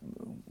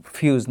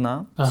fuse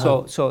now.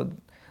 So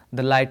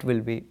the light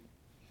will be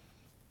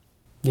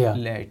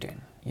lit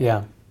in.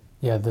 Yeah.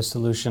 The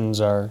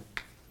solutions are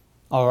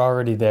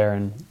already there,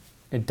 and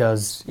it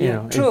does. You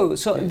know. True.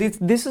 So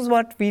this is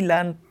what we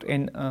learned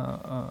in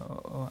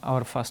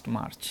our first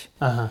march.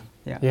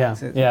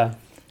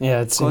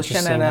 It's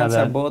question and how answer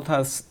that, both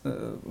us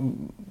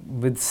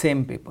with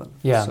same people.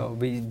 Yeah. So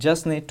we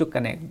just need to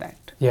connect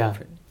that. Yeah.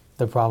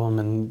 The problem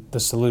and the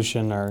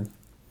solution are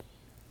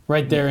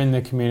right there in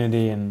the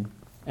community, and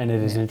it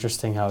is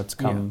interesting how it's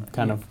come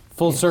kind of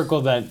full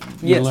circle that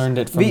you learned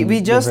it from we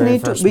just the very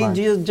need first to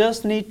march.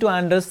 just need to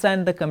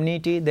understand the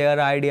community, their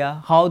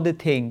idea, how they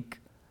think,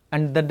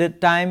 and the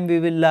time we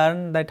will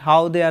learn that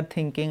how they are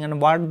thinking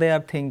and what they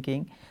are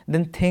thinking,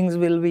 then things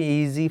will be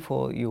easy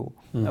for you.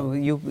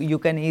 You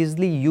can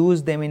easily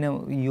use them in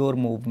your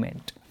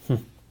movement.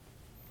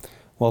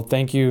 Well,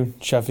 thank you,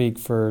 Shafiq,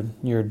 for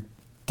your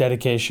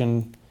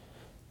dedication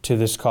to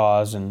this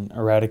cause and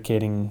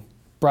eradicating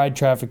bride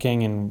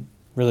trafficking and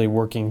really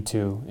working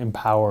to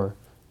empower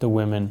the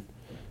women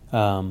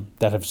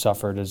that have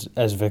suffered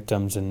as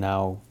victims and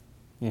now,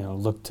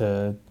 look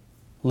to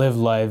live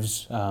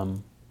lives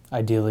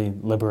ideally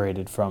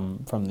liberated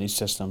from these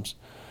systems.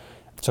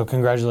 So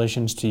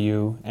congratulations to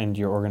you and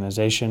your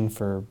organization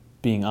for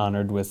being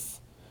honored with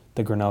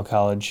the Grinnell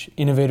College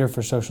Innovator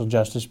for Social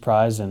Justice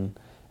Prize, and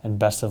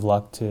best of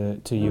luck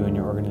to you and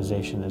your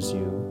organization as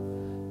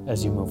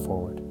you move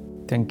forward.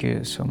 Thank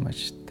you so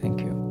much.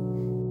 Thank you.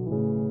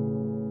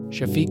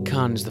 Shafiq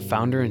Khan is the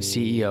founder and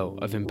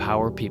CEO of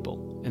Empower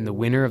People and the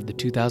winner of the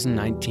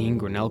 2019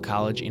 Grinnell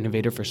College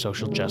Innovator for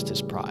Social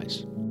Justice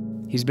Prize.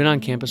 He's been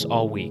on campus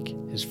all week,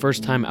 his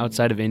first time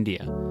outside of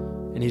India,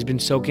 and he's been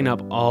soaking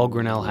up all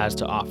Grinnell has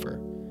to offer,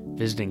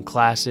 visiting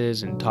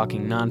classes and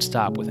talking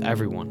nonstop with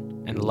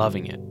everyone and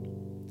loving it.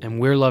 And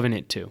we're loving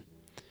it too.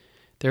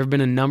 There have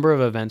been a number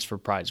of events for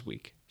Prize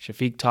Week.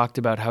 Shafiq talked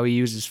about how he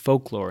uses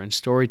folklore and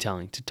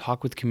storytelling to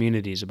talk with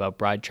communities about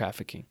bride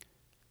trafficking.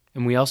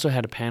 And we also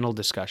had a panel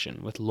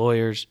discussion with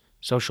lawyers,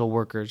 social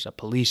workers, a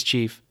police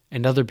chief,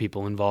 and other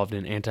people involved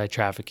in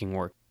anti-trafficking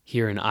work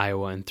here in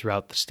Iowa and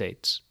throughout the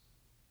states.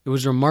 It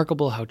was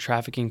remarkable how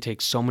trafficking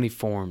takes so many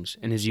forms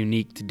and is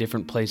unique to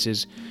different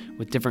places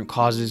with different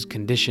causes,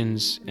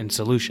 conditions, and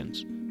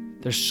solutions.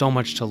 There's so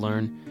much to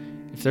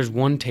learn. If there's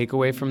one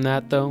takeaway from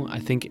that, though, I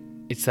think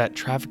it's that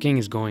trafficking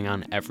is going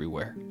on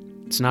everywhere.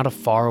 It's not a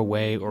far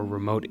away or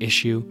remote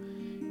issue.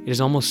 It is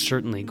almost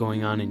certainly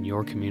going on in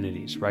your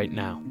communities right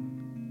now.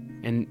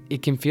 And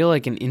it can feel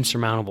like an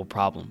insurmountable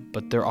problem,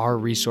 but there are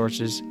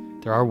resources,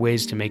 there are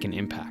ways to make an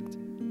impact.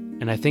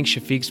 And I think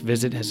Shafiq's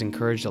visit has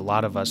encouraged a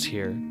lot of us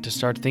here to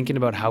start thinking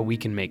about how we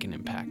can make an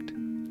impact.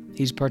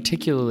 He's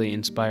particularly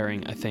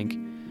inspiring, I think,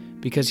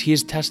 because he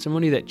is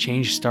testimony that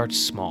change starts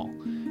small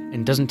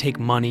and doesn't take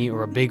money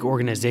or a big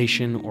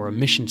organization or a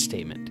mission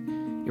statement.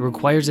 It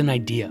requires an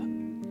idea.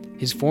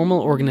 His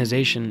formal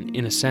organization,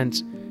 in a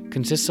sense,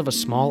 consists of a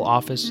small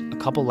office, a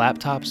couple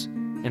laptops,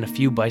 and a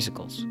few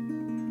bicycles.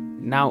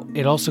 Now,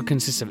 it also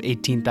consists of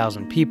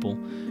 18,000 people,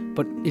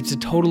 but it's a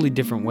totally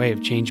different way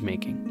of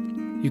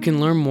change-making. You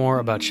can learn more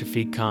about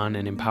Shafiq Khan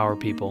and Empower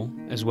People,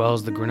 as well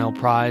as the Grinnell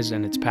Prize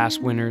and its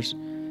past winners,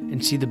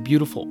 and see the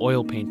beautiful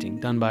oil painting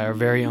done by our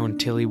very own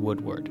Tilly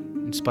Woodward,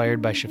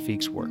 inspired by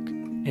Shafiq's work,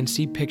 and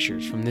see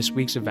pictures from this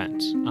week's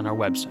events on our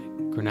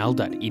website,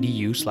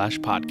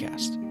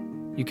 grinnell.edu/podcast.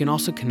 You can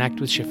also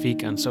connect with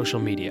Shafiq on social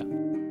media.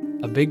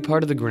 A big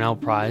part of the Grinnell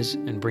Prize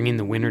and bringing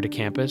the winner to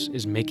campus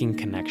is making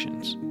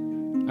connections.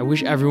 I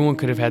wish everyone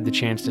could have had the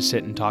chance to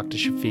sit and talk to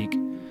Shafiq,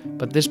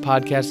 but this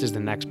podcast is the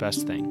next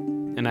best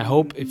thing. And I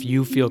hope if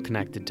you feel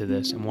connected to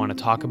this and want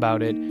to talk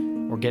about it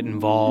or get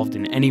involved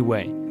in any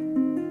way,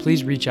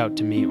 please reach out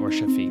to me or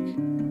Shafiq.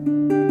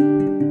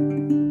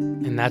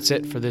 And that's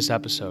it for this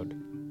episode.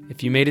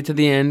 If you made it to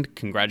the end,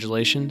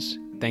 congratulations.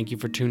 Thank you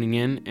for tuning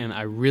in, and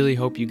I really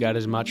hope you got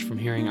as much from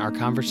hearing our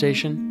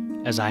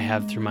conversation as I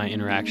have through my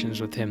interactions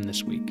with him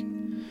this week.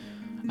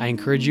 I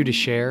encourage you to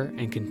share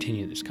and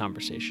continue this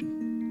conversation.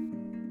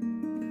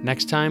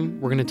 Next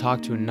time, we're going to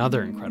talk to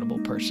another incredible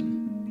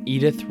person,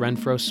 Edith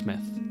Renfro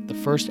Smith, the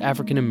first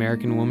African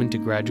American woman to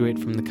graduate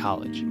from the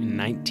college in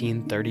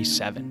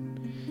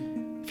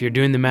 1937. If you're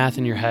doing the math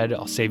in your head,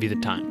 I'll save you the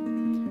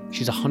time.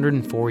 She's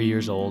 104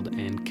 years old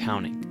and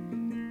counting.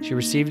 She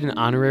received an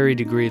honorary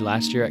degree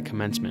last year at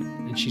commencement,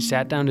 and she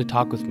sat down to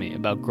talk with me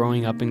about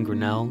growing up in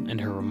Grinnell and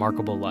her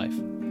remarkable life.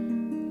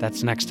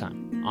 That's next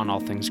time on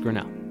All Things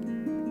Grinnell.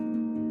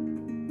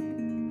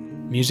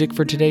 Music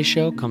for today's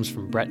show comes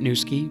from Brett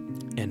Newski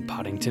and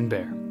Poddington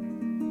Bear.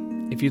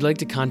 If you'd like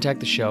to contact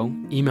the show,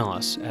 email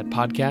us at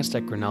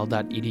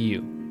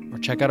podcast@grinnell.edu or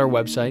check out our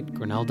website,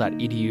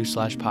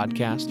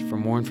 grinnell.edu/podcast, for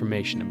more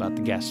information about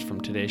the guests from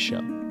today's show.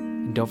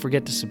 And don't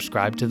forget to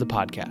subscribe to the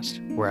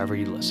podcast wherever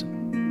you listen.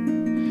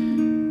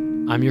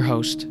 I'm your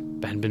host,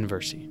 Ben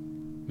Benversi.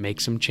 Make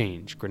some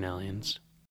change, Grinnellians.